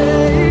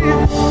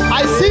name.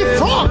 I see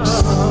frogs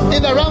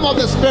in the realm of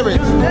the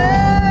spirit.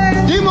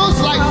 Demons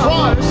like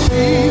frogs.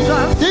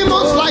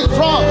 Demons like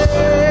frogs.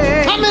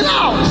 Coming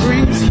out.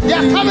 They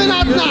are coming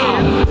out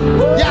now.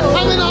 They are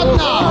coming out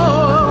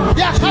now.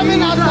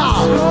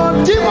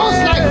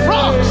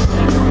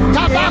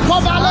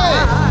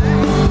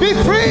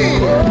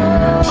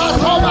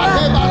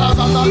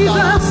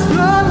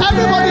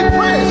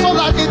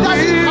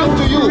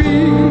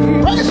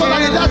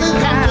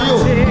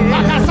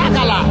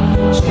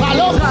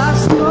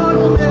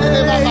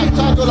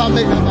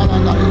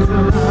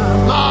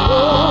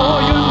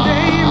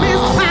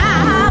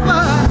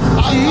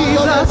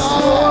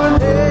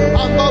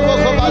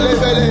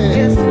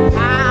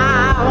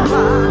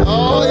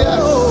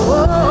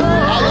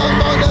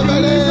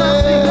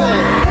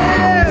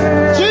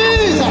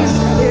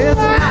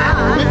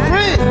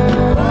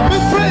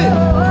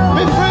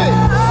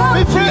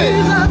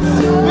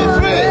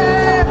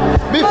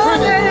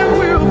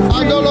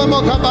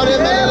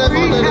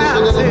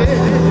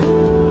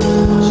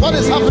 What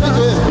is happening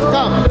to him?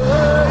 Come.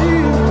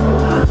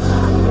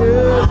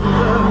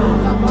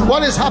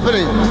 What is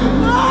happening?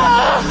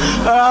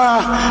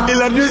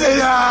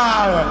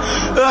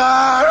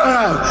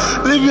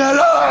 Leave me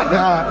alone.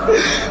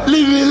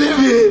 Leave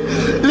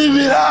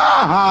me.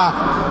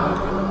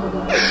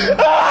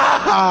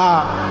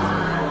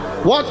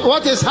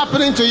 What is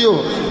happening to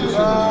you?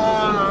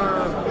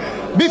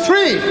 Be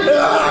free.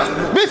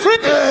 Be free.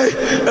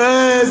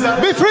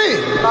 Be free.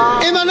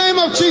 In the name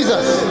of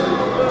Jesus.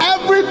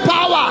 Every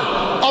power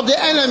of the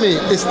enemy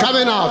is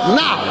coming out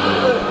now.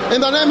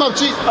 In the name of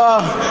Jesus.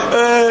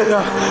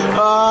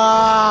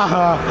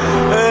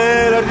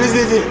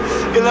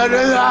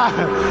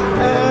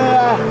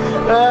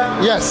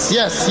 Yes.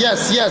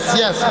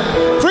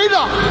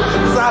 Freedom.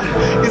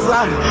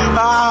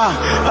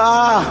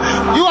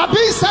 You are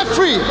being set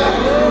free.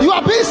 You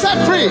are being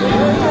set free.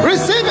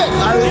 Receive it.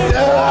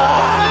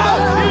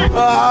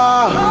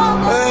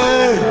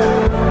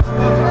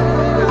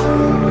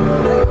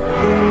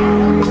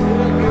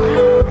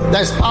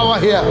 There's power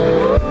here.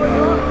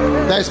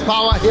 There's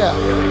power here.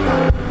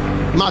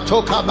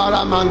 Matoka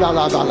bara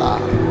mandala bala.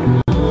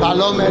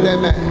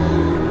 Balomeleme.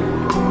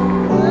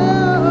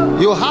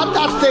 You had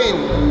that thing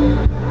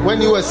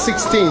when you were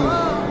 16,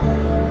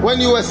 when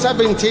you were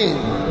 17.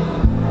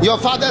 Your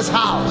father's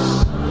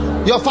house,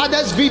 your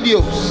father's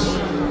videos,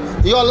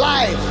 your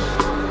life.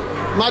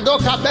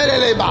 Madoka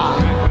bereleba.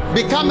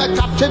 Became a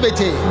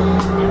captivity.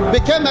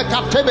 Became a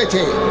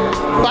captivity.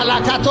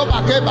 Balakato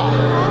bakeba.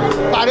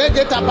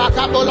 Paregeta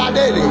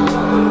bakaboladeri.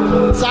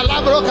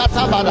 Salabro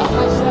katabada.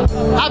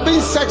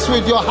 Having sex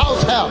with your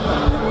house help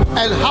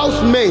and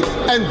housemaid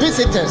and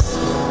visitors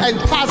and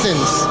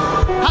cousins.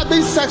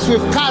 Having sex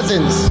with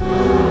cousins,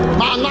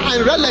 mama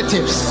and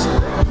relatives.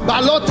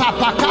 Balota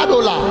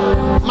pakadola.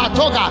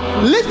 Matoga.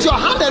 Lift your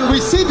hand and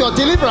receive your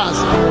deliverance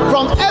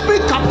from every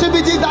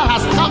captivity that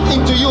has come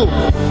into you.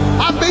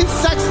 Having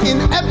sex in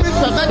every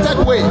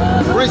perverted way,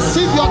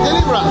 receive your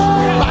deliverance.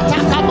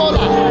 Batakabola,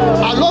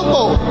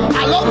 alombo.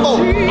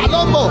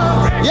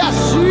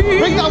 Yes,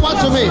 bring that one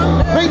to me.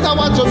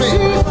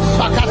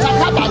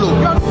 Bakatakabalu,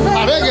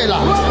 palegela.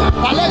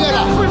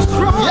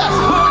 Yes.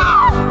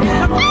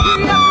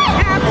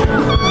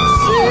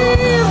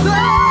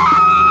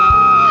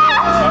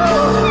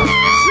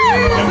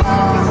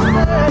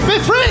 Be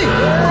free.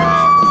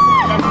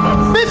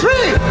 Be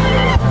free.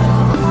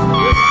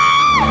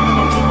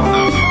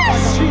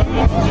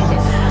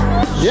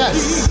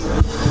 Yes.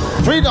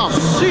 Freedom.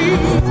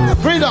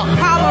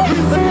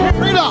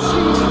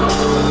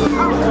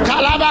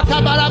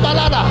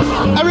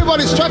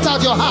 Everybody stretch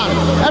out your hand.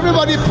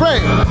 Everybody pray.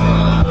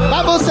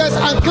 Bible says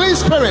unclean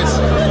spirits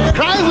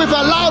crying with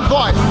a loud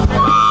voice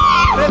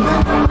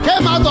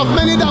came out of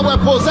many that were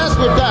possessed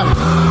with them.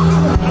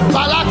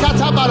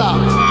 Balakatabala.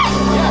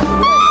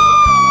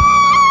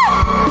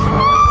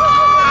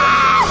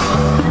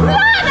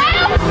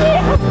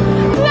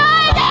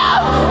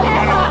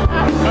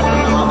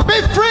 Be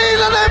free in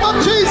the name of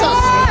Jesus.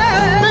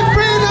 Be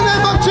free in the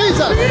name of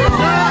Jesus.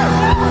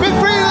 Be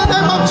free in the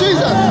name of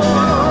Jesus.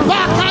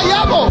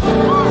 Bakayabo.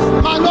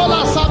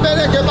 Manola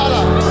Sabere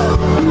Gebala.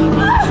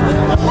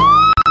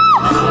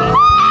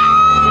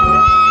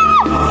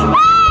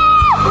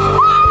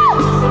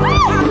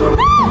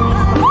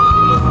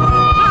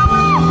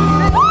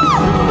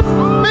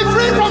 Be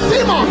free from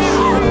demons.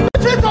 Be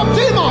free from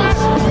demons.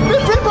 Be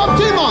free from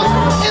demons.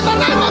 In the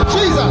name of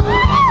Jesus.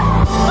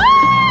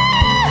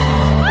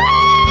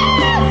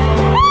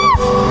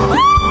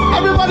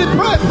 Everybody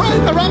pray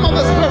in the realm of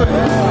the Spirit.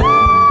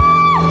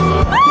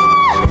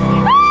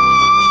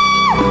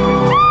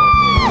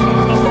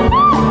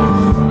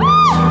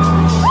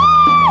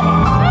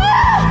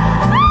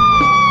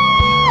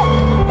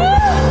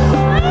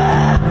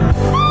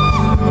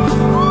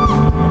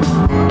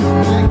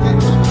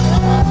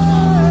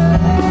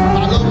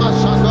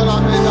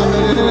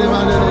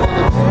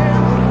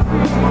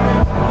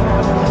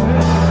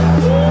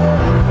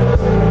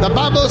 The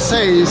Bible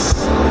says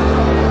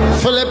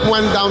Philip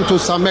went down to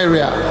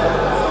Samaria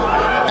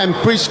and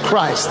preached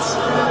Christ.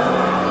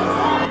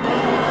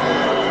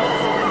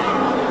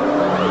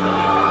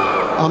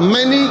 And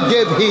many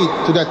gave heed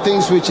to the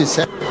things which he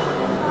said,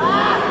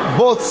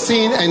 both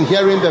seeing and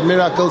hearing the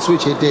miracles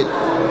which he did.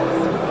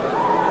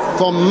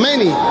 For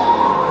many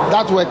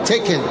that were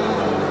taken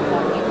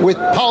with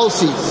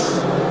palsies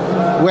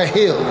were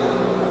healed,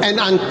 and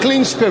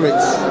unclean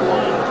spirits,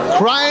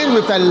 crying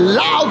with a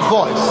loud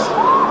voice,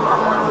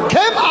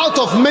 came out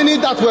of many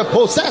that were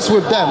possessed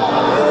with them.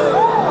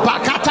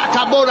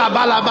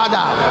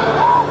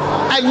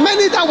 And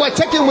many that were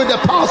taken with the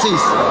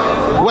palsies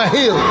were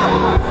healed.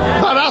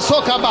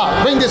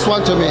 Barasokaba, bring this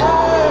one to me.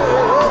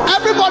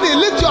 Everybody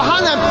lift your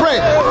hand and pray.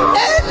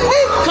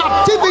 Any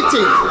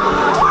captivity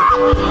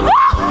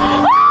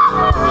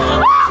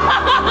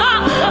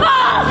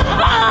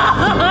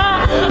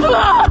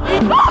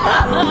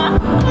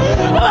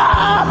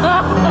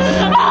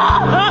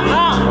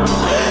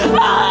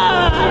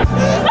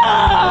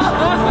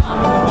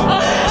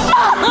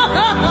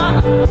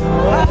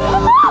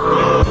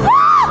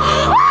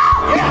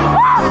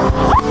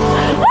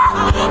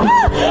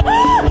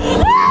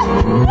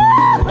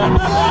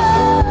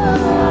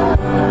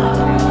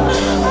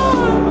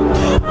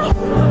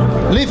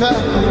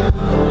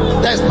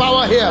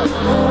here.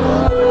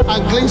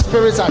 Unclean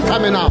spirits are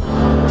coming out.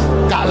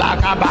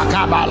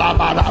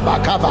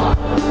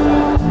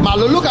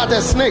 Malu, look at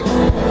the snake.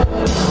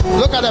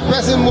 Look at the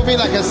person moving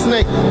like a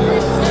snake.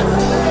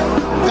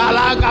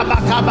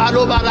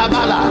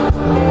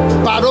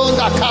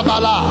 Baronda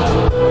Kabala.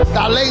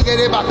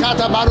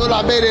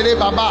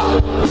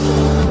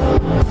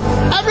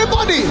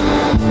 Everybody,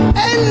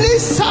 any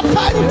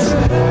serpent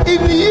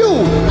in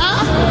you,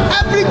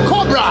 every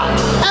cobra,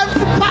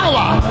 every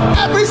power,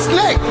 every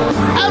snake,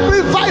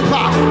 every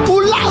viper,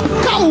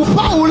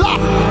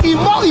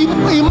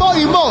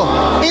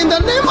 in the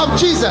name of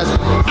Jesus,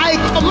 I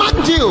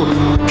command you,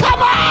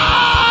 come out!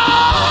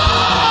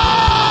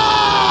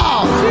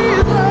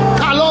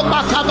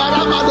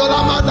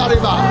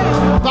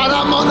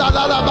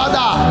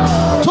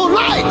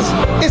 Tonight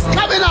is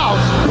coming out.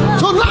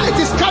 Tonight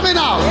is coming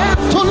out.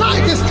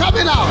 Tonight is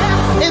coming out.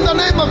 In the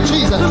name of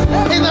Jesus.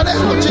 In the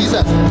name of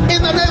Jesus.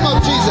 In the name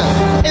of Jesus.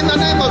 In the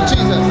name of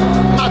Jesus.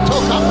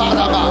 Matoka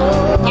Paraba.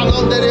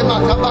 Palondere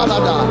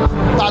Makabalada.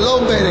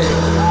 Palombere.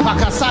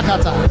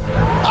 Pakasakata.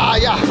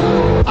 Aya.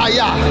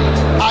 Aya.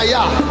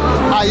 Aya.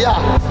 Aya.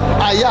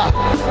 Aya.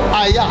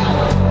 Aya.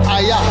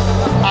 Aya.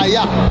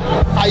 Aya.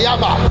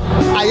 Ayaba.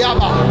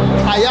 Ayaba.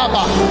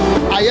 Ayaba.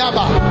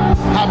 Ayaba.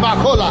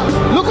 Abakola.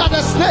 Look at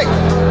the snake.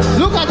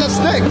 Look at the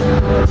snake.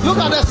 Look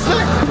at the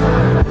snake.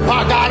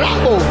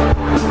 Bagarabo.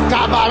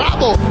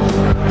 Kabarabo.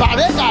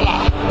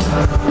 Baregala.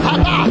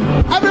 Haba.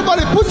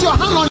 Everybody put your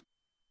hand on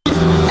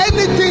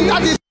anything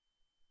that is,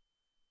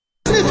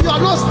 if you are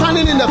not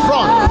standing in the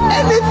front,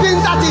 anything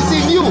that is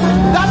in you,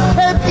 that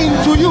came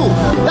into you,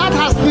 that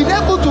has been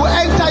able to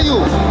enter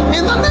you,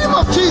 in the name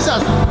of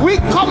Jesus, we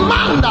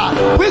command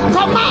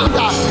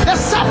the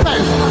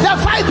serpent, the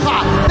viper,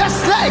 the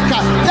snake,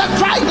 the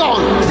dragon,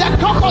 the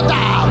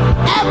crocodile,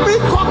 every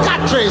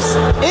cockatrice,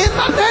 in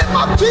the name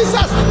of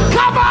Jesus,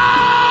 come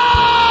out!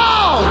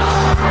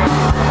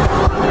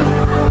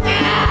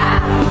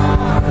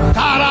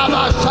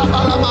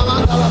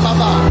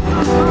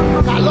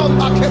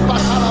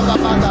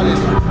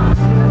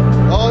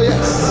 Oh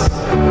yes.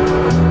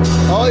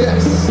 Oh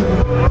yes.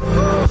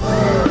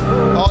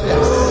 Oh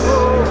yes.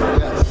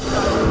 Yes.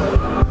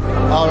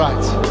 All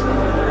right.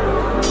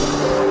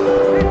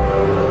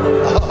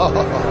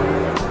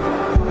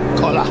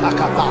 Kola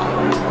hakapa.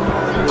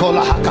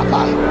 Kola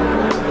hakapa.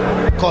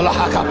 Kola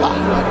hakapa.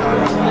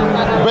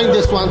 Bring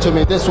this one to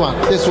me. This one.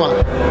 This one.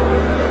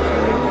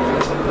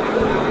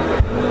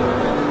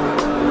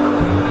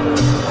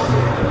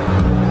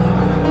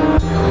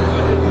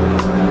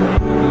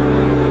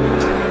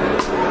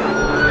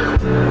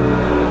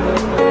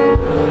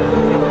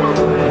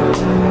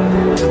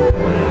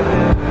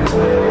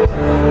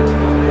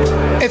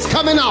 It's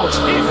coming out.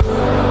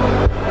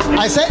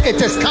 I say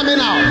it is coming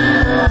out.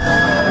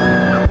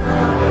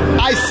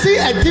 I see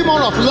a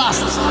demon of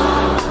lust.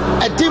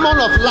 A demon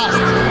of lust.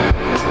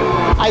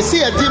 I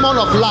see a demon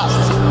of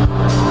lust.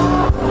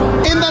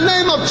 In the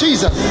name of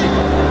Jesus.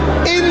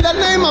 In the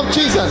name of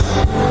Jesus.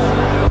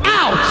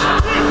 Out.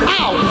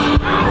 Out.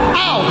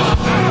 Out.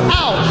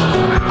 Out.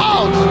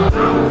 Out.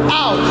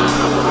 Out.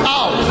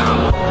 Out.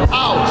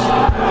 Out.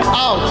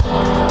 Out.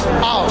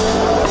 Out.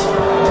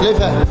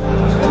 Leave it.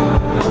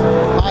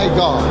 My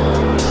God.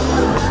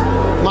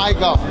 My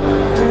God.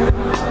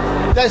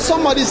 There's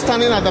somebody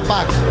standing at the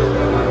back.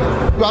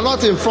 You are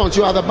not in front,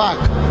 you are at the back.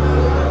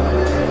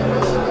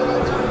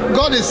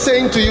 God is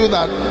saying to you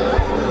that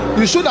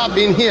you should have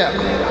been here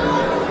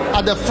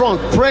at the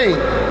front praying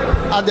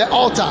at the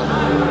altar,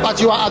 but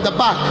you are at the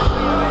back.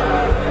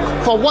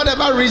 For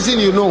whatever reason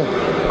you know.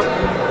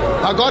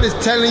 But God is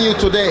telling you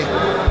today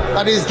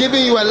that He's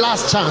giving you a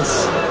last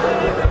chance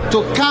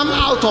to come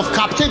out of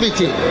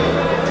captivity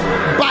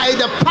by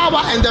the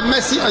power and the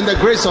mercy and the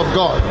grace of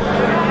God.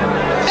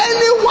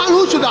 Anyone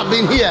who should have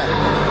been here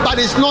but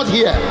is not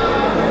here,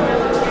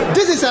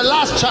 this is a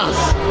last chance.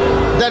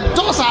 The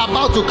doors are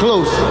about to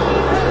close.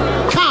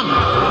 Come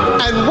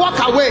and walk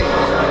away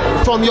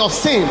from your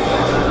sin.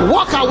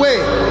 Walk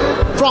away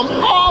from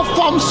all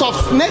forms of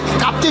snake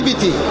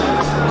captivity.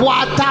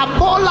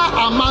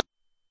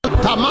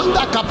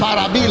 Tamanda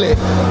kaparabile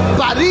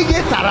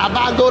barige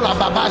tarabando la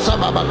babasha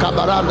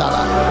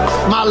babakabarandara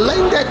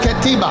malende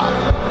ketiba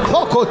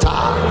pokota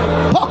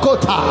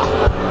pokota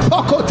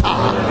pokota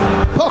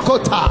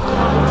pokota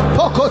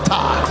pokota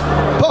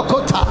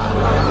pokota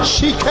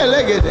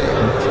shikelegede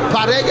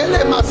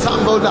paregele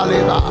masambo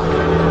daleba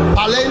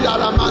alenda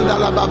la manda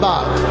la baba.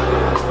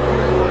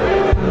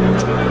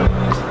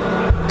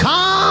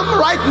 Come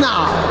right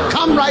now.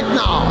 Come right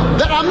now.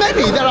 There are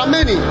many. There are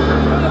many.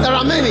 There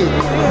are many.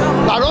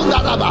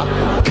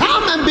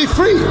 Come and be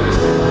free.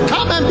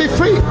 Come and be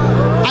free.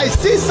 I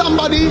see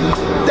somebody.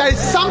 There is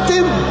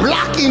something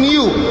black in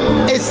you.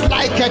 It's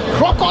like a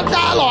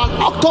crocodile or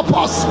an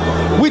octopus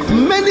with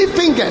many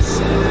fingers.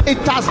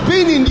 It has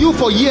been in you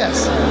for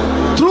years.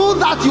 Through know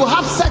that you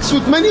have sex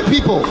with many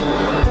people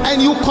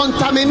and you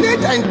contaminate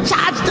and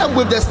charge them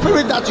with the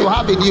spirit that you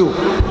have in you.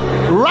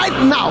 Right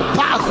now,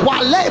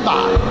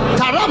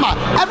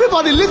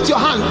 everybody lift your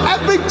hand.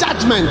 Every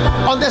judgment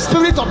on the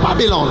spirit of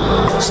Babylon,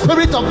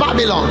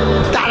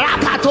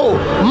 Darakato,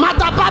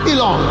 Mother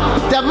Babylon,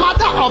 the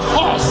mother of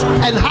horse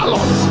and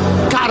harlots,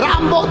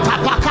 Karambo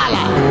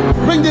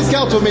Tapakala. Bring this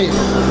girl to me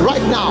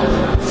right now.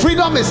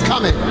 Freedom is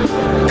coming.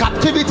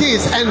 Captivity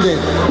is ending.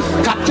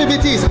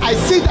 Captivity is, I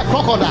see the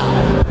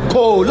crocodile.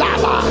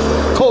 Kolaba.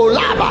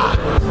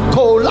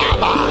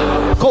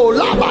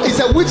 It's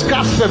a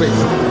witchcraft spirit.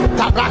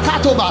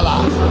 Tabrakato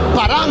bala,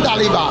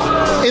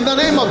 parandaliba. In the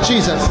name of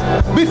Jesus,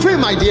 be free,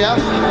 my dear.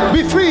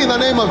 Be free in the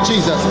name of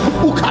Jesus.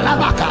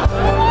 Ukalabaka,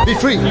 be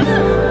free.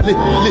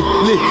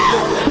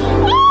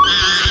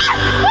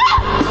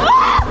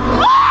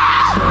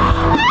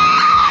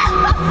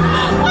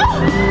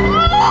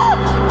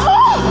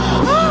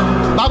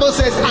 Bible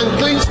says,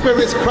 unclean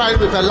spirits cried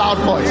with a loud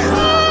voice.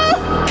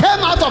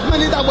 Came out of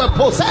many that were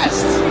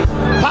possessed.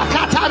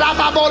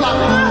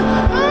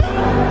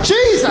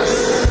 Jesus,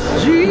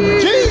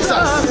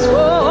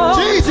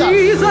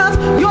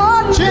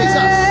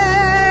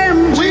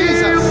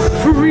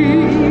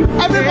 free.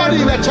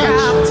 Everybody in the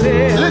church,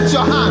 lift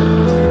your hand.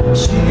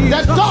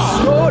 The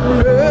door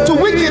to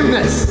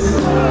wickedness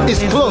is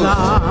closed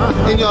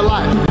in your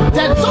life.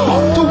 The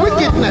door to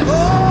wickedness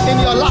in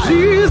your life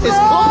is closed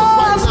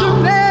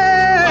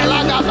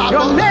right now.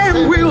 Your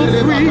name will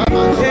free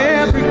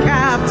every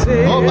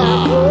captive. Over.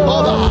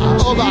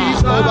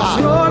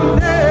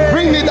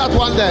 Bring me that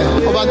one there,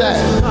 over there.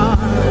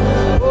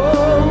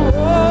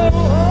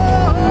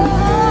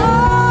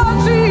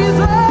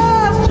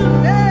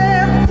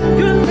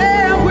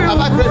 Have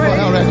I prayed for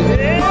her already?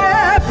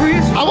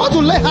 I want to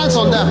lay hands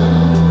on them.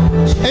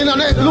 In the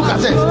name, look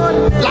at it.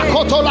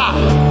 Lakotola.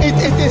 It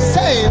is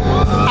saying,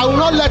 I will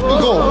not let you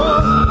go.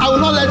 I will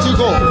not let you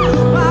go.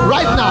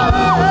 Right now.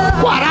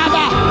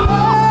 Quaraba.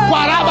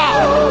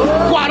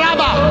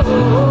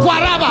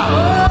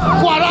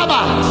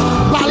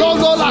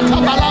 Balongo la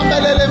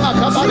kabalambele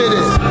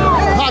makabalele.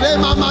 Pare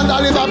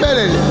mandali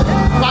babele.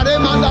 Pare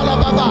mandala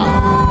baba.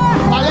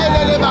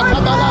 Balele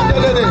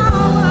makabalele.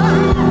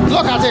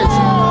 Look at it.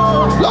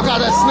 Look at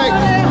the snake.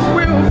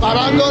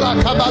 Parandola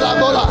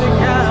kabalabola.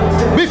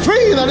 Be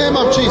free in the name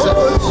of Jesus.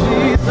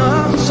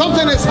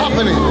 Something is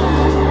happening.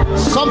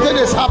 Something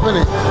is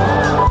happening.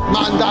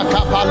 Manda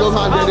kapalo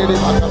mandele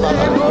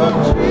makabalele.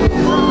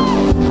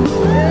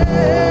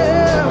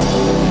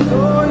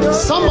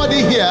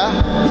 Somebody here,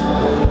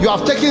 you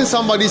have taken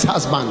somebody's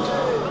husband,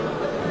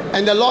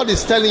 and the Lord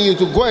is telling you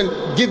to go and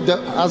give the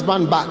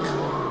husband back.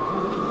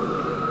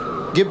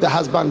 Give the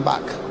husband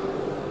back.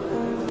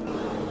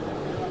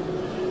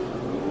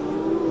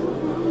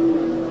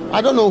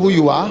 I don't know who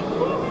you are.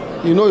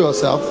 You know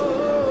yourself.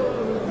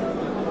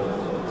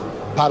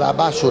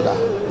 Parabashoda.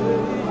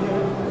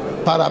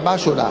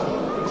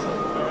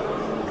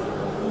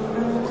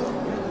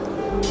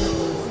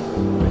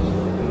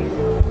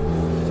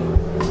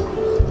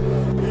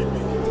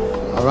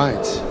 All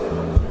right.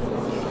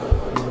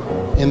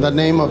 In the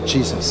name of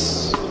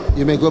Jesus,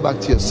 you may go back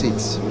to your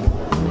seats.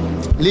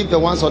 Leave the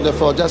ones on the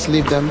floor. Just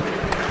leave them.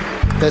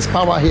 There's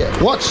power here.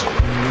 Watch.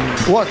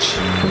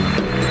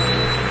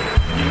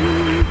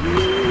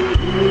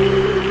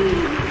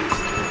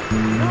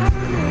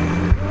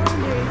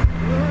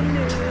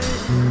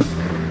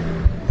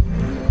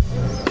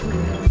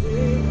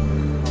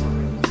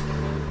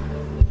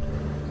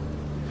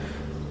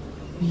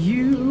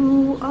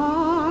 You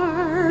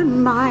are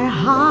my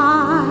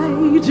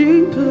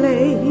hiding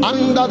place.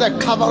 Under the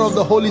cover of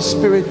the Holy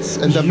Spirit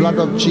and the blood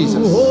of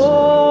Jesus.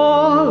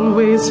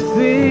 Always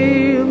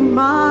fill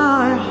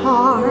my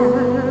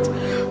heart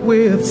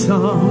with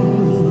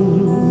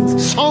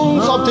songs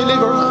of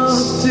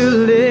deliverance.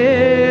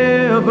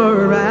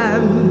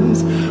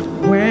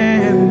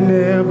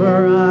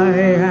 Whenever I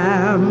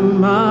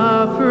am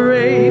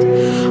afraid,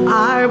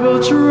 I will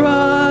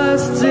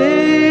trust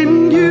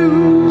in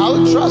you.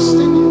 I'll trust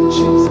in you,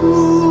 Jesus.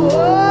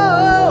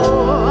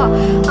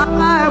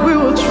 I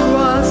will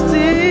trust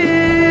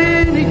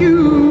in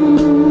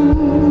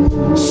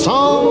you.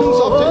 Songs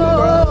of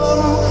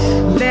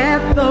deliverance.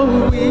 Let the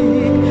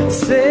weak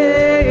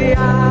say I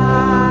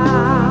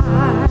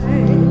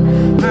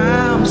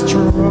am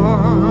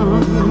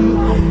strong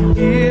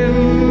in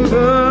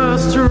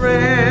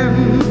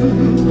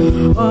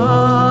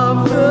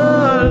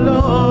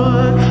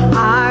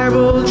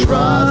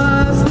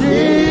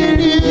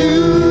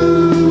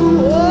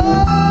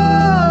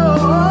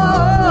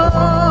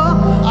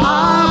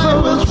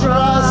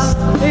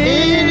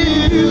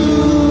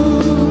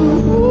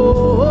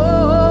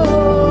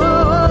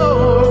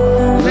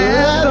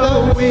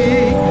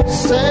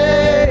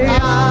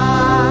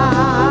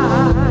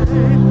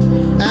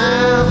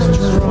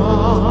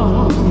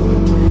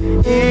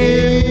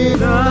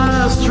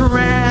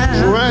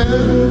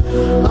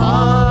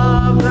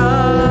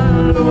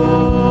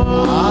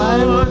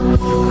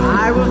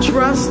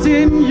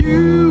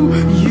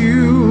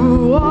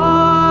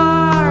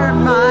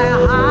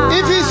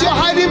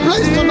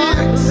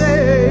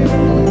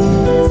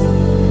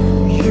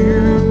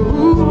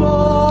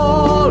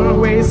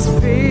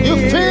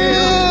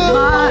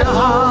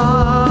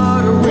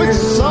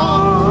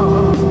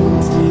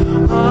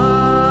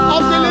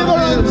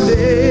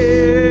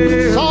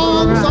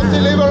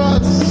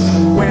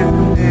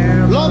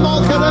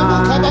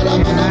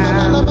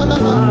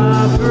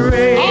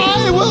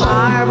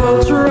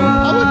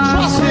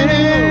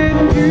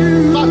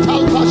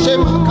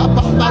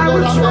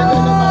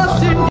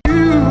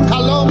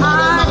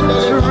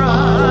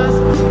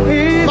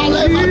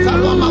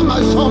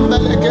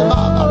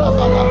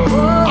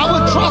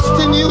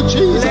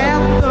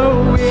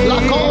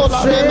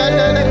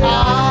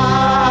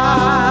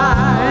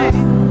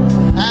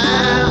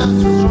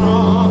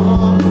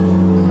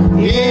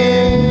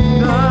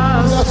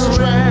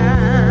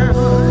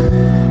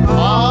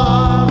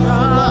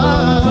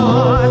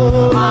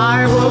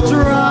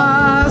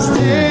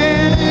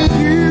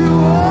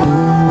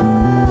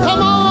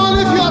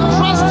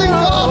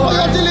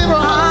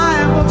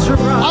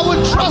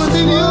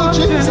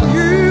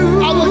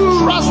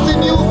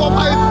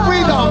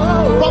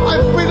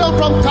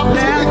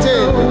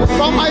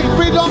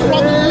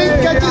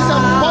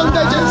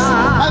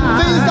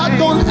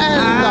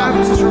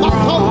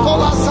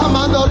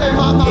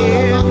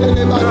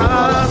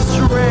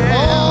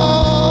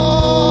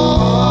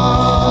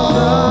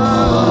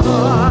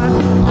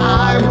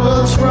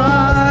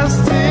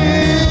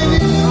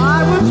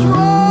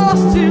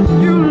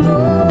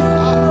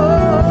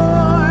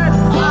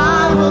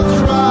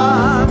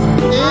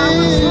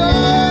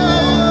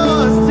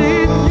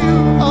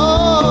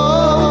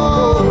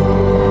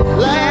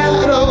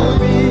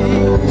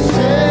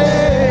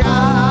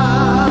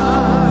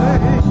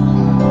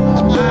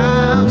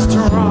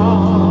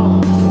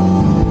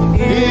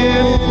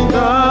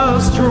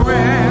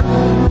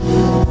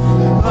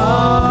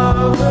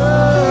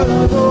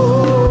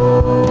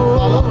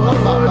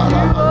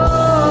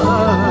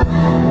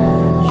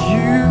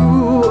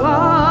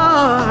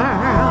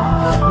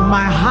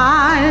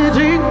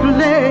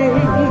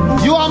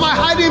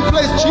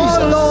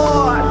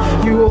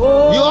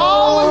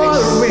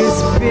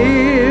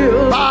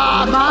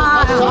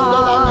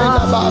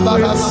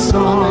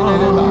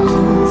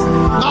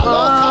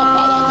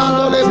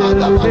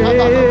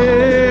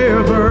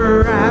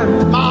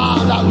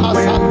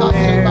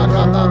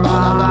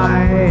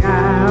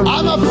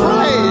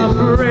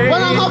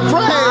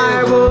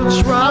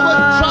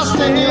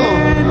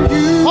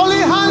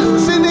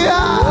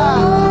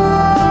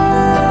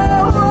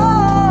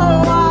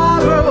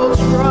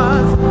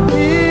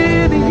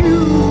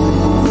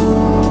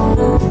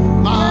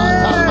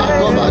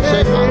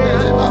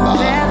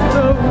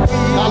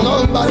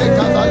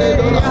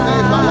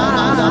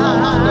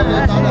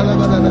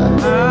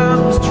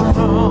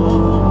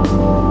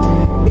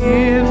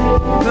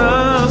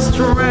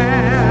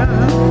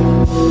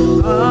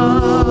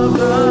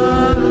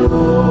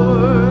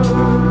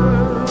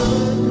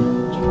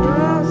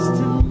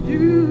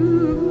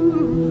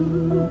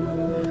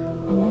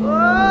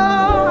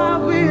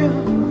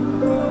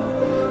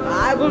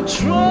will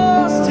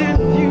trust in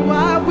you.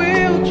 I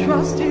will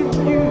trust in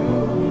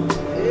you.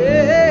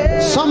 Yeah.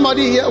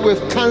 Somebody here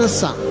with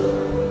cancer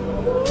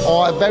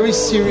or a very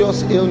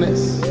serious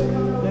illness,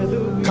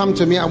 come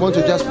to me. I want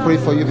to just pray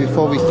for you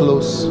before we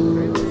close.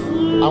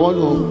 I want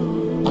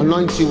to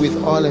anoint you with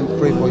oil and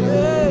pray for you.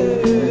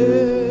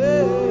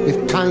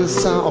 With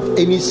cancer of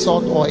any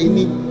sort or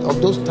any of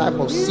those type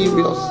of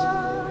serious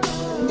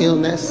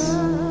illness,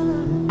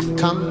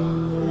 come.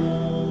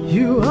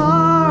 You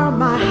are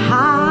my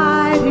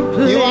hiding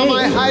place. You are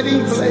my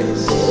hiding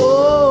place.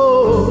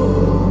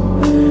 Oh,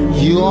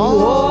 you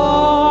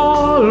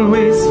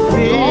always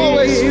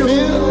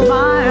fill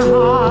my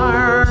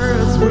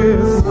heart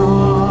with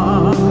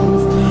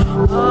songs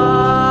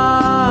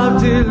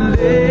of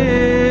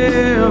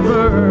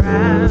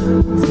deliverance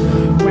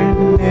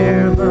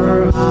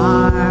whenever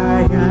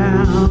I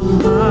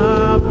am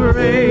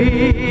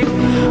afraid.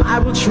 I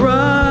will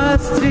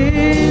trust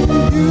in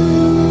you.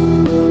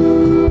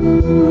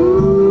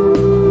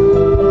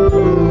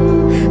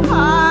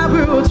 I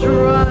will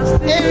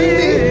trust in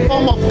any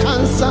form of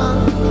cancer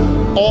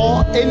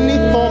or any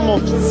form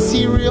of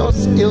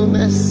serious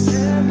illness,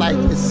 like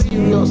a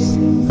serious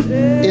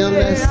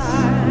illness,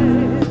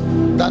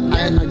 that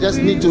I just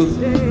need to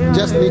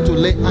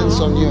lay hands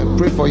on you and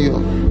pray for you,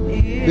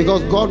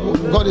 because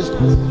God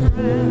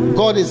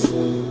is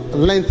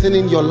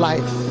lengthening your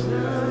life.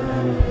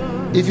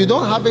 If you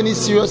don't have any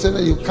serious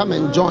illness, you come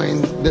and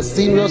join. The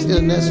serious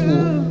illness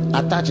will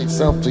attach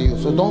itself to you.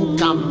 So don't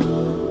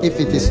come if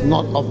it is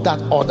not of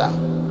that order.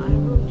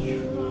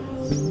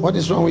 What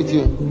is wrong with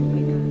you?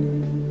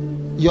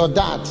 Your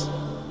dad,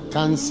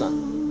 cancer.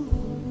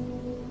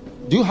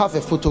 Do you have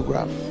a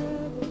photograph?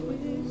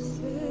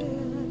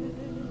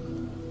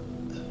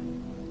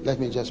 Let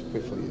me just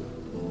pray for you.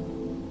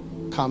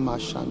 Kama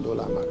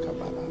Shandola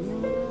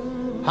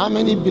Makabala. How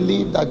many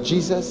believe that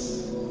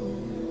Jesus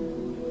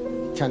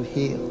can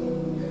heal?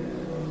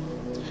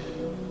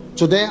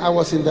 Today I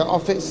was in the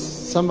office.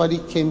 Somebody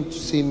came to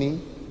see me,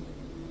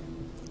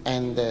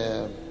 and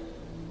the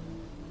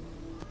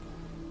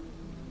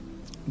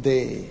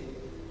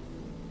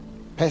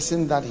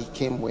person that he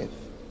came with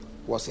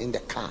was in the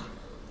car.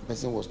 The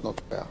person was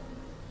not well.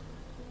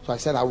 So I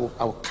said I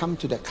will come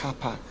to the car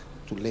park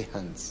to lay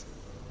hands,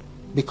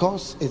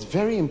 because it's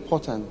very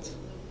important,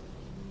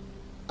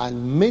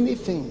 and many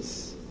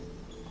things,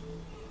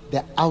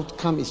 the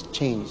outcome is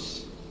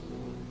changed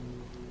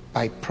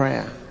by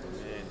prayer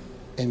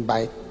and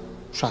by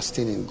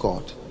trusting in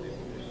God.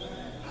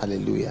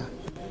 Hallelujah.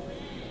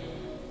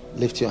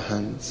 Lift your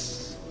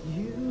hands.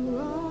 You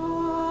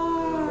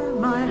are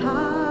my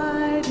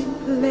hiding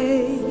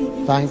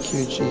place. Thank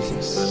you,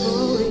 Jesus.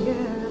 Oh,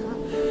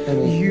 yeah.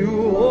 Amen.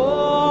 You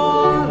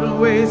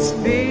always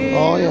fill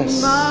Oh,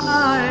 yes.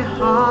 my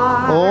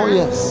heart Oh,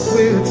 yes.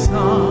 with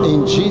songs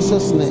In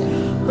Jesus' name.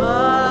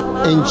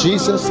 In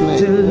Jesus' name.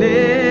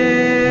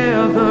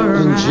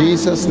 Deliverance In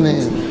Jesus'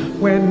 name.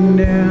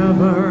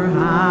 Whenever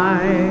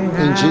I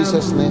In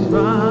Jesus' name.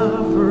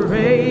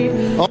 afraid,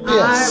 Oh,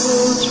 yes. I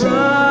will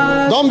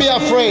trust. Don't be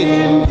afraid.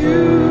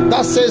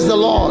 That says the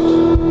Lord.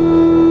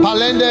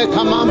 Palende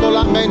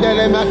kamambola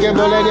mendele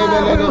makebole de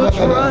bele de bele.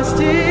 Trust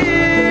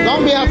in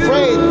Don't be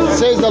afraid,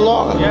 says the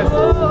Lord.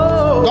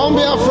 Don't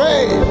be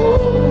afraid.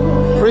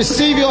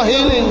 Receive your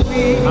healing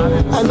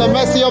and the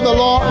mercy of the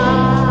Lord,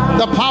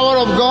 the power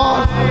of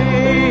God,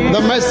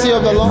 the mercy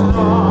of the Lord.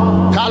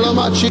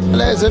 Kaloma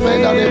chileze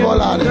menda de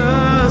bolade.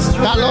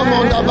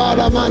 Kalomonda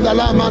bada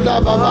mandala manda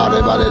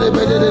babade bade de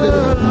bede de.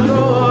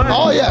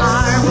 Oh yes.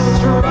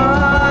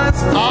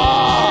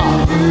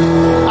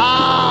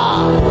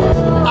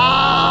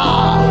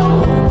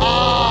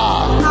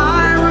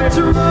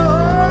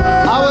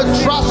 I will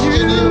trust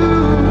in you.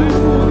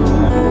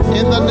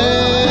 In the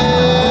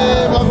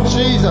name of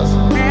Jesus.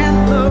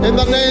 In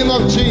the name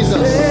of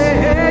Jesus.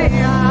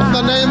 In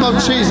the name of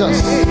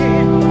Jesus.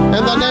 In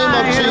the name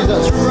of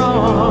Jesus.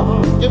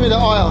 Give me the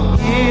oil.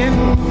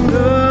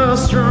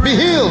 Be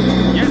healed.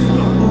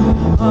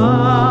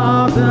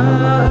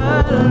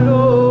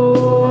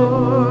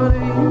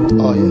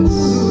 Oh yes.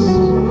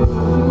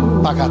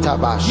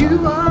 Bakatabasha.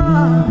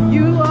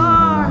 You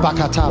are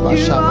Bakataba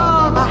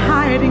Shabba. a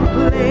hiding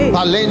place.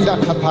 Balenda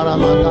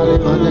kaparamandale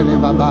mandele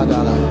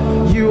babadala.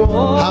 You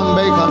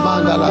Hambe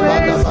kamandala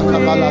bada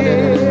bakabala de.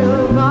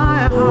 fill my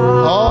heart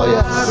Oh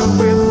yes.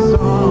 with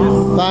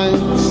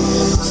Thanks.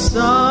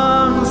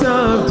 songs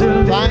of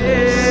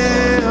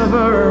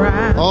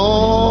deliverance.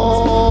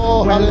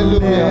 Oh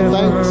hallelujah.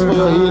 Thanks for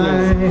your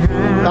healing.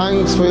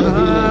 Thanks for your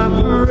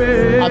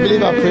healing. I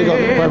believe I prayed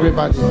for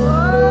everybody.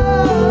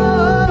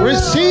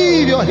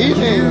 Receive your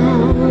healing.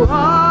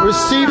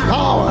 Receive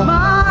power.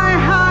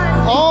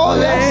 Oh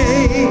yes.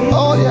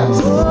 Oh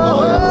yes.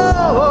 Oh yes.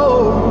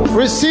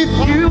 Receive.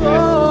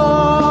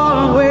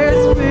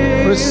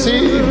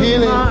 Receive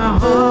healing.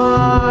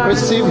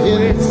 Receive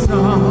healing.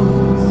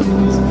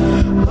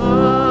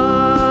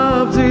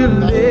 Of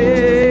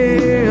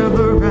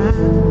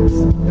deliverance.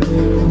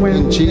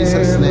 In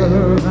Jesus'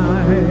 name.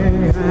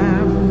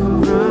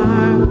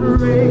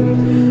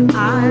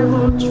 I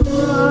will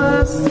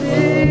trust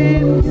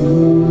in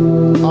you.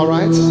 All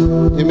right,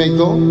 you may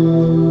go.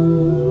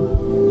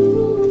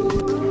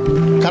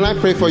 Can I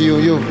pray for you?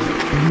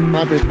 Can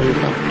I pray for you?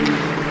 Come.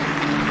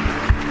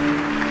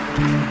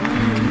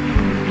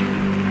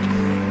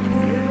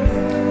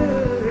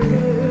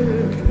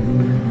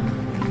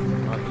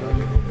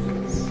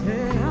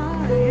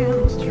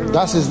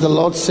 That is the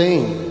Lord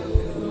saying,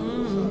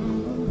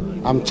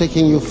 I'm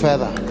taking you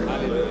further.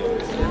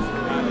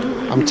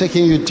 I'm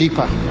taking you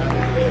deeper.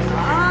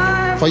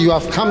 For you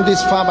have come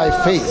this far by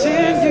faith.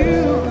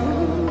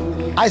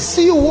 I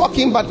see you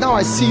walking, but now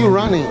I see you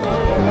running.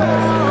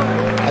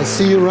 I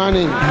see you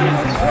running.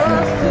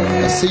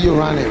 I see you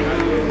running.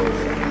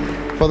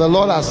 For the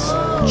Lord has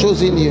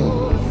chosen you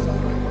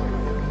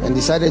and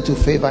decided to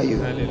favor you.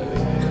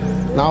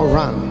 Now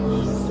run.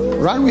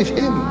 Run with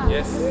him.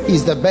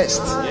 He's the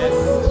best.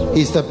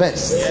 He's the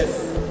best.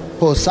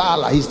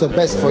 Posala, he's the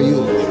best for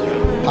you.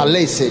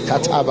 Alese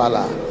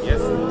katabala.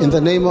 In the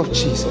name of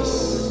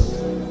Jesus.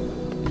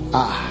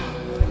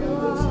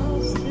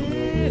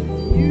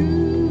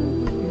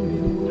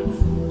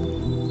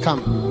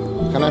 Come.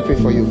 Can I pray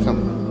for you?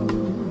 Come.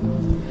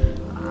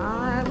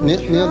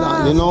 Kneel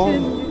down. You know,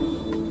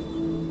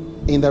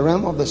 in the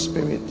realm of the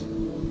spirit,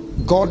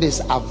 God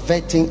is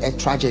averting a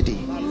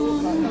tragedy.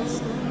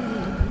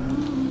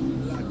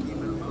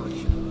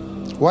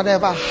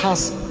 Whatever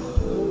has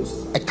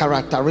a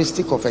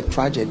characteristic of a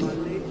tragedy,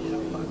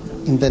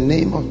 in the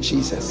name of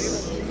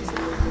Jesus,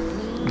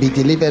 be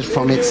delivered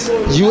from it,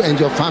 you and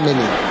your family,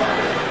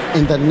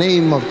 in the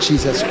name of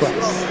Jesus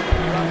Christ.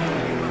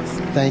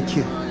 Thank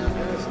you.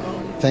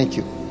 Thank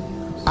you.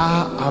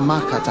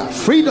 Amakata.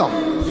 Freedom.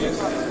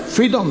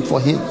 Freedom for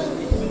him.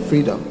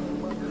 Freedom.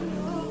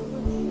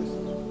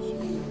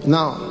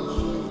 Now,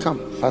 come,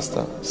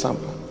 Pastor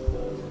Sampa.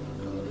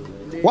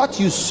 What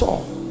you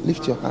saw,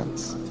 lift your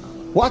hands.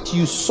 What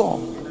you saw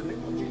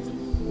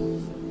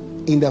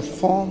in the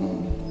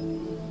form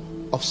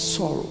of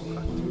sorrow,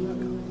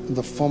 in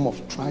the form of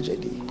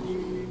tragedy,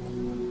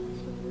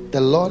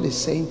 the Lord is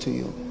saying to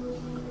you,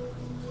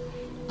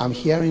 I'm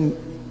hearing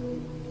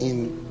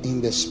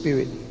in the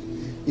spirit,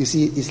 you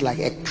see, it's like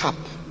a cup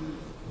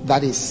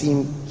that is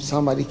seen.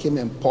 Somebody came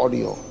and poured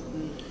your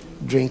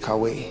drink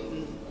away,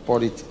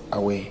 poured it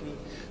away.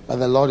 But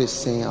the Lord is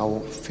saying, I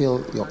will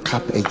fill your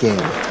cup again.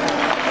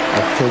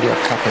 I'll fill your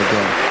cup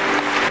again.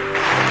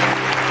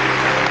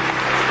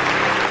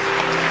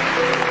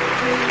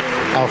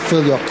 I'll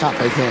fill your cup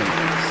again.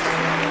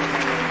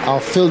 I'll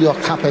fill your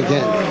cup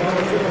again.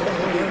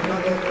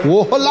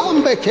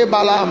 Woholambe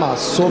kebalama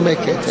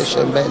someke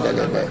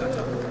teshembendelebe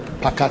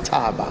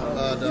pakataba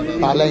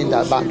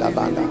palenda banda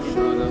banda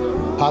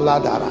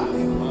paladara.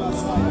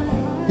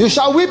 You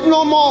shall weep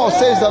no more,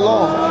 says the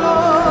Lord.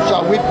 You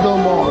shall weep no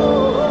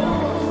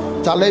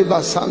more.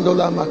 Taleba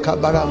sandola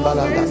makabara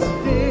balanda.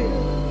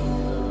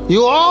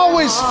 You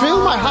always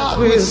fill my heart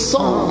with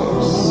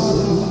songs.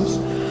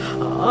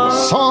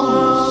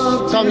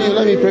 Songs. Come here,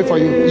 let me pray for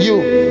you.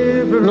 You.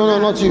 No,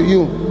 not you.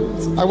 You.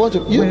 I want to.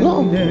 You.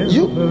 No.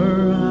 You.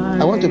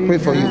 I want to pray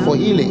for you for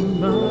healing.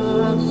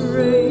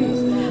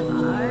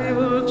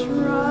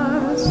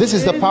 This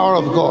is the power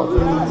of God.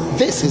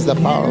 This is the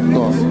power of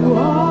God.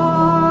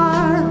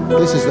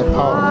 This is the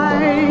power of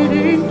God.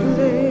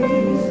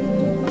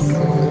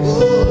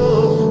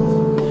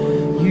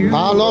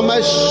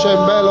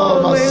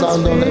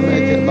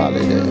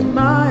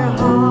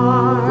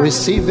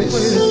 Receive this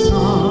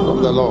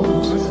from the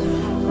Lord.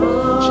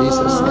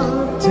 Jesus' name.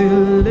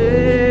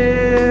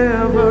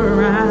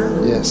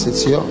 Yes,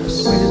 it's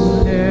yours.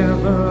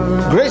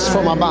 Grace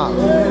from above.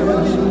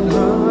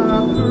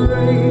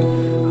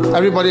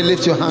 Everybody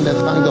lift your hand and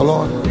thank the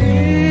Lord.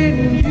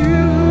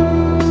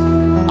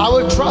 I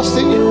will trust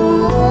in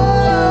you.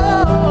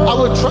 I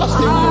will trust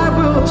in you.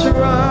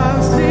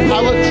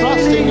 I will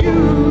trust in you.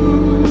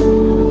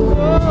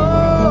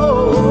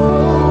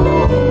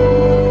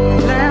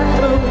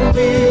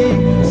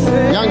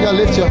 Younger,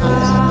 lift your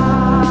hands.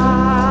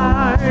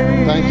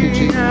 Thank you,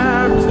 Jesus.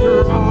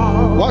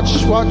 Watch.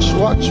 Power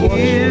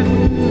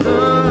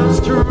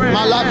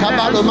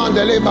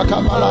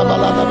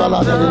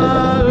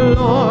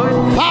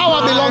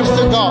belongs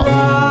to God.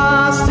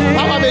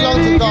 Power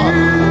belongs to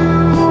God.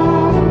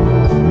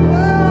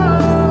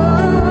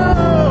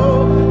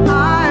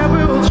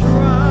 I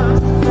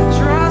will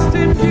trust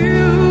in you.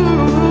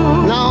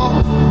 Now,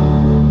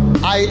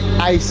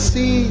 I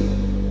see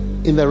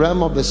in the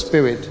realm of the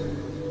spirit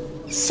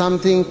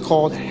something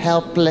called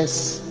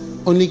helpless.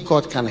 Only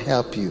God can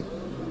help you.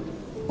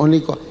 Only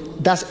God.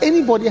 Does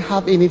anybody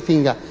have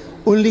anything that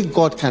only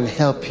God can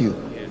help you?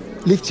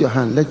 Lift your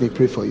hand. Let me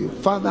pray for you.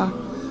 Father,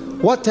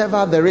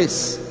 whatever there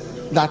is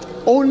that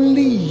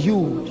only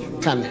you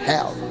can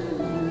help,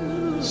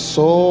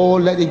 so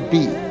let it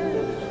be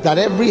that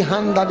every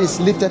hand that is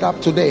lifted up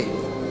today,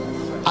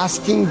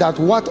 asking that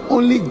what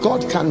only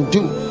God can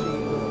do,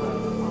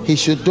 he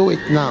should do it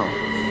now.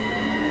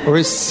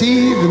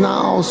 Receive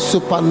now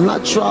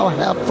supernatural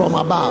help from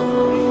above.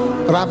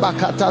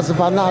 Rabakatas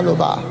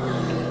Vanaloba.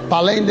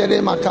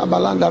 Palendere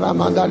makabalanda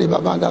ramandari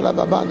babanda la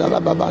babanda la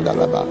babanda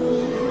la ba.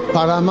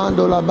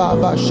 Paramandola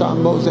Baba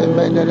Shambos and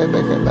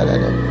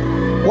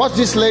Benedebeke. What's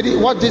this lady?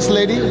 What's this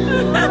lady?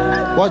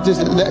 What's this?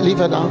 Leave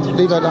her down.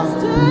 Leave her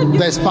down.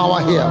 There's power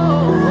here.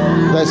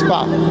 There's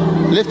power.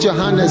 Lift your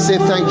hand and say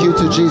thank you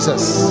to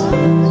Jesus.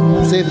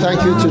 Say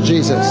thank you to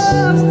Jesus.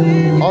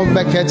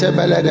 Ombekete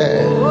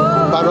belede.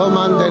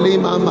 Baromandeli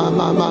mama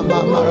mama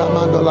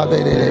maramandola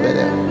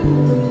belede.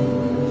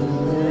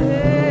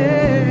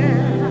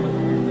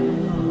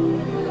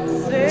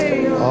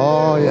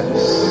 Oh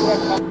yes.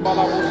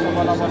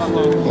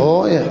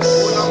 Oh yes.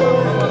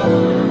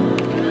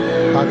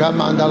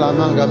 Magamandala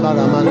manga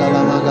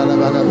baramandala mandala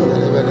bada.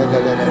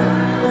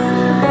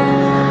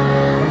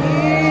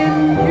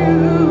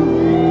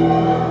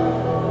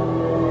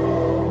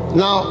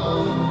 Now,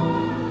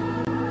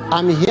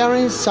 I'm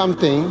hearing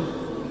something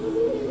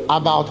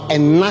about a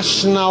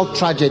national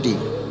tragedy.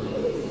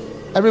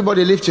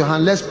 Everybody lift your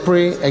hand. Let's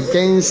pray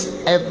against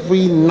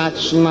every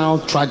national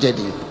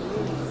tragedy.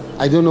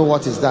 I don't know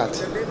what is that.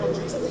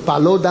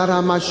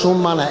 Palodarama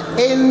Shumana,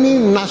 any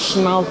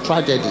national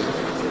tragedy.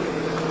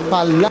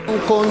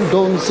 Palankon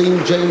don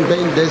sing jane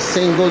ben de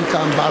single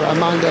tambara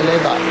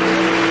mandeleba.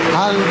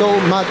 Ando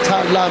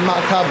matala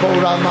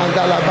makabora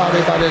mandala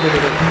bare bare.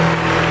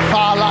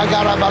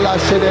 Palagara bala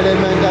shedele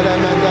mendele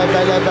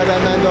mendele bele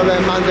mendole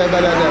mande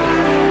bele.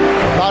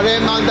 Bare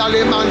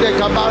mandale mande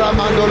kabara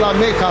mandola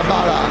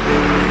mekabara.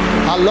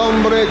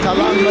 Alombre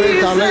talambre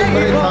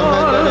talembre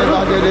tamendele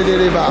bade de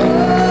riba.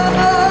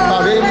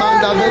 Bare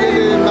mandale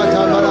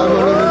matabara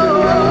mandele.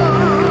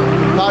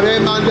 Bare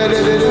mandele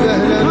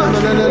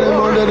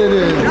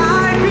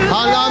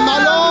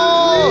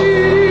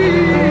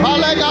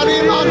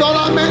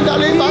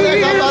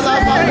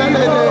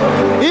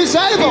He's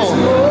able.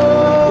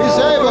 He's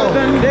able.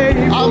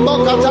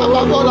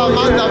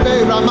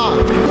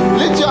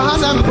 Lift your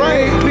hand and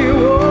pray.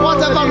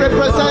 Whatever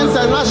represents a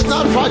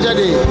national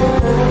tragedy.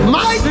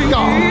 My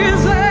God.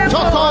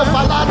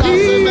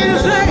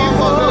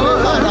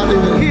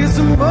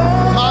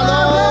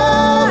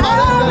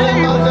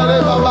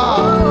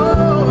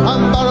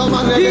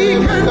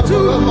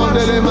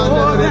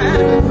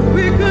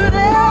 We could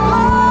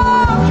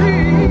ever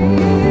dream.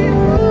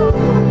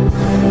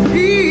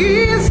 He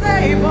is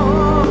able.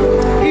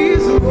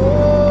 He's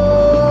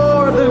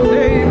more than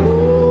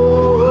able.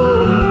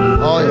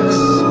 Oh yes.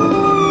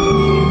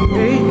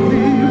 Make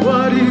me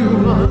what you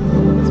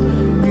want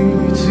me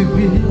to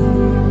be.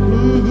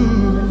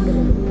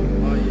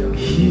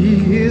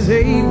 He is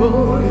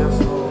able.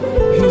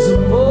 He's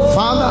more.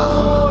 Father,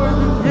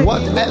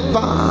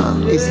 whatever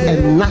is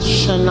a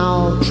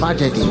national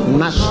tragedy,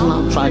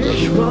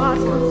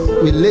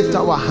 we lift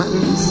our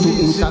hands to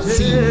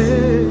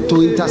intercede,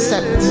 to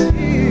intercept,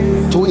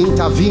 to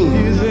intervene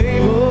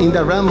in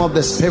the realm of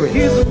the spirit.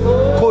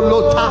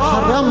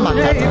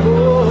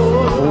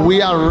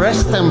 We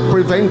arrest and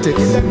prevent it.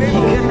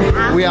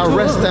 We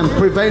arrest and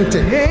prevent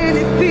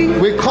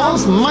it. We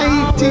cause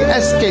mighty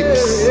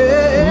escapes,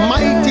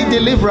 mighty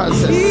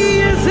deliverances.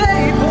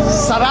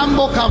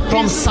 Saramboka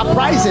from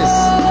surprises,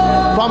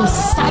 from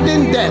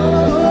sudden death,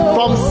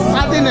 from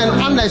sudden and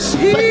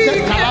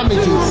unexpected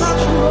calamities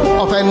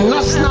of a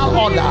national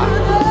order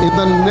in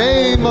the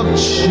name of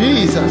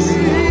Jesus.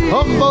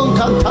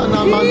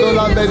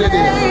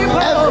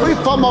 Every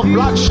form of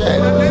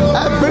bloodshed,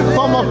 every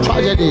form of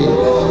tragedy,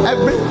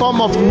 every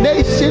form of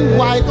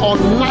nationwide or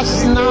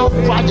national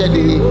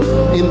tragedy,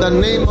 in the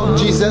name of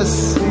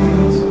Jesus,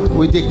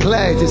 we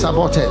declare it is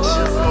aborted.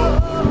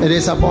 It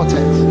is aborted.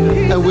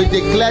 And we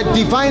declare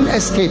divine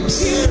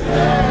escapes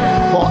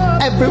for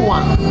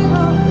everyone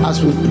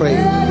as we pray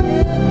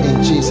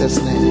in Jesus'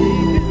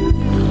 name.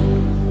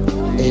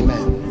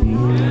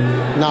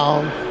 Amen.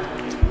 Now,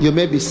 you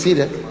may be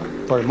seated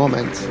for a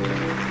moment.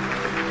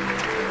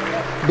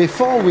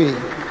 Before we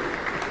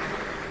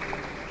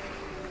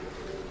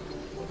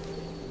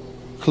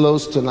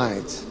close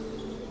tonight,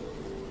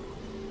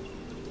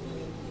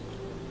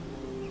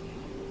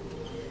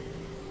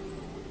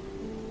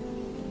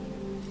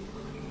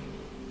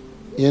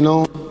 you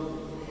know,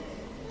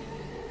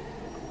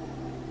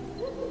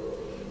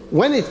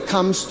 when it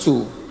comes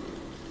to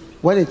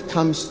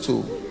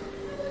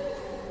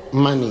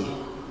money,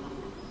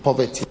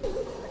 poverty,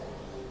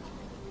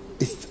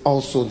 it's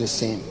also the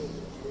same.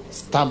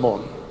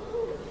 Stubborn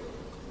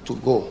to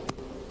go,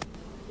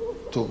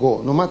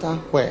 no matter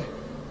where.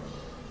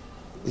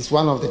 It's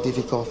one of the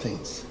difficult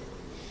things.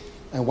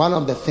 And one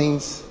of the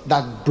things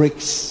that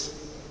breaks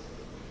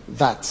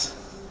that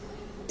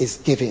is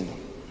giving.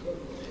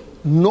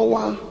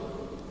 Noah,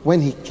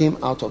 when he came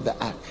out of the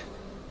ark,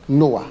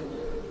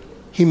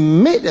 he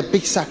made a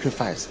big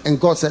sacrifice, and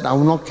God said, I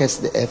will not curse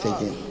the earth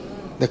again.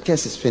 The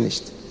curse is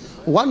finished.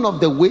 One of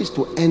the ways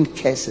to end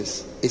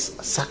curses is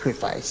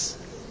sacrifice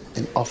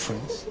and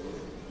offerings.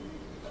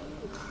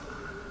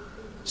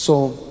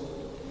 So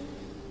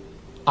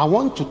I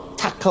want to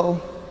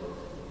tackle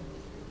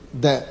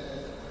the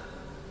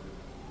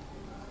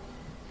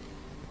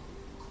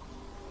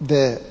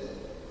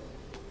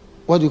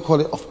what do you call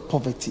it, of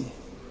poverty.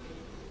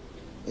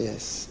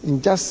 Yes,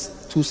 in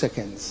just 2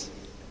 seconds.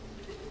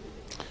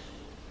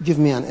 Give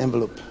me an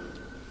envelope.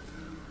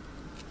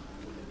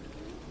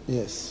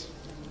 Yes.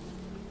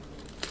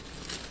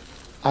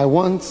 I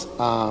want,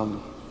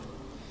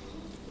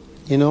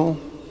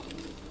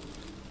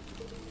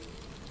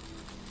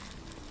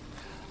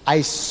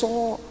 I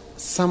saw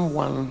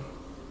someone,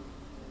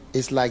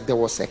 it's like there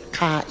was a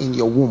car in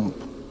your womb.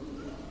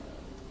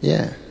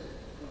 Yeah.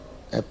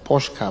 A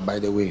Porsche car, by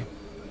the way.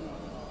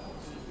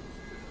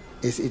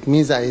 It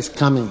means that it's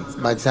coming,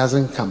 but it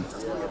hasn't come.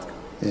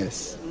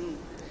 Yes.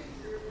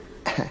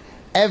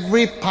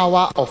 Every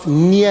power of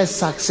near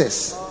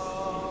success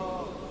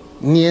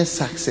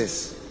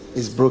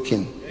is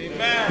broken.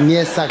 Amen.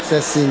 Near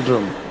success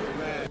syndrome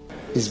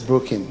is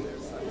broken.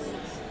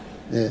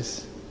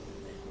 Yes.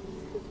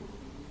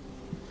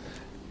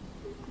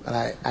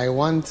 But I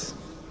want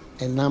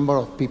a number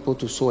of people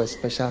to sow a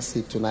special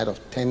seed tonight of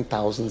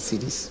 10,000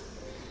 cedis.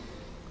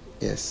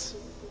 Yes,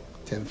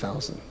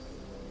 10,000.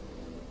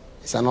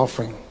 It's an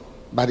offering,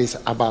 but it's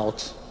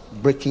about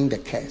breaking the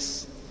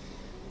curse.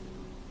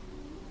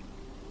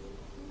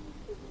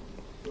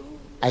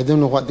 I don't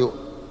know what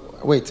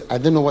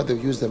they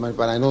use the money,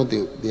 but I know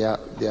they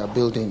are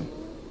building.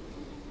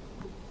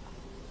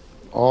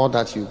 All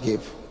that you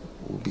give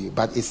will be,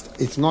 but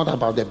it's not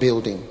about the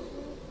building,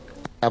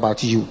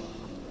 about you.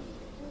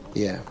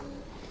 Yeah.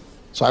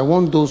 So I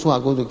want those who are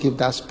going to give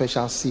that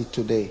special seed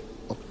today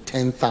of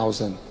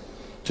 10,000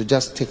 to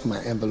just take my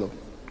envelope.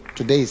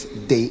 Today is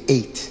day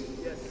 8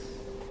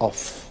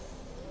 of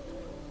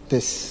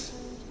this,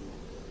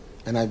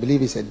 and I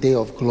believe it's a day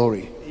of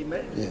glory.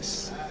 Amen.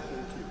 Yes.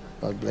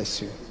 God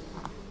bless you.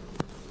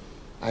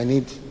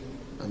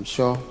 I'm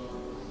sure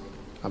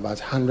about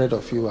 100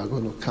 of you are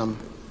going to come.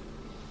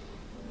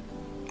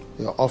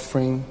 Your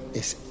offering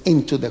is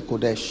into the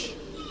Qodesh,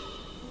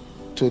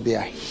 to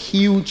their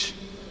huge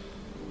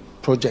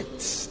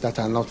projects that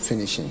are not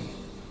finishing.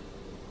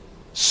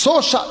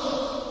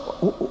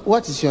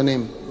 What is your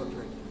name?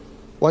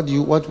 What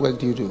work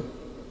do you do?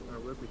 I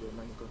work with a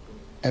mining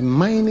company. A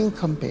mining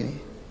company.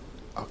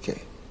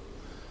 Okay.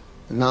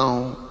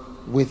 Now,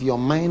 with your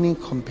mining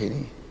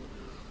company,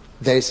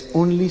 there is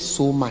only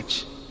so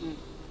much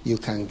you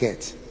can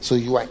get. So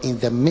you are in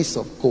the midst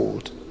of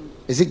gold.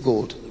 Is it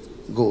gold?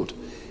 Gold.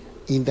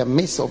 In the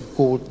midst of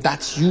gold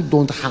that you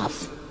don't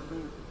have.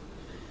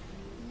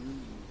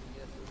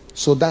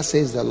 So that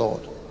says the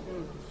Lord.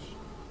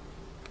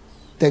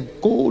 The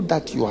gold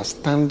that you are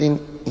standing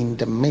in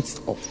the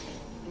midst of,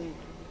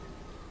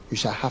 you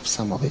shall have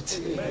some of it.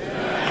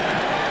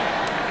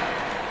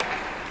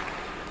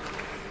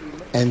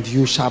 And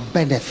you shall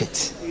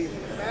benefit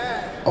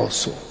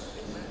also.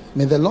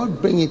 May the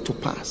Lord bring it to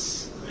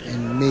pass,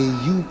 and may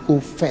you go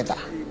further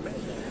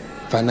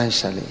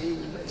financially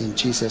in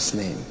Jesus'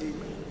 name.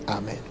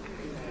 Amen.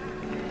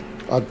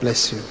 God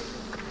bless you.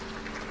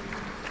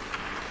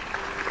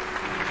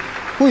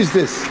 Who is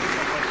this?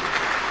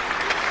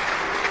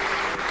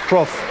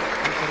 Prof.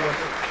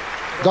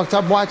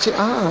 Dr. Boachi.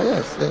 Ah,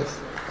 yes.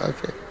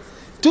 Okay.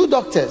 2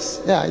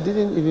 doctors. Yeah, I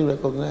didn't even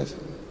recognize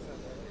him.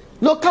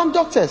 No, come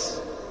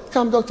doctors.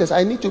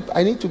 I need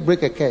to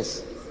break a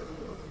curse.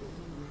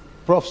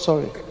 Prof,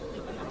 sorry.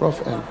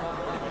 Prof M.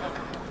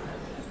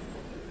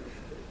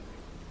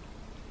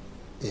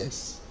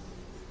 Yes.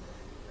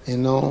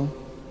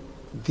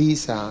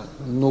 These are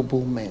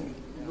noble men.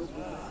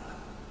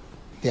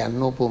 They are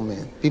noble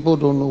men. People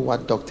don't know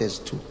what doctors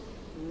do.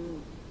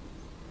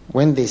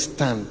 When they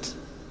stand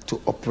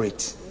to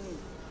operate,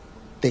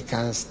 they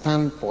can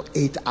stand for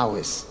 8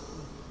 hours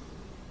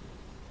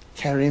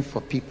caring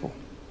for people.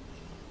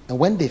 And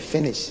when they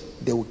finish,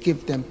 they will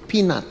give them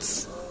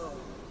peanuts.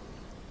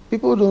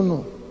 People don't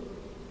know.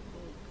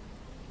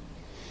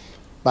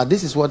 But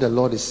this is what the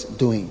Lord is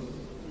doing.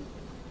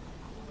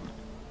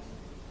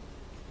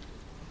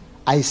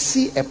 I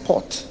see a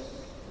pot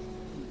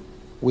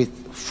with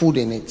food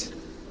in it.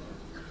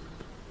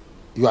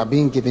 You are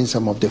being given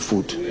some of the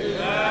food.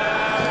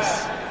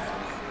 Yes.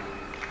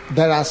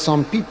 There are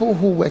some people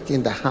who work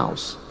in the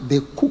house. They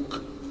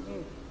cook,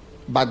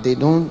 but they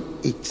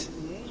don't eat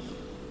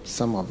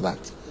some of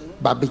that.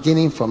 But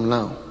beginning from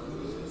now,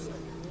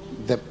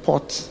 the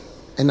pot,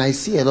 and I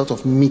see a lot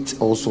of meat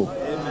also.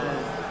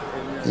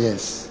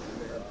 Yes.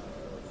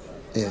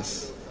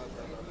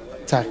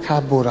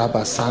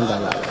 Takaburaba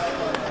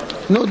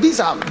sandala. No, these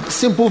are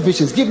simple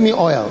visions. Give me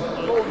oil.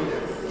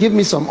 Give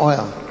me some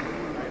oil.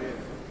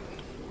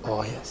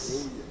 Oh,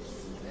 yes.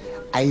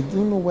 I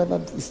don't know whether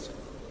it's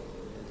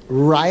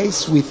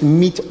rice with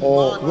meat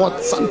or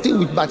what, something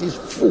with, but it's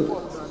full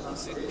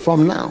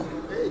from now.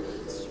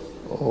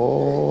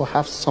 Oh,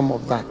 have some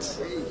of that.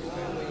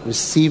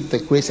 Receive the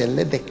grace and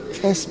let the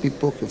curse be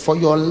broken. For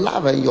your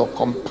love and your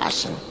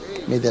compassion,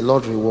 may the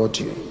Lord reward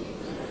you.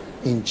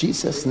 In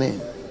Jesus'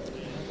 name.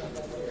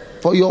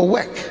 For your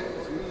work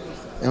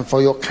and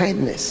for your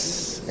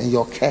kindness and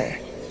your care,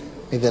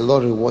 may the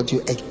Lord reward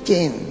you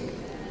again.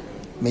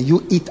 May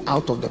you eat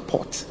out of the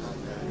pot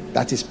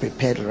that is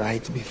prepared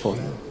right before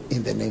you.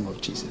 In the name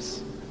of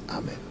Jesus.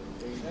 Amen.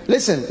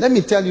 Listen, let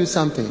me tell you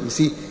something. You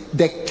see,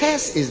 the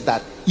curse is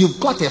that you've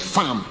got a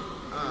farm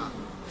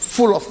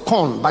full of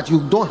corn, but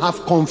you don't have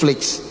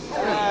cornflakes.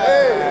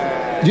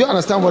 Do you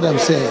understand what I'm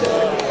saying?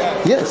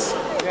 Yes.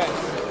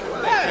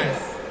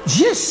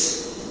 Yes.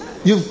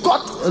 You've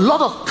got a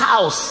lot of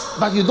cows,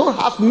 but you don't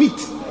have meat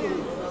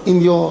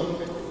in your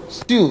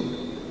stew.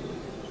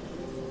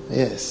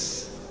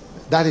 Yes.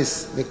 That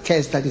is the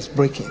curse that is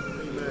breaking.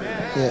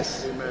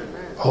 Yes.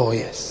 Oh,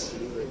 yes.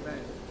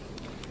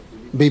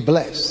 Be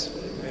blessed.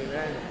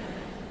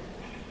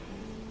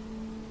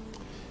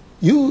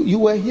 You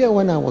were here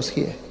when I was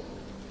here,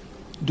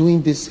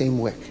 doing this same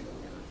work.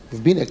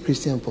 You've been a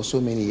Christian for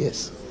so many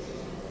years,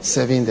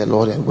 serving the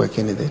Lord and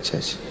working in the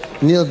church.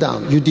 Kneel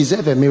down. You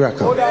deserve a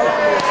miracle.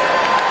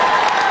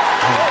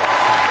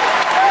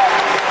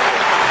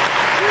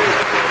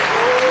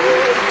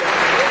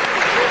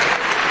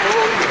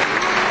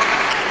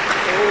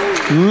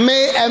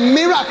 May a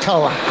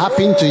miracle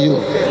happen to you.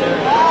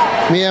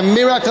 May a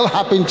miracle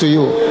happen to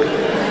you.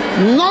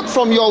 Not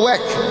from your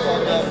work,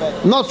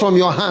 not from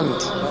your hand,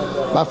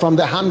 but from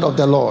the hand of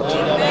the Lord.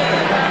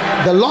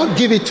 The Lord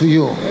give it to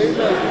you.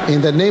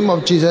 In the name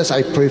of Jesus,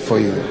 I pray for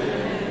you.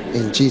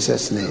 In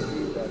Jesus' name,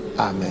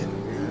 amen.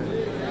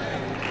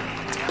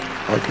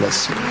 God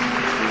bless you.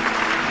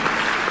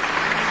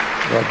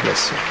 God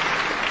bless you.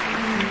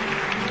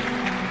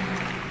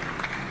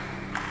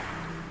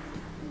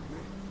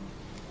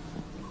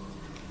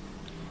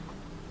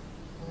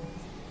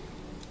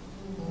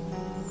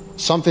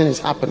 Something is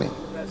happening.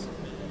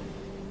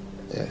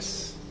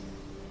 Yes.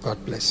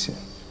 God bless you.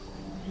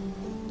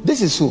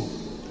 This is who?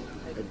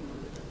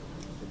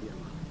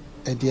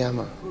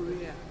 Ediama.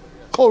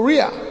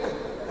 Korea.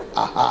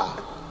 Aha.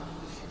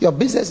 Your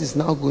business is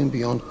now going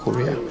beyond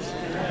Korea.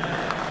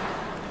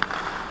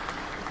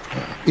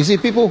 You see,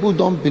 people who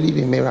don't believe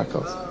in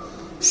miracles,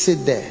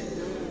 sit there.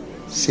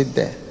 Sit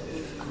there.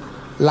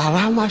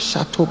 Larama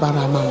Shato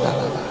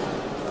Baramandalaba.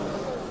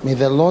 May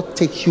the Lord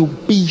take you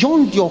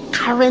beyond your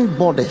current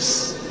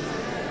borders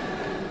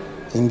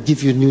and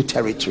give you new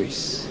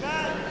territories.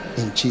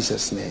 In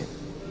Jesus' name.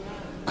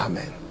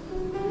 Amen.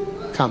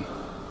 Come.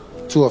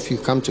 Two of you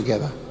come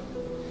together.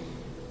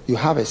 You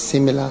have a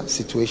similar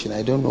situation.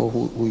 I don't know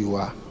who you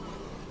are,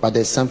 but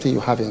there's something you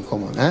have in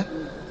common. Eh?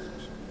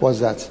 What's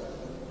that?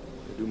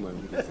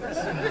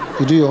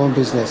 You do your own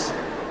business.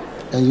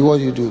 And you, what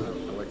do you do?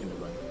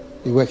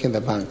 You work in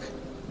the bank.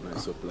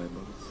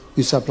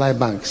 You supply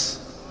banks.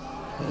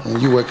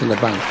 And you work in the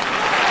bank.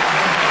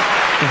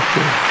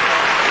 Okay.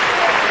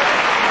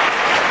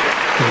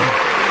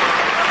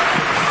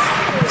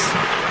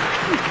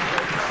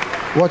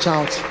 Watch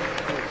out.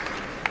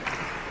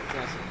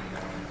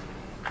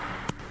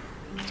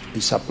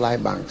 You supply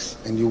banks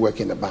and you work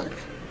in the bank.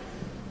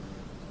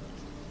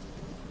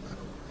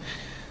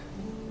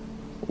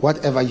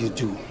 Whatever you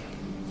do,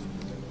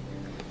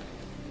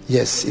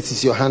 yes, it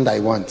is your hand I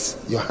want.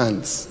 Your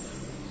hands.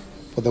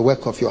 For the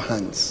work of your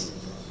hands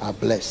are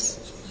blessed.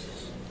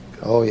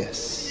 Oh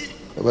yes,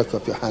 the work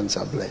of your hands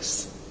are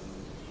blessed.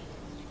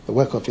 The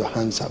work of your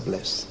hands are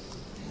blessed.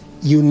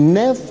 You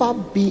never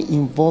be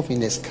involved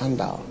in a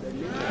scandal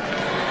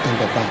in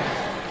the bank.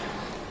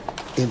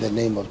 In the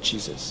name of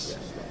Jesus.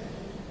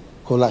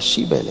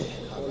 Kolashibele.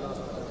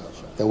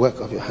 The work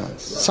of your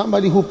hands.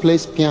 Somebody who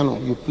plays piano,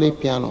 you play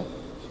piano.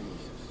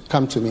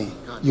 Come to me.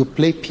 You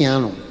play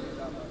piano.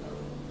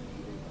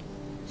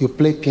 You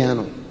play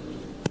piano.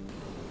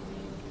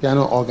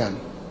 Piano organ.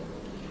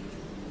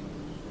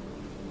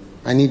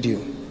 I need you.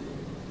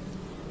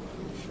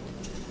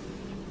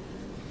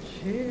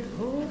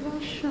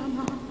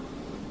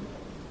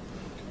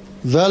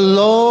 The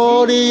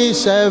Lord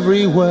is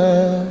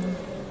everywhere.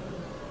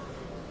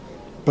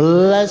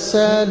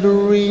 Blessed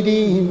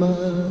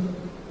Redeemer,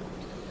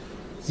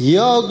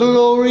 your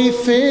glory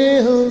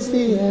fills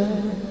the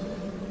air.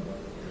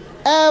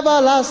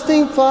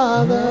 Everlasting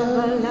Father,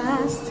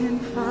 Everlasting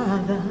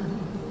Father,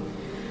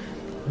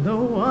 the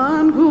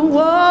one who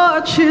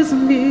watches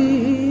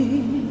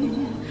me.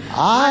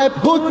 I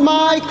put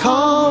my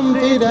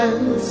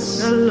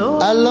confidence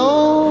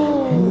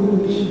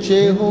alone in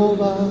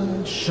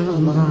Jehovah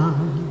Shammah.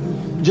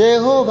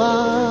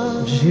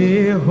 Jehovah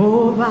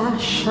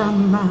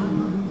Shammah.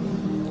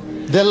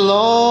 The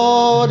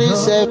Lord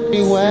is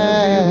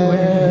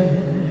everywhere.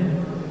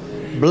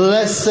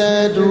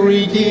 Blessed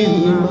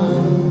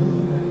Redeemer,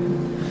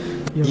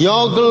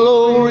 your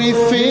glory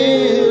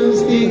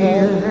fills the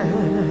air.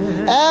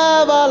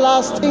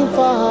 Everlasting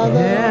Father,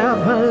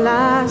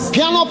 Everlasting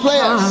piano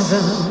players,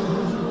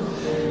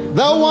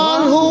 the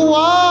one who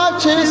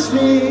watches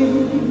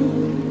me.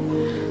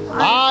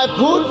 I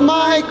put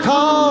my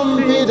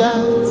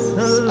confidence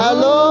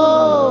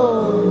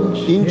alone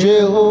in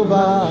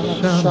Jehovah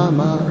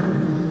Shammah.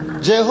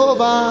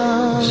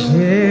 Jehovah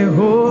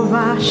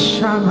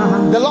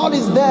Shammah. The Lord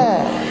is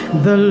there.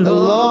 The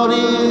Lord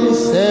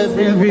is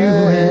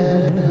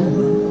everywhere.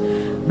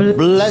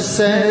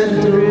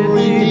 Blessed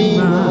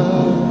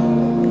Redeemer,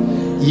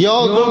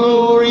 your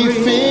glory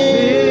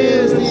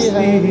fills the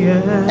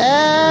air.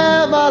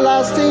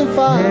 Everlasting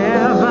Father,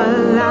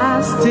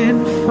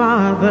 Everlasting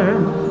Father,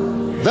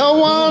 the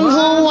one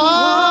who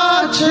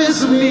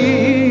watches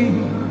me.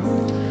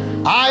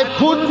 I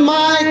put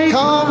my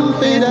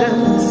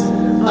confidence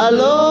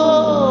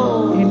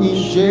alone in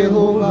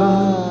Jehovah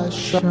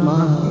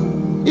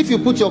Shama. If you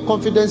put your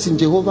confidence in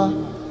Jehovah,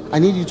 I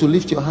need you to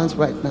lift your hands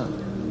right now.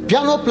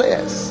 Piano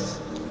players,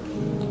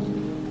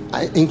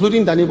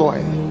 including Danny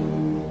Boy.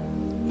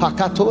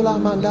 Pakatola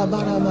manda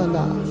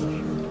baramanda.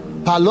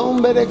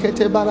 Palombere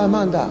kete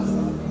baramanda.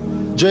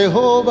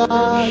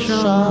 Jehovah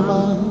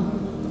Shama.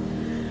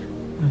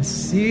 I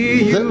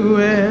see you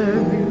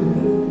everywhere.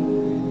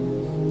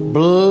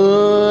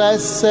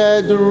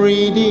 Blessed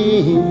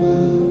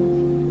Redeemer,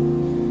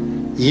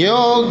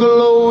 your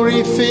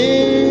glory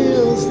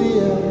fills the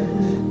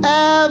earth.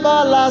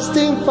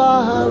 Everlasting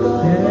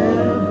Father,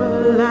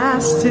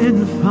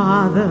 Everlasting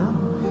Father,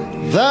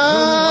 the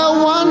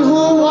one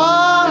who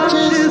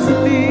watches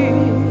me.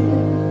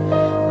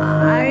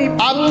 I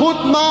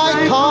put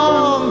my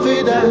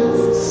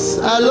confidence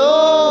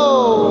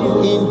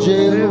alone in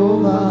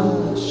Jehovah.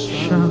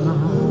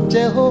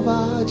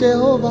 Jehovah,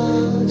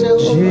 Jehovah,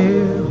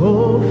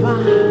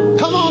 Jehovah.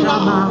 Come on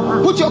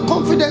now. Put your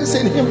confidence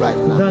in him right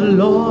now. The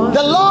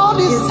Lord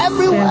is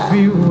everywhere.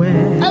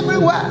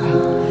 Everywhere.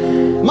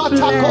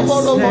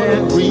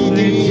 Blessed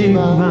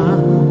Redeemer.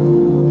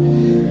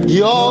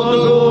 Your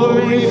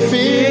glory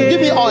fills.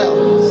 Give me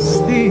oil.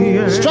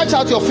 Stretch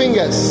out your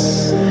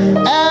fingers.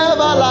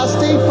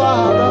 Everlasting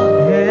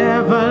Father.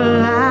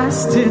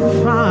 Everlasting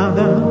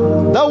Father.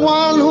 The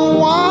one who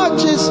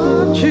watches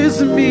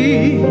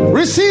me.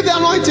 Receive the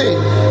anointing.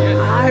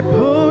 I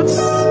put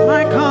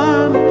my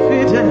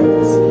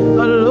confidence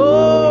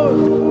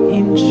alone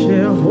in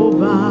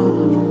Jehovah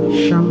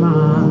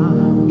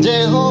Shammah.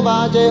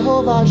 Jehovah,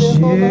 Jehovah,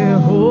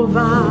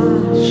 Jehovah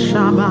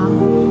Shammah.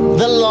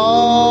 The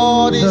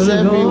Lord is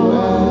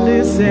everywhere.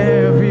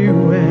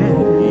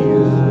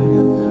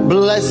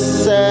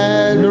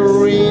 Blessed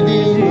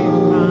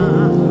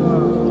Redeemer,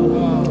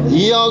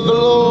 your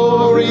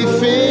glory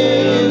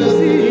fills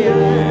the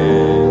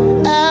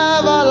earth.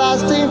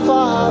 Everlasting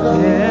Father,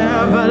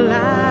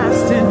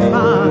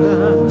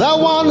 the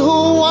one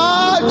who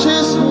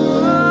watches me.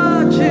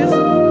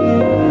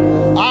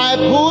 I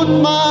put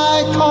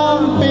my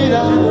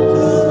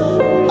confidence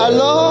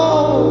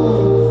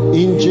alone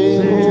in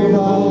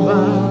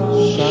Jehovah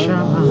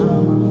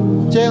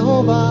Shammah.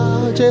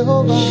 Jehovah,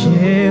 Jehovah,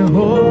 Shammah.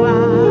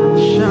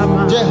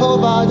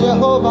 Jehovah,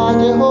 Jehovah,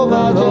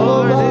 Jehovah,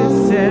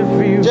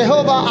 Jehovah,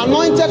 Jehovah,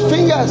 anointed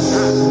fingers.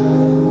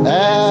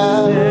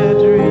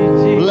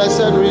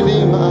 Blessed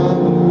Redeemer,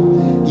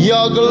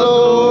 your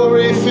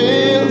glory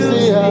fills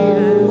the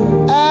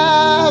earth.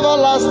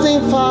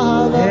 Everlasting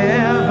Father,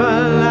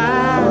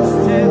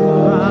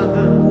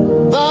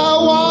 the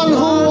one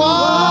who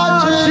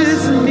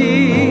watches me.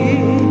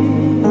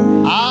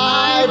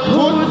 I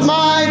put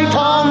my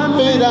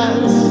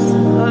confidence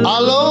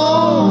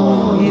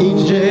alone in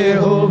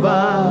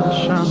Jehovah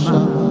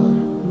Shammah.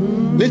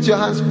 Lift your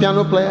hands,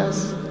 piano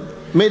players.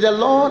 May the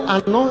Lord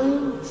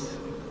anoint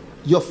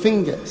your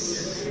fingers.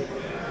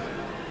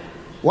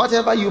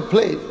 Whatever you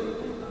play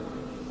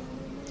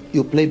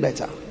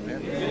better.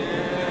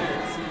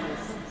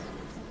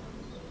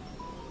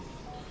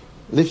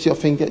 Lift your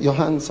finger, your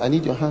hands. I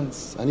need your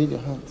hands. I need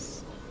your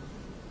hands.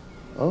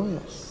 Oh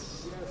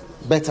yes.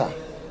 Better.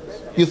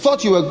 You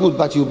thought you were good,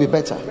 but you'll be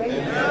better.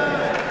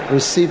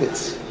 Receive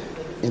it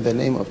in the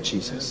name of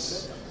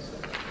Jesus.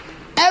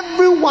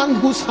 Everyone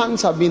whose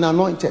hands have been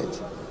anointed,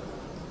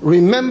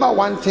 remember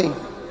one thing: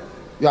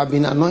 you have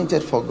been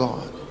anointed for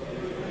God.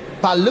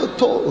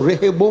 Paleto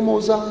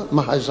rehebomoza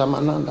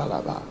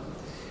mahajamanandalaba.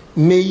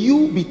 May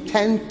you be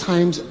 10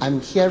 times,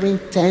 I'm hearing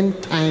 10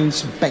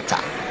 times better.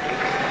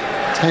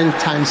 10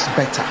 times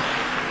better.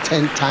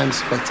 10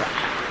 times better.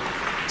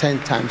 10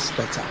 times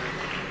better.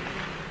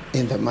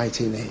 In the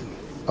mighty name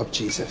of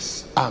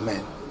Jesus.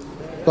 Amen.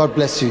 God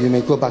bless you. You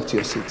may go back to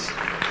your seats.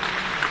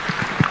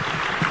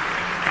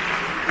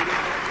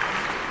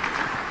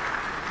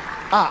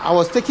 I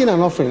was taking an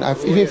offering.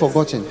 I've even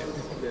forgotten.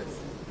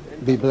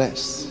 Be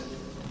blessed.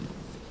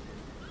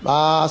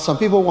 Some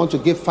people want to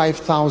give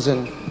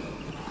 5,000.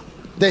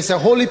 There's a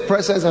holy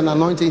presence and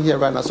anointing here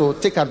right now, so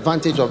take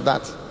advantage of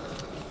that.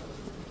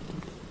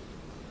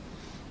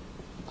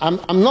 I'm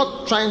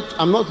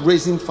not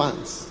raising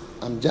funds.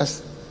 I'm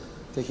just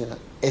taking it.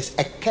 It's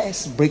a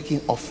curse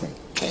breaking offering.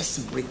 Curse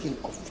breaking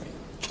offering.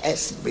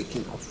 Curse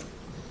breaking offering.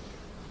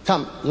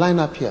 Come, line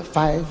up here.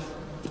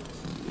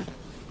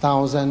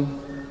 5,000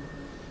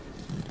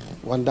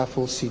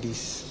 wonderful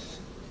CDs.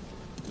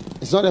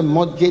 It's not a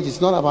mortgage.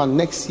 It's not about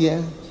next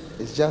year.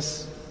 It's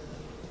just,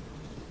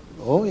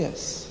 oh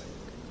yes.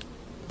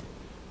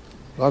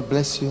 God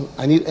bless you.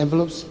 I need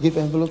envelopes. Give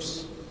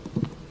envelopes.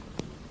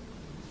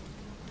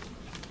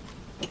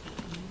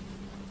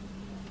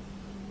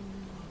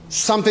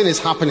 Something is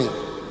happening.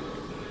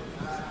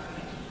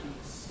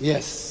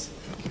 Yes.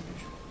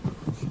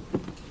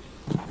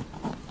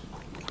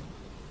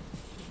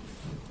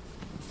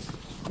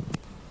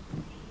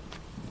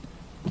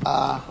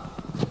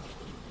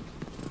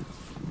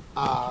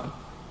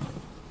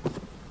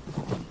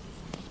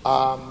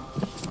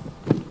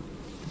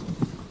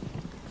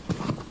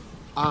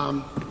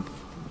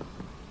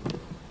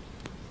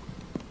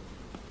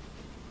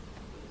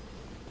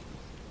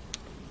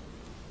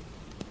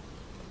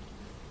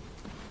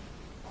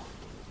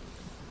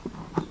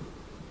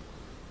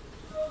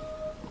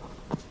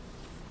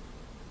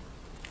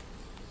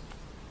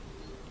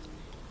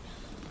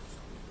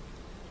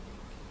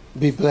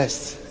 Be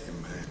blessed.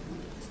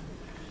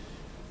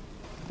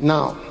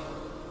 Now,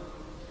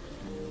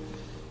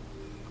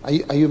 are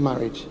you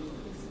married?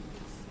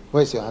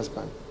 Where's your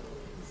husband?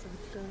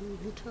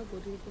 He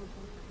traveled.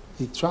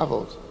 He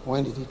traveled.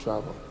 When did he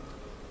travel?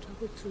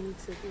 Traveled 2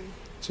 weeks ago.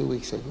 2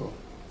 weeks ago.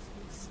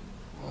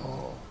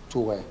 Oh, to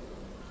where?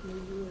 In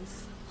the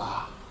US.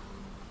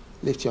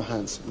 Lift your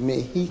hands. May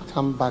he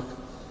come back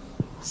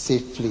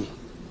safely.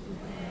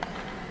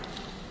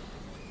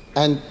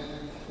 And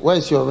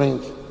where's your ring?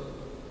 He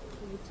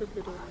took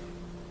it off.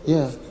 Yeah.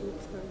 It was too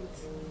tight.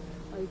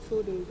 I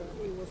told him that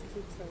it was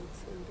too tight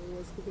and it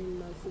was giving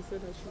mass. He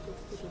said I should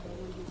just put it on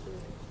his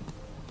head.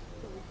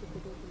 So I took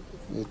it off and put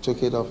it. You took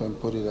it off and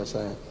put it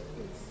aside. Yes.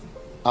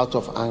 Out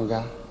of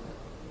anger?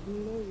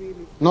 Not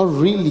really. Not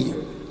really.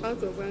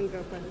 Out of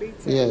anger, but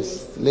later.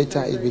 Yes.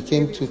 Later it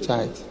became too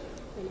tight.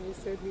 And I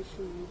said he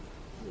should.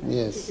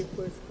 Yes. Take it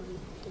first.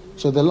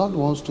 So the Lord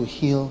wants to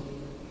heal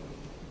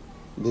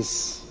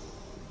this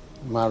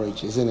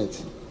marriage, isn't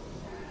it?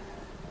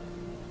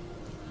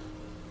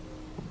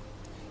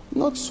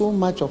 Not so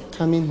much of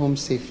coming home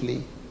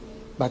safely,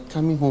 but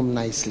coming home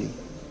nicely.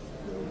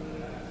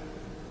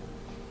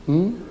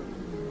 Do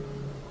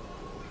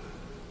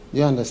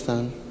you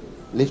understand?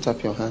 Lift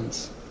up your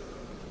hands.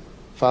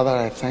 Father,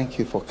 I thank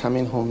you for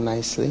coming home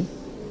nicely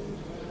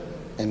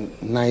and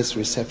nice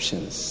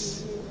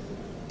receptions.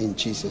 In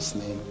Jesus'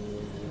 name.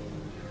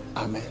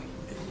 Amen.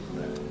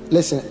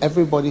 Listen,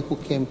 everybody who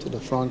came to the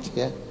front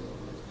here,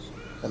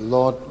 the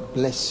Lord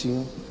bless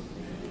you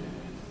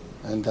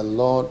and the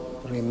Lord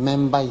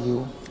remember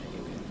you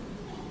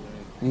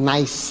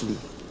nicely.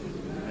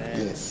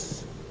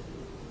 Yes.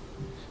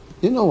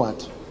 You know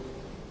what?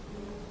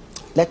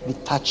 Let me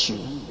touch you.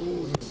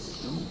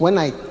 When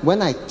I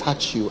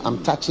touch you,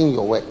 I'm touching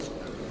your work.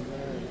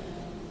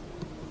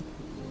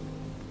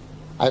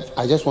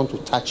 I just want to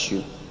touch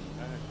you.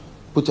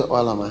 Put the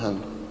oil on my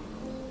hand.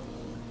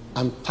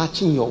 I'm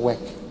touching your work.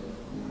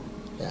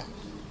 Yeah.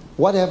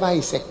 Whatever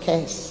is a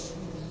curse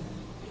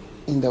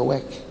in the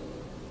work,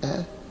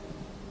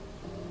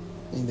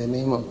 in the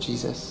name of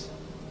Jesus,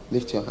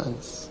 lift your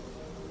hands.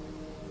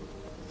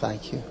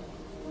 Thank you.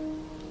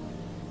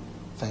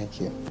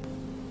 Thank you.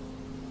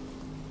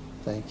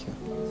 Thank you.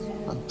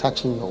 I'm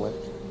touching your work.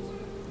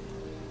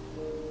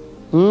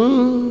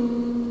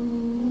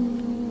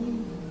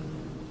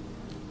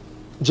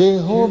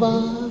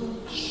 Jehovah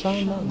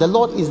Shammah. The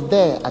Lord is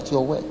there at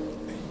your work.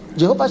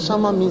 Jehovah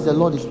Shammah means the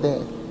Lord is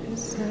there.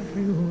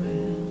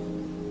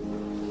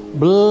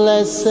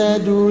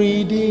 Blessed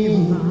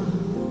Redeemer,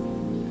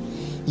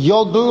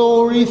 your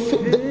glory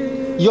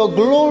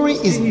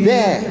is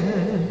there.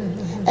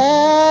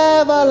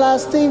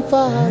 Everlasting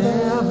Father,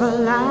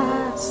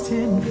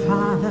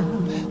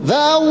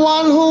 the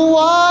one who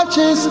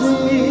watches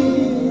me.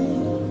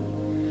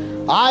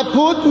 I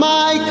put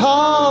my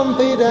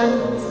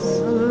confidence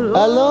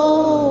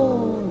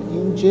alone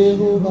in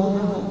Jehovah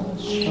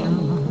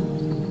Shammah.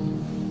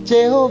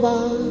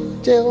 Jehovah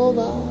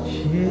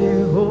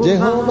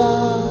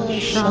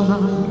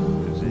Shammah.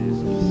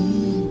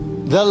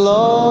 The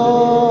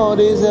Lord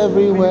is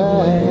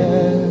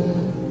everywhere.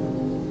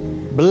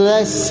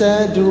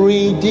 Blessed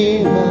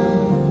Redeemer,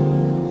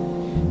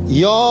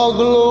 your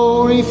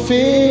glory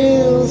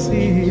fills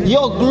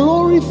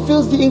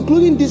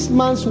including this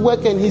man's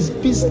work and his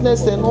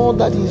business and all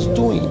that he's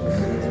doing.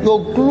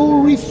 Your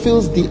glory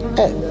fills the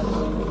earth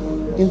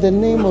in the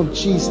name of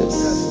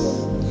Jesus.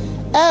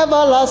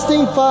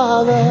 Everlasting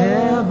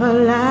Father,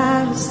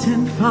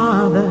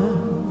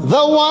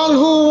 the one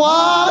who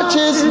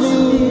watches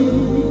me.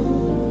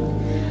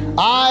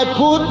 I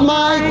put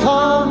my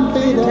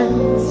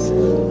confidence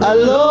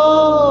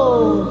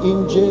alone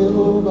in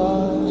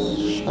Jehovah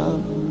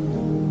Shammah.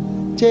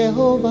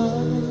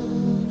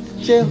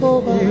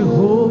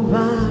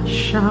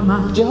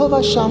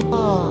 Jehovah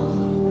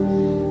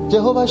Shammah.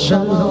 Jehovah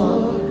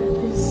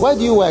Shammah. Where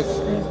do you work?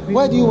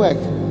 Where do you work?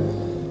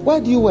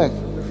 Where do you work?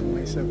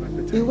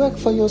 You work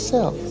for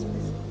yourself.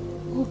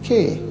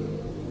 Okay.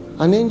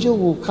 An angel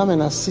will come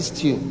and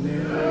assist you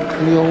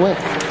in your work.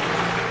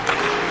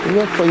 You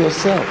work for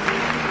yourself.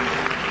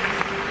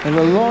 And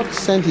the Lord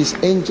sent his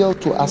angel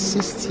to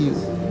assist you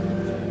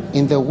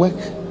in the work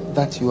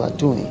that you are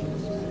doing.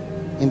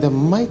 In the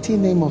mighty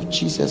name of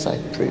Jesus, I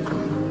pray for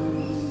you.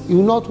 You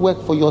will not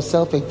work for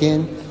yourself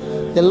again.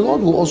 The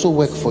Lord will also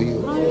work for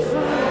you.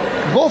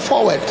 Go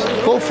forward.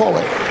 Go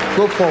forward.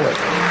 Go forward.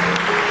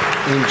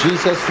 In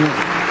Jesus' name.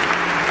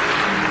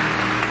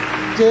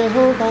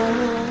 Jehovah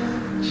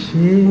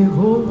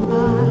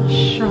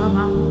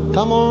Shammah.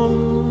 Come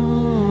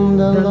on,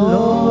 the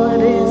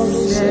Lord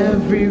is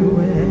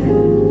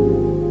everywhere.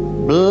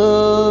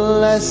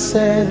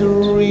 Blessed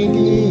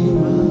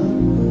Redeemer,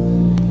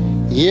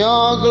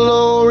 your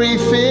glory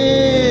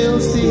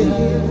fills the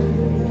earth.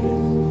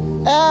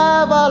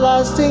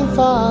 Everlasting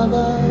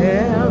Father,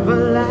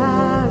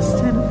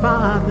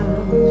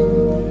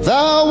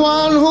 the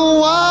one who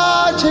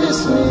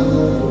watches me.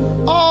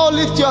 Oh,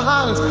 lift your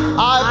hands.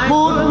 I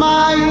put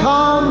my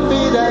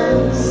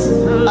confidence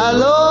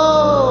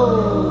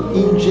alone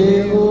in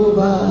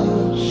Jehovah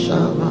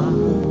Shammah.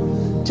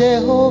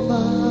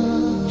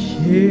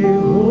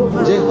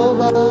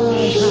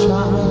 Jehovah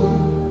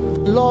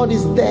Shammah. The Lord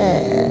is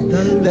there.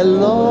 The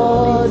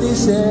Lord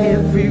is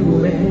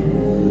everywhere.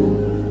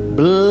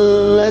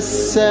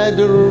 Blessed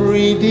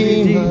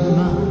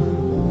Redeemer,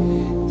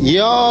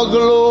 your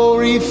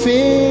glory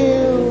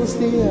fills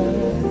the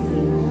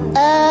earth.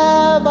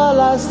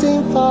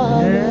 Everlasting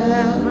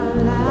Father,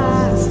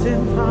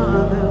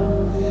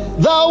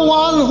 the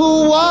one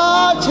who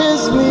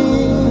watches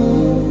me.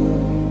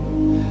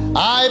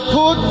 I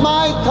put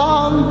my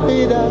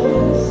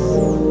confidence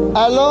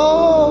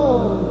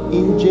alone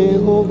in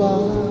Jehovah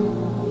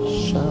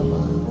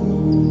Shammah.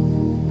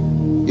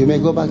 You may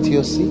go back to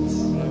your seats.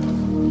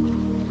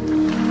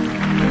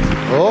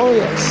 Oh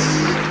yes.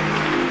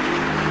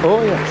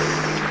 Oh yes.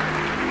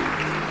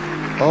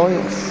 Oh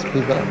yes.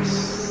 Be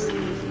blessed.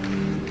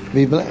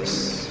 Be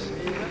blessed.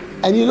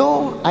 And you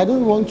know, I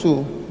don't want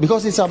to,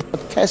 because it's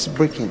about curse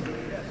breaking.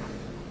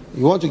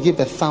 You want to give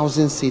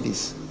 1,000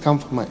 CDs. Come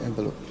for my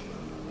envelope.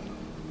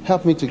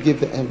 Help me to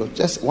give the envelope.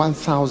 Just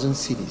 1,000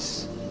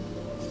 CDs.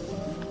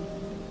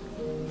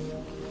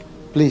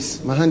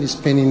 Please, my hand is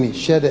paining me.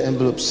 Share the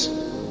envelopes.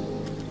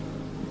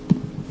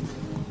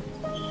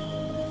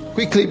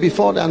 Quickly,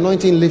 before the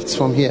anointing lifts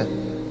from here.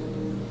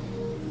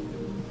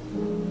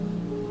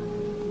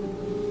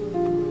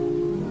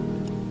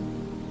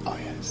 Oh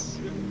yes.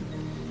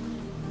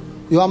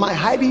 You are my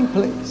hiding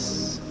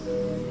place.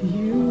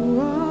 You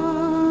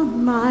are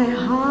my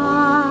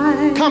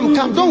hiding. Come,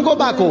 don't go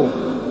back. Oh,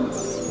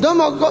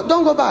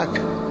 don't go back.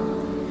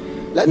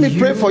 Let me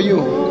pray for you.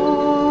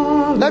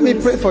 Let me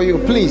pray for you,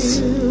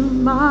 please.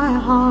 My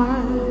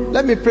heart.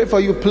 Let me pray for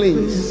you,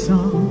 please.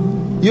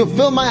 You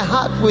fill my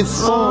heart with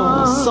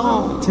songs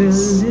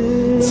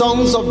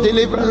of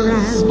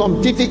deliverance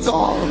from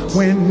difficult.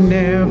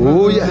 Whenever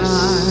oh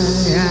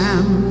yes. I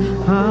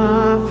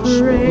am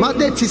afraid,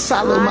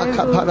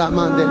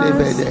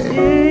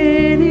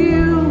 in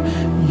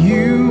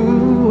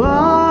you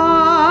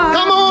are.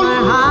 Come on,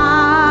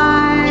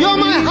 you're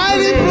my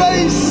hiding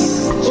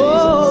place.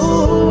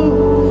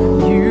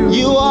 Oh,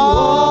 you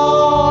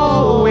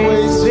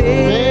always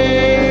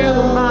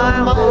fill my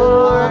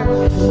heart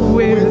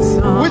with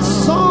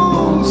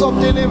songs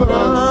of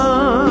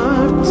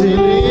deliverance.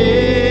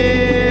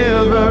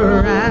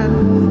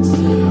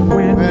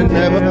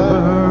 Whenever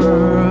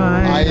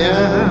I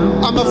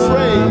am, I'm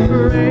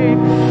afraid.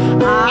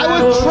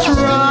 I will trust in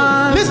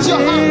you. Lift your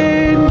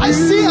hand. I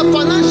see a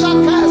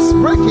financial curse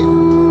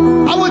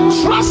breaking. I will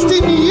trust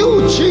in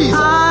you, Jesus.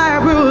 I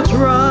will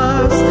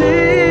trust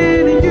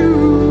in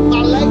you.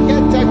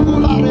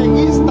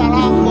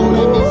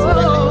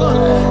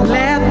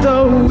 Let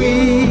the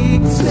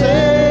weak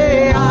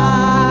say I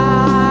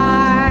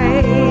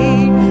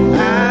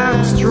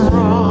am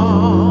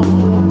strong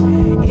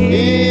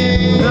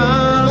in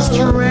the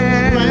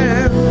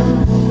strength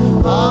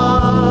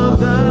of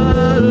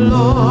the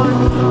Lord.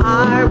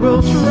 I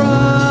will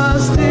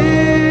trust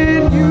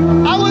in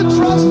you. I will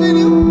trust in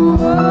you.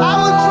 I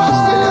will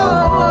trust in you.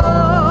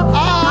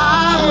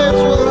 I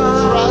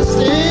will trust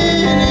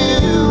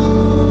in you.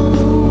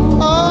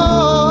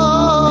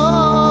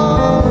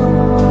 Oh,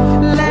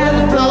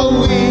 Let the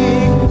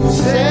weak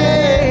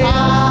say I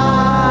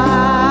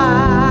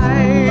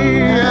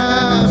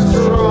am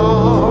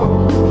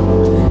strong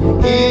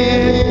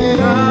in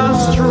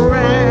the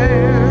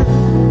strength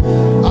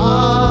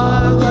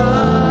of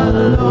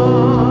the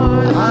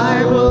Lord.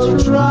 I will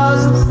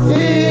trust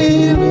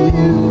in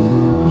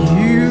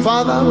you.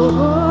 Father,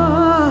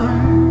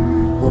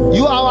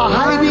 you are our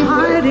hiding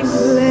place.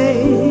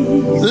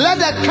 Let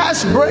the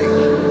curse break.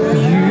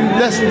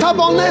 The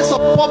stubbornness of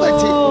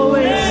poverty.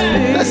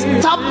 The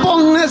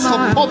stubbornness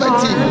of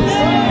poverty.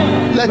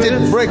 Let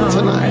it break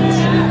tonight.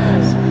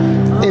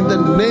 In the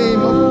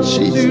name of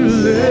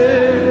Jesus.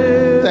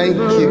 Thank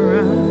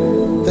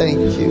you. Thank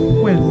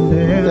you.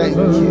 Thank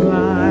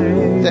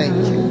you. Thank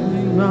you.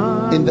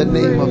 In the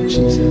name of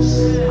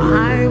Jesus.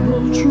 I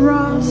will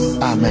trust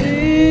Amen.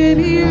 in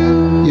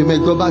you. You may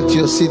go back to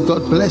your seat.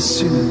 God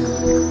bless you.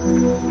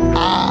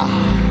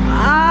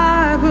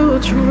 I will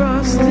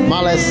trust in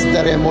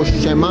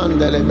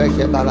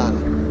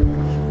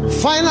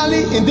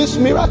Finally, in this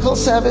miracle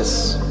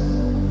service,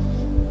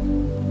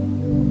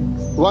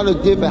 we want to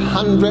give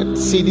 100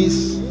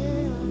 CDs.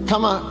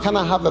 Can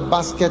I have a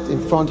basket in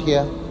front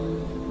here?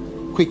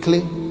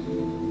 Quickly.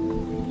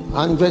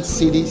 100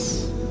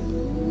 CDs.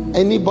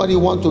 Anybody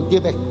want to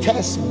give a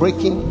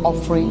curse-breaking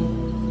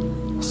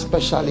offering,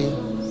 especially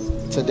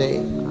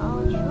today?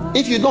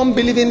 If you don't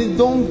believe in it,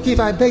 don't give,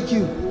 I beg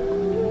you.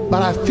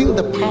 But I feel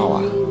the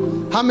power.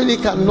 How many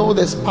can know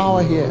there's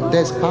power here?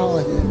 There's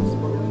power here.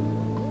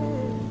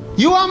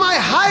 You are my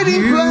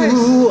hiding place.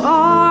 you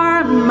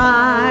are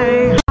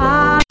my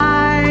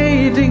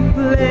hiding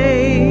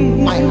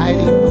place. My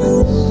hiding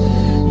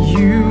place.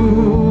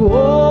 You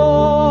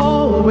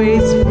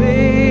always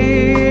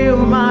fill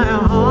my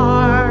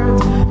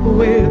heart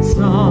with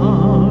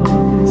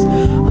songs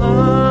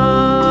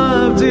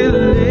of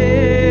deliverance.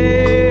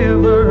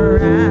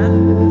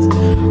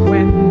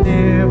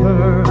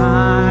 Whenever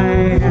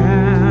I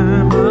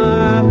am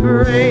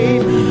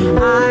afraid,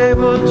 I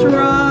will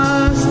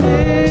trust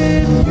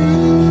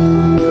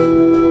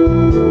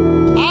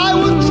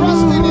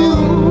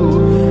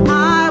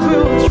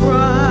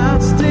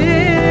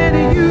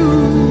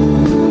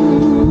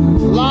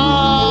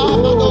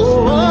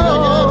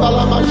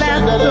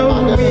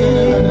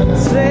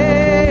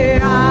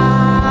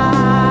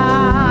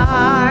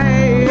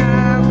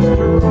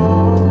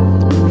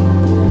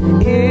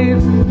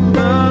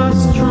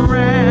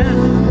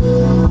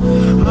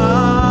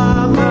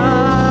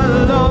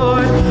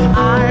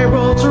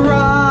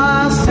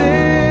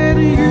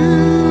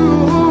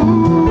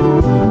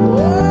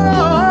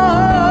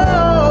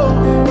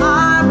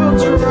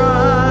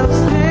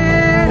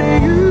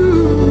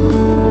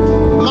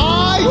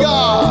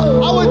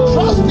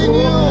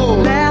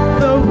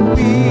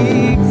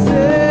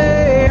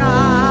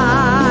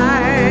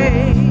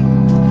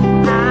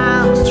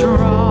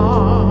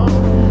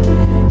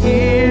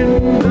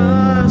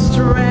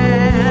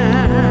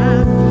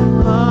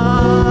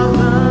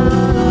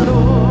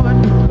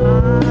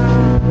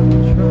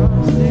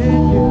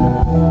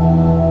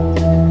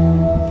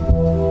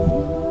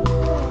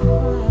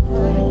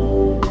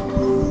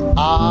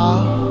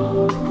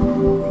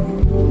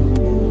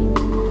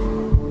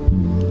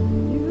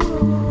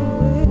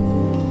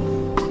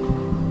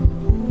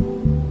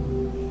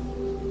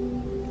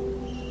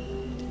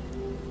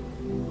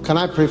Can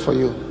I pray for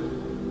you?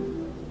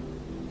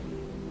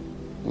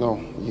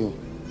 No, you.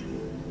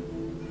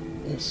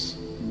 Yes.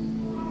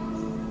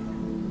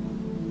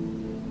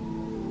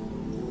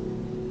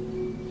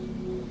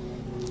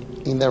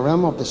 In the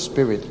realm of the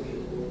spirit,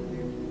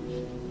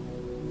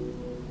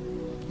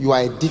 you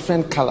are a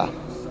different color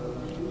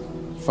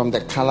from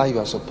the color you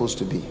are supposed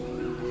to be.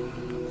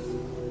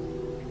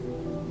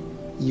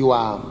 You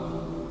are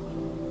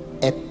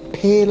a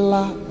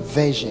paler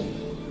version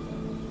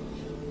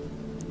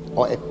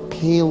or a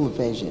pale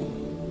version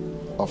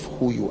of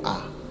who you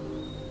are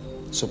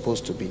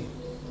supposed to be.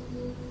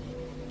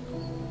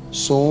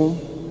 So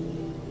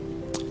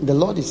the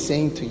Lord is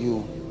saying to you,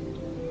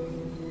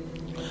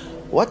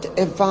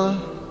 whatever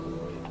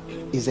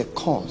is a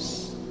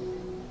cause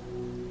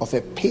of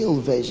a pale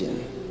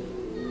version,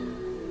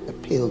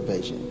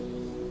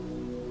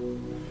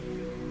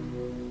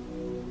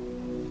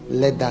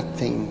 let that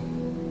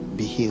thing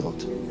be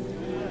healed.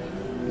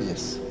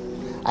 Yes.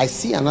 I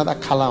see another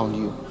color on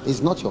you.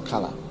 It's not your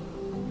color,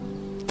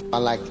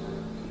 but like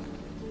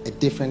a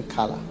different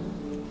color.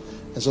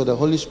 And so the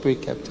Holy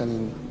Spirit kept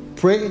telling me,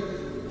 pray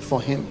for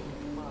him.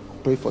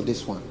 Pray for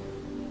this one.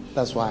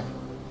 That's why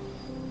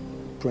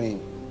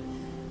praying.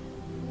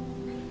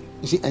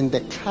 You see, and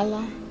the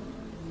color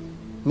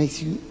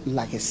makes you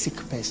like a sick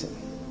person.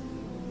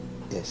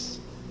 Yes.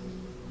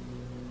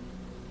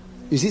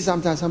 You see,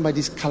 sometimes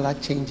somebody's color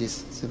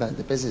changes so that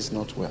the person is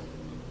not well.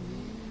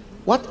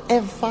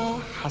 Whatever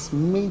has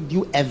made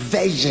you a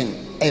version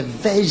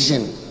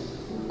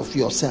of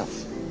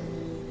yourself,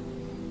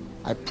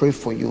 I pray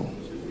for you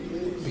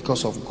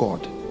because of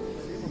God,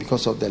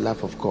 because of the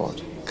love of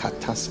God.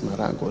 Katas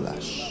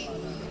marangolash.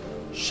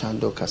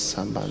 Shando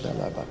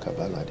kasambandala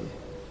bakabaladi.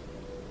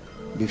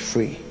 Be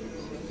free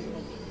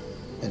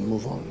and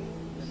move on.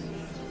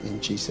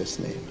 In Jesus'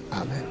 name.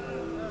 Amen.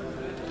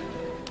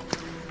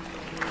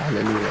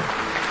 Hallelujah.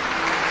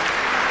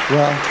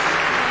 Well,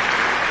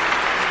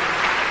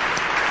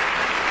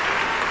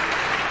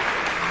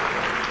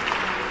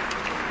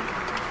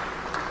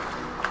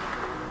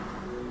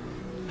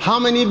 how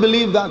many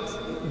believe that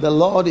the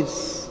Lord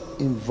is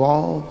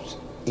involved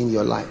in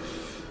your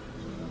life?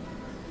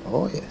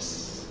 Oh,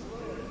 yes.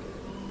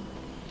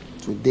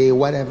 Today,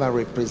 whatever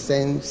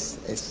represents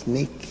a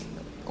snake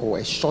or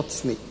a short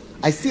snake.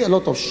 I see a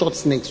lot of short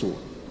snakes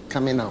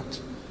coming out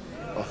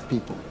of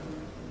people.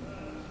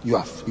 You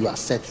are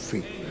set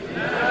free.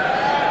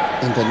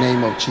 In the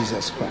name of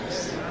Jesus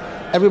Christ.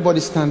 Everybody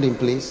standing,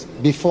 please.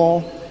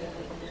 Before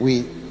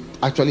we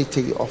actually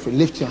take the offering,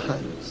 lift your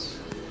hands.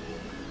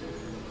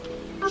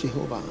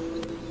 Jehovah.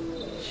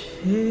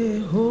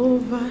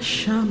 Jehovah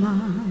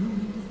Shammah,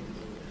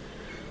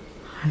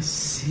 I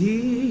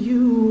see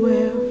you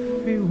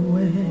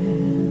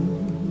everywhere.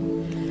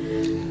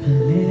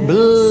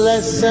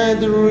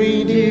 Blessed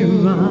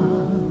Redeemer,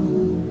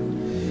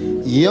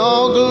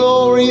 your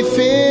glory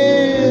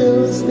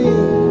fills the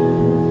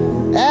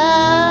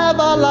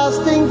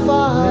everlasting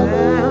Father.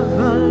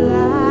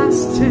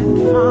 Everlasting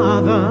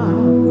Father,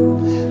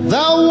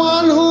 The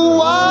one who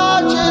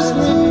watches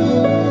me.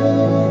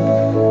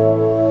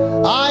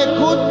 I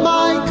put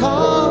my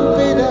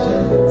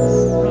confidence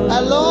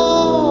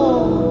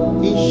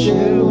alone in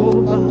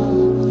Jehovah.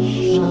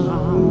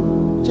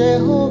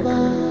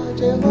 Jehovah,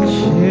 Jehovah.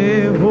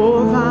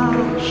 Jehovah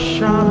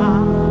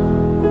Shammah,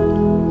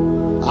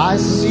 I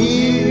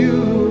see you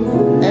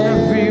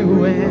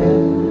everywhere.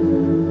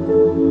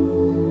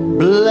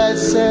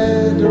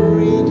 Blessed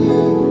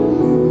Redeemer,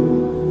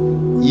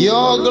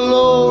 your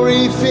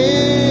glory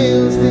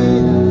fills the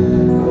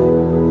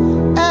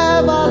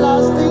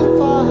everlasting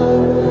Father.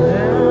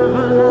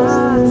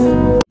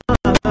 Everlasting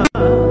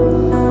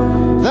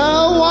The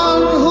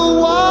one who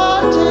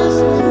watches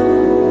me.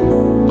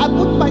 I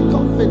put my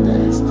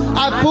confidence.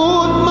 I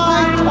put my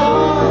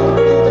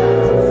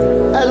confidence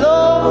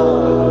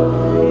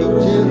alone in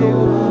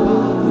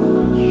Jehovah.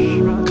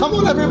 Come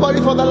on, everybody,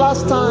 for the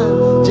last time.